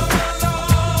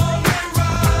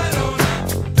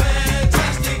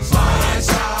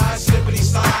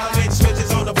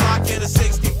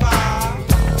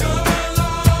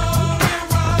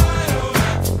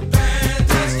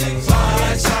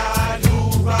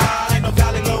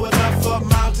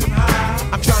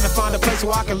 So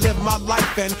I can live my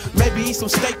life and maybe eat some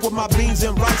steak with my beans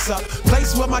and rice. A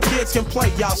place where my kids can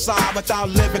play outside without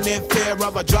living in fear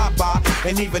of a drive-by.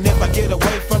 And even if I get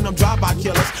away from them drive-by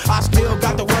killers, I still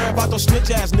got to worry about those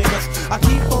snitch-ass niggas. I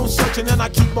keep on searching and I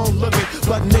keep on looking,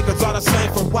 but niggas are the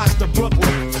same from Watts to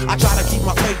Brooklyn. I try to keep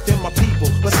my faith in my people,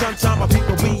 but sometimes my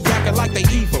people be acting like they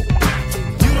evil.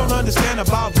 You don't understand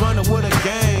about running with a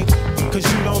gang, cause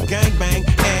you don't gangbang.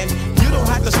 And you don't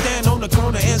have to stand on the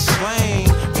corner and slang,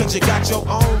 cause you got your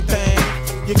own thing.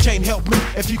 You can't help me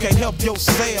if you can't help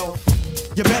yourself.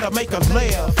 You better make a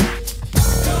live.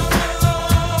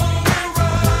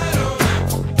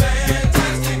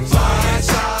 Slide,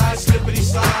 slide, slippity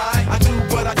slide. I do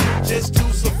what I do just to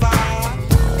survive.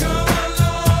 Come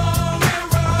along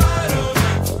and ride on a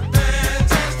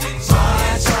fantastic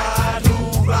slide, slide, who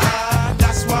ride?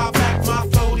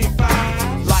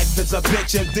 a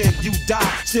bitch and then you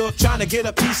die. Still trying to get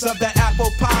a piece of that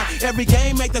apple pie. Every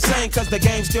game ain't the same, cause the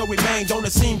game still remain. Don't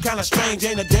it seem kinda strange?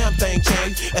 Ain't a damn thing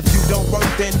changed. If you don't work,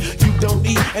 then you don't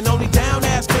eat. And only down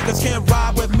ass niggas can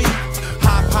ride with me.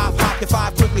 Hop, hop, hop, the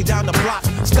five quickly down the block.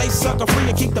 Stay sucker free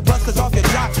and keep the busters off your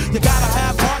jock. You gotta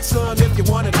have heart, son, if you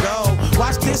wanna go.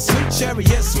 Watch this sweet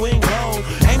chariot swing low.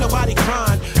 Ain't nobody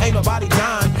crying, ain't nobody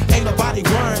dying, ain't nobody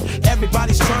worrying.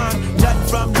 Everybody's trying. Nothing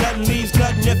from nothing leaves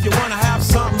nothing. If you wanna have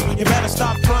something, you better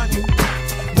stop fronting.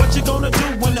 What you gonna do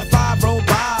when the five roll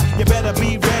by? You better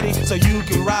be ready so you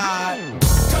can ride.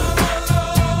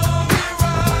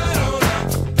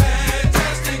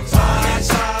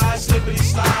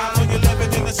 Slide. When you're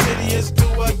living in the city, it's do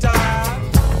or die.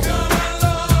 Come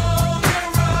along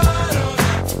and ride on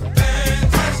a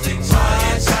fantastic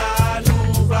ride. Side,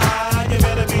 who ride? You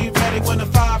better be ready when the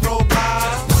five roll by.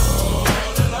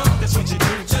 Roll along, that's what you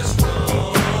do. Just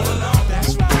roll along,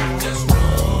 that's right. Just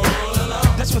roll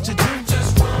along, that's what you do.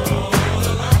 Just roll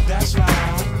along, that's right.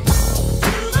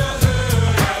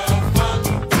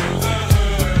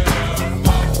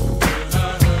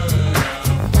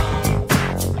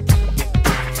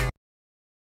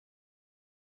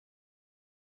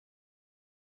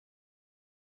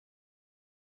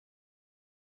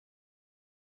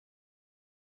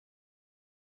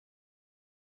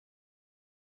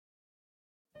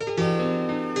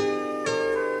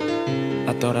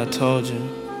 I thought I told you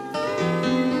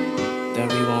that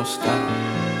we won't stop.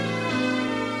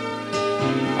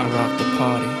 I rock the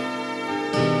party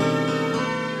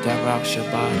that rocks your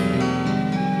body.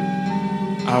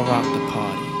 I rock the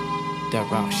party that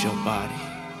rocks your body.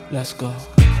 Let's go.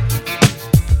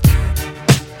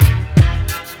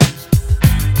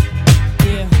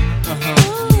 Yeah.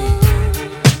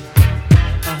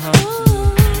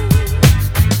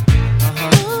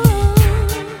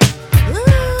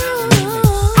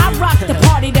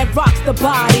 Rocks the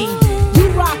body. You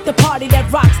rock the party that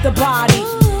rocks the body.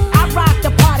 I rock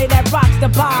the party that rocks the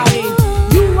body.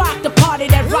 You rock the party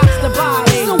that rocks the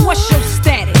body. So what's your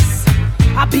status?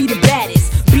 I be the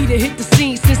baddest. Be to hit the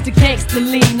scene since the gangster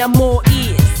lean. I'm all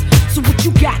ears. So what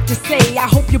you got to say? I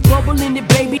hope you're bubbling it,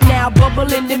 baby. Now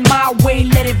bubbling it my way,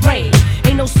 let it rain.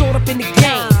 Ain't no sort up in the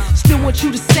game. Still want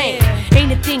you to sing.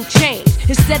 Ain't a thing changed.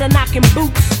 Instead of knocking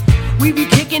boots, we be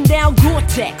kicking down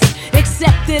Gore-Tex.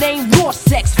 Except it ain't raw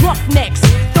sex, roughnecks.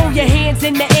 Throw your hands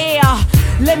in the air.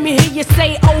 Let me hear you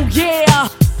say, oh yeah.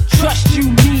 Trust you,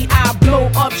 me, I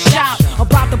blow up shop.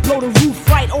 About to blow the roof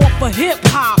right off of hip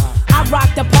hop. I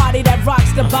rock the party that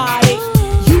rocks the body.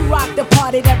 You rock the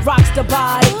party that rocks the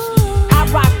body. I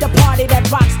rock the party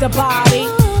that rocks the body.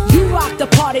 You rock the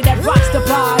party that rocks the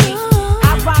body.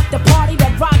 I rock the party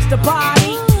that rocks the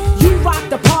body. You rock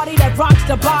the party that rocks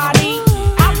the body.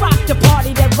 I rock the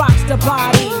party that rocks the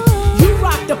body. You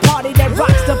rock the party that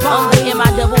rocks the body.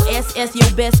 M-I-double-S-S, your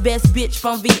best bitch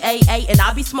from VAA. And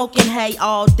I be smoking hay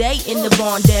all day in the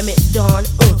barn, damn it, done.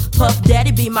 Puff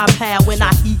Daddy be my pal when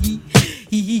I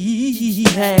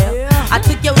have. I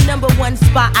took your number one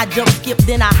spot, I don't skip,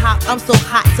 then I hop. I'm so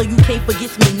hot, so you can't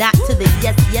forget me not to the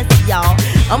yes, y'all.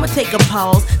 I'ma take a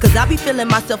pause, cause I be feeling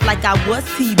myself like I was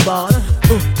T-Boss.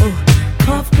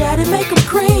 Puff Daddy make 'em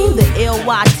cream. The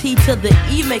L-Y-T to the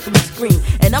E make 'em scream.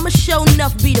 And I'ma show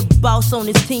enough be the boss on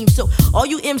this team. So all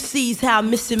you MCs, how I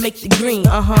miss it, make the green.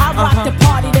 I rock the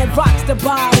party that rocks the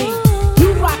body.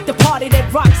 You rock the party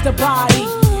that rocks the body.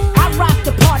 I rock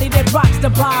the party that rocks the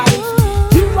body.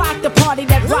 You rock the party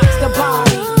that rocks the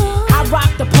body. I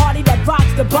rock the party that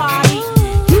rocks the body.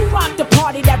 You rock the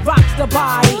party that rocks the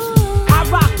body. I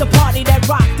rock the party that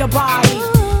rocks the body.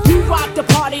 You rock the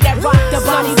party that rocks the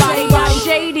body.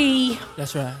 Shady.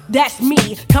 That's right. That's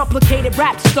me, complicated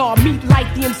rap star, meet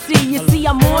like the MC. You see,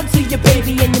 I'm on to your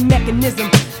baby and your mechanism.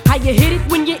 How you hit it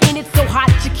when you're in it so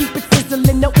hot, you keep it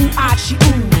sizzling, the ooh-ah-chi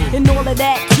ooh. And all of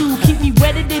that too, keep me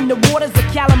wetted in the waters of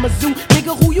Kalamazoo.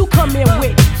 Nigga, who you come in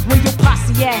with? Where your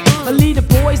posse at? Or leave the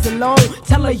boys alone,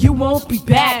 tell her you won't be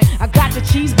back. I got the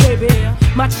cheese, baby,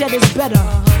 my cheddar's better.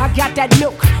 I got that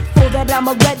milk, for that I'm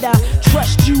a redder.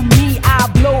 Trust you, me, I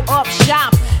blow up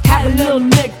shop. Have a little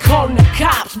nigga calling the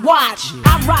cops, watch.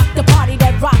 I rock the party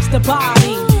that rocks the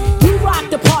body. You rock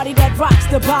the party that rocks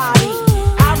the body.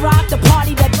 I rock the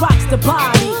party that rocks the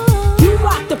body. You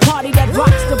rock the party that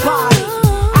rocks the body.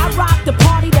 I rock the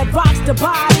party that rocks the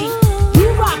body.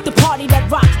 You rock the party that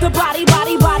rocks the body,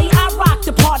 body, body. I rock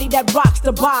the party that rocks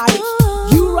the body.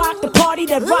 You rock the party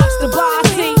that rocks the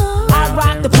body. I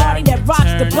rock the party that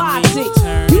rocks the body.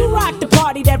 You rock the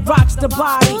party that rocks the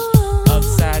body.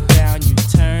 Upside down, you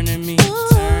turning me,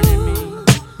 turning me.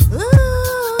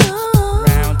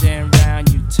 Round and round,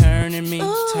 you turning me,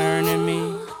 turning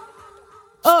me.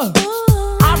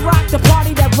 I rock the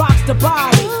party that rocks the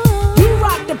body. You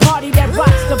rock the party that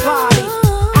rocks the body.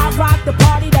 I rock the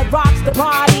party that rocks the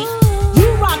body. You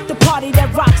rock the party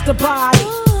that rocks the body.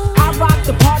 I rock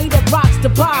the party that rocks the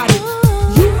body.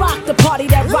 You rock the party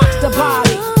that rocks the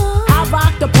body. I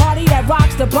rock the party that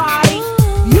rocks the body.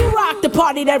 You rock the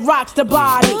party that rocks the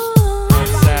body.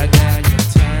 Upside down, you're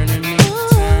turning me,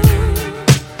 turning me.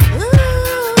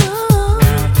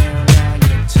 Round and round,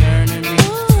 you're turning me,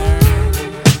 turning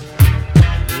me.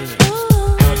 Yeah.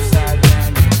 Upside down,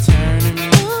 you're turning me,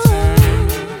 turning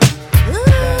me.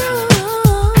 Round,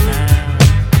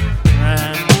 round,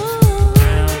 round,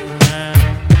 round,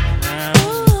 round,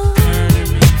 turning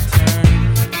me, turning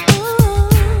me.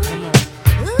 Come on.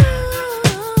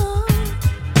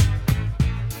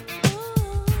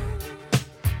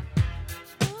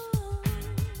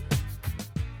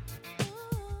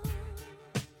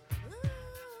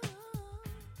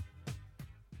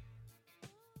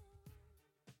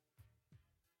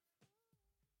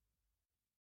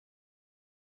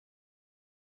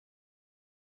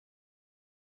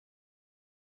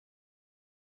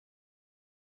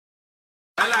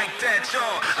 I like that,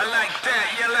 y'all. I like that,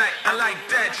 yeah, I like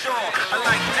that, y'all. I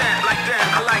like that,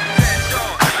 I like that,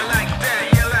 y'all. I like that,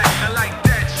 yeah, I like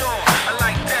that, y'all. I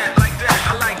like that,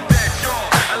 I like that, y'all.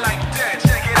 I like that,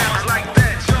 check it out, I like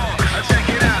that, y'all. Check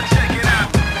it out, check it out.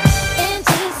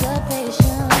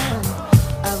 Anticipation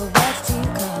of what's to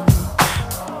come.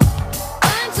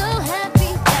 I'm so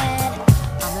happy that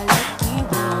I'm a lucky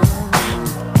one.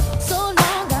 So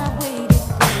long I waited,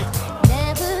 but it's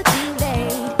never too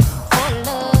late for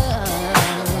love.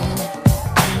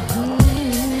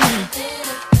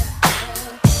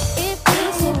 It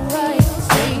feels so right,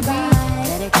 baby,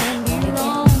 that it can be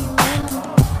wrong.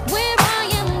 Where I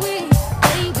am weak,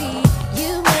 baby, you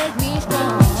make me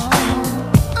strong.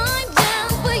 I'm down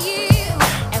for you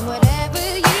and whatever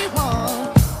you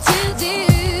want to do.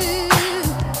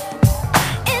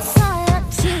 It's all up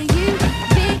to you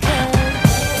because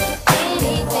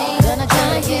anything gonna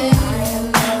try you.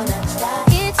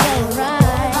 It's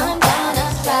alright. I'm gonna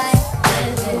try.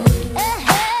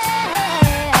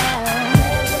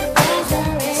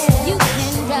 You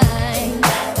can ride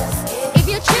if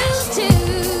you choose to.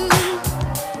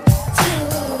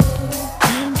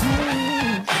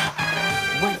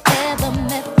 Whatever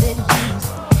method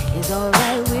used is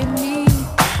alright with me.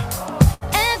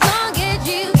 As long as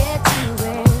you get to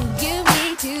where you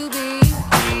need to be.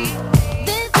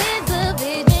 This is a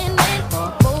vision meant for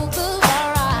both of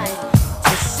our eyes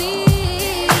to see.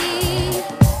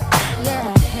 Yeah.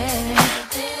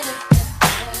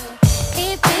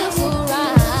 It feels so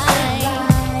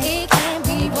right. It can't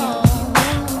be wrong.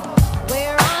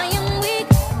 Where I am weak,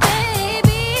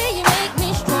 baby, you make me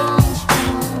strong.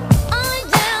 I'm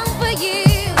down for you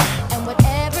and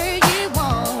whatever you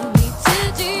want me to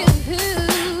do.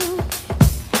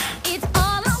 It's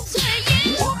all up to you.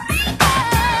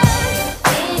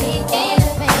 Anything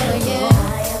for you.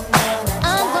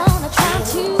 I'm gonna try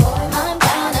to. I'm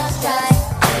gonna try.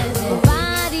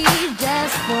 Body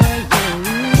just for you.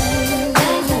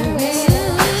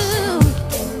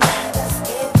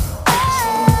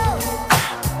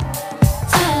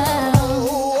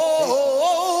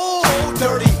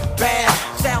 Dirty, bad,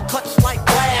 sound cuts like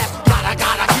glass.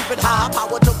 Gotta keep it high,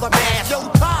 power to the mass. Yo,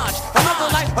 Taj, another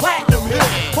like platinum hit.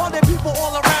 For the people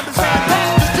all around the same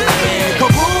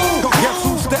Kaboom! Guess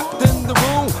who stepped in the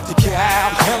room? The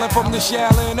cab, hailing from the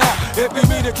Shaolin out. It be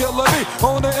me, the killer bee,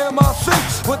 on the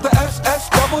MI6 with the SS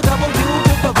double to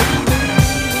the BB.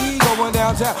 Going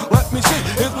downtown, let me see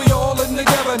if we all in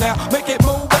together now. Make it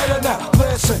move better now.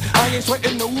 Listen, I ain't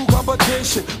sweating no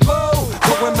competition. Low,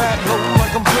 going mad low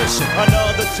like I'm fishing.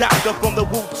 Another chapter from the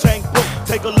Wu-Tang book.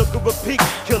 Take a look and repeat.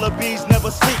 Killer bees never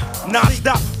sleep.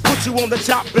 Non-stop. Put you on the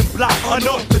chopping block.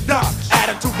 Unorthodox.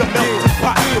 Attitude the melting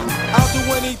pot. I'll do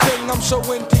anything, I'm so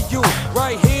into you.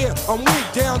 Right here, I'm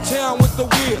weak downtown with the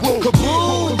wheel.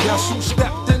 Kaboom! Guess who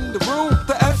stepped in the room?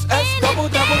 The SS double to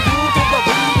the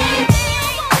BB.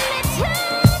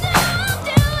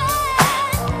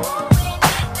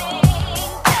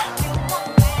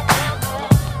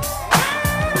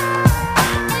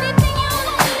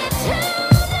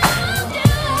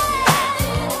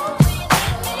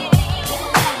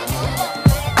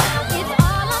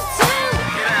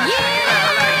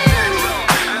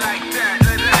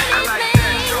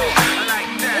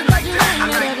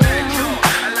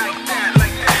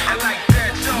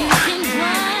 You can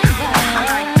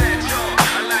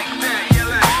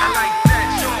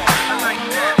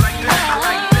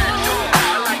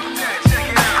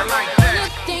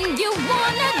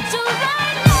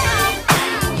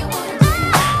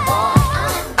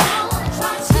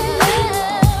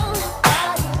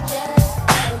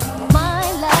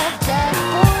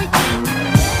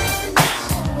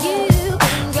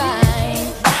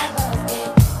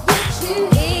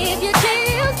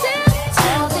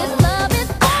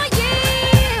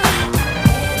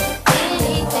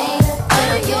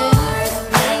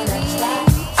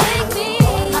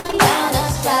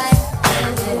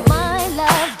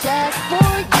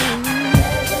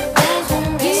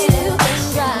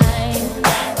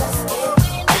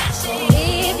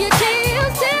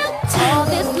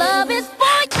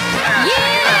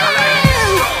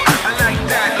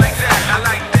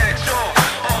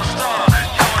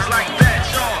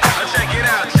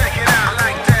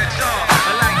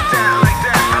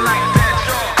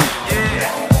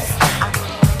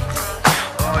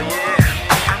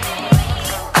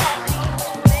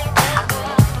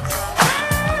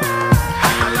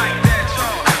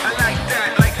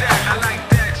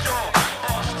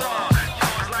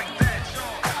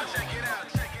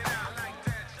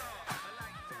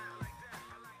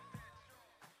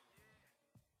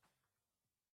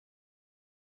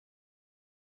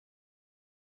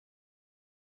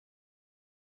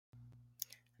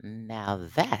Now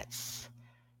that's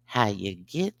how you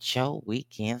get your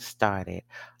weekend started.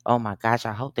 Oh my gosh,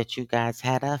 I hope that you guys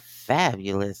had a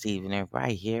fabulous evening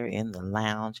right here in the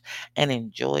lounge and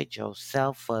enjoyed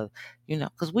yourself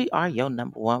because we are your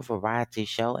number one variety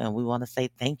show and we want to say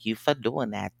thank you for doing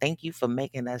that. Thank you for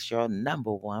making us your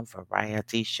number one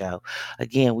variety show.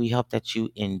 Again, we hope that you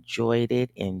enjoyed it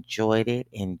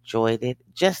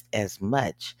just as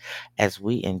much as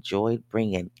we enjoyed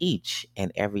bringing each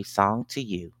and every song to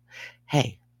you.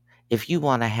 Hey, if you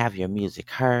want to have your music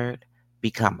heard,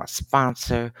 become a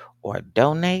sponsor, or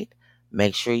donate,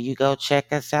 make sure you go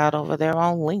check us out over there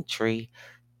on Linktree.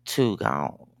 Too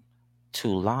gone, too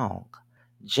long.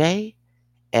 JFR.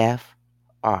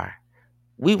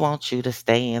 We want you to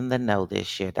stay in the know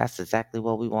this year. That's exactly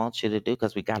what we want you to do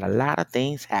because we got a lot of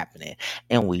things happening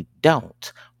and we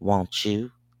don't want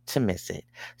you to miss it.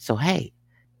 So, hey,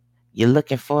 you're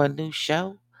looking for a new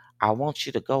show? I want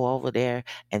you to go over there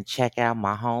and check out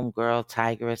my homegirl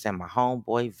Tigress and my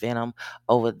homeboy Venom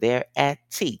over there at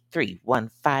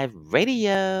T315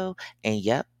 Radio. And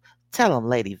yep, tell them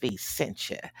Lady V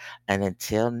sent you. And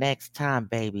until next time,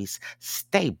 babies,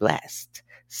 stay blessed,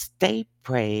 stay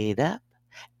prayed up,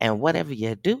 and whatever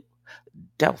you do,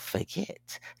 don't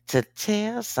forget to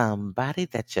tell somebody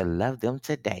that you love them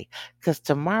today. Because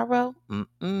tomorrow,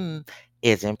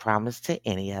 isn't promised to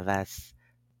any of us.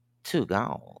 Too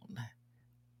gone,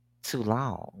 too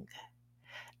long.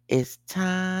 It's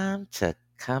time to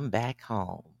come back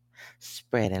home,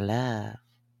 spreading love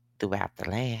throughout the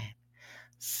land.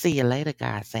 See you later,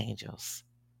 God's angels.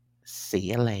 See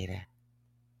you later.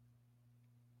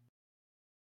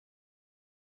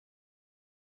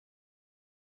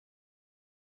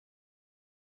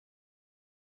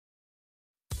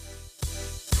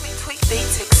 Tweak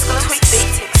Beats exclusive.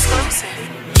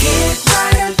 Get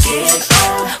right or get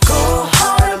on, go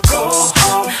hard or go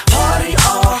home, party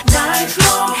all night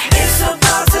long, it's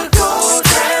about to go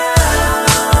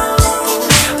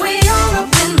down. We all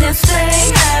up in this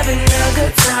thing, having a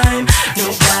good time,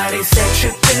 nobody said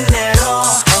tripping at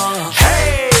all.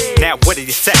 Hey! Now what did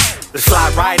you say? Let's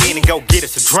slide right in and go get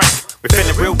us a drink. We're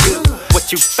feeling real good,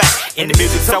 what you think? And the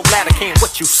music so loud I can't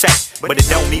what you say. But it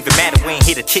don't even matter, we ain't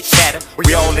here to chit chatter.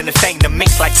 We all in the thing to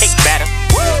mix like cake batter.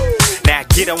 Now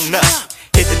get on up,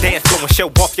 hit the dance floor and show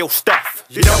off your stuff.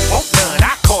 You don't want none,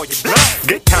 I call you bluff.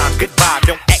 Good time, good vibe,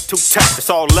 don't act too tough. It's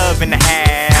all love in the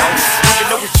house, even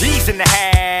though it's G's in the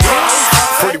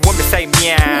house. Pretty woman say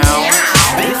meow.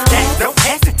 This, that, don't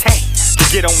hesitate to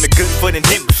get on the good foot and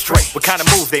demonstrate what kind of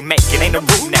moves they make. It ain't no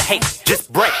room to hate,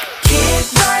 just break.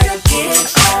 Get right or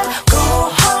get on, go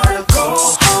hard or go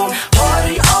home,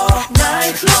 party all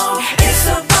night long, it's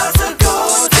about to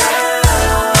go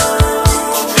down.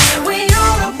 We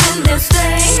all up in this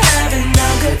thing, having a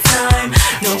good time,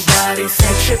 nobody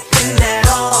said tripping at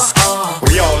all.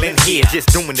 We all in here just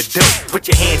doing the dope. Put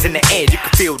your hands in the air, you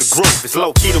can feel the groove. It's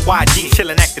low key to YG,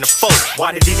 chillin' acting a fool.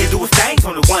 Why the DJ do his things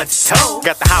on the ones and toes?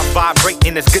 Got the house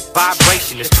vibrating, it's good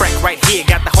vibration. This track right here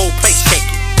got the whole place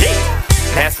shaking. Yeah,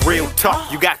 that's real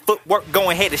talk. You got footwork, go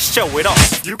ahead and show it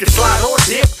off. You can slide or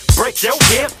dip, break your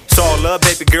hip. It's all love,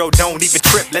 baby girl, don't even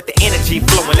trip. Let the energy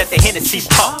flow and let the Hennessy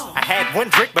pop. I had one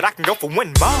drink, but I can go for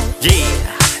one more.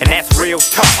 Yeah, and that's real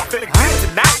talk. I'm feeling good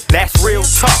tonight. That's real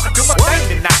talk. I do my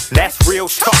thing tonight. That's real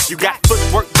talk. You got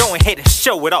footwork, go ahead and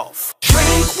show it off.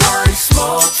 Drink one,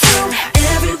 smoke two,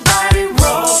 everybody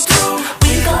roll through.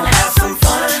 We gon' have some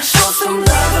fun, show some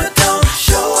love, but don't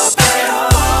show up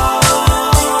at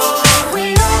all.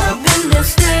 We all up in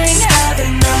this thing,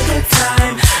 having a good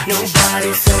time.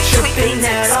 Nobody said tripping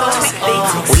at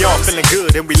all. We all feeling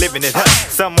good and we living it up.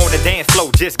 Some on the dance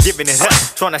floor just giving it up.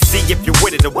 Trying to see if you're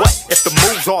with it or what. If the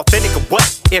move's authentic or what.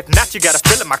 If not, you gotta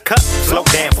fill in my cup. Slow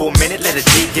down for a minute, let a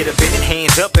G get a bit.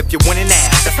 Hands up if you're winning now.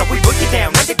 That's how we boogie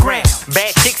down underground.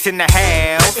 Bad chicks in the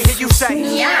house. Let me hear you say,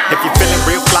 yeah. If you're feeling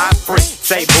real fly free,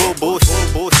 say bull, bull,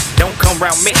 bull. Don't come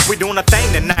round me. We doing a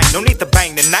thing tonight. No need to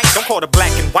bang tonight. Don't call the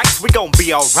black and whites. We gon'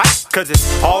 be alright. Cause it's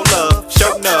all love.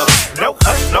 Show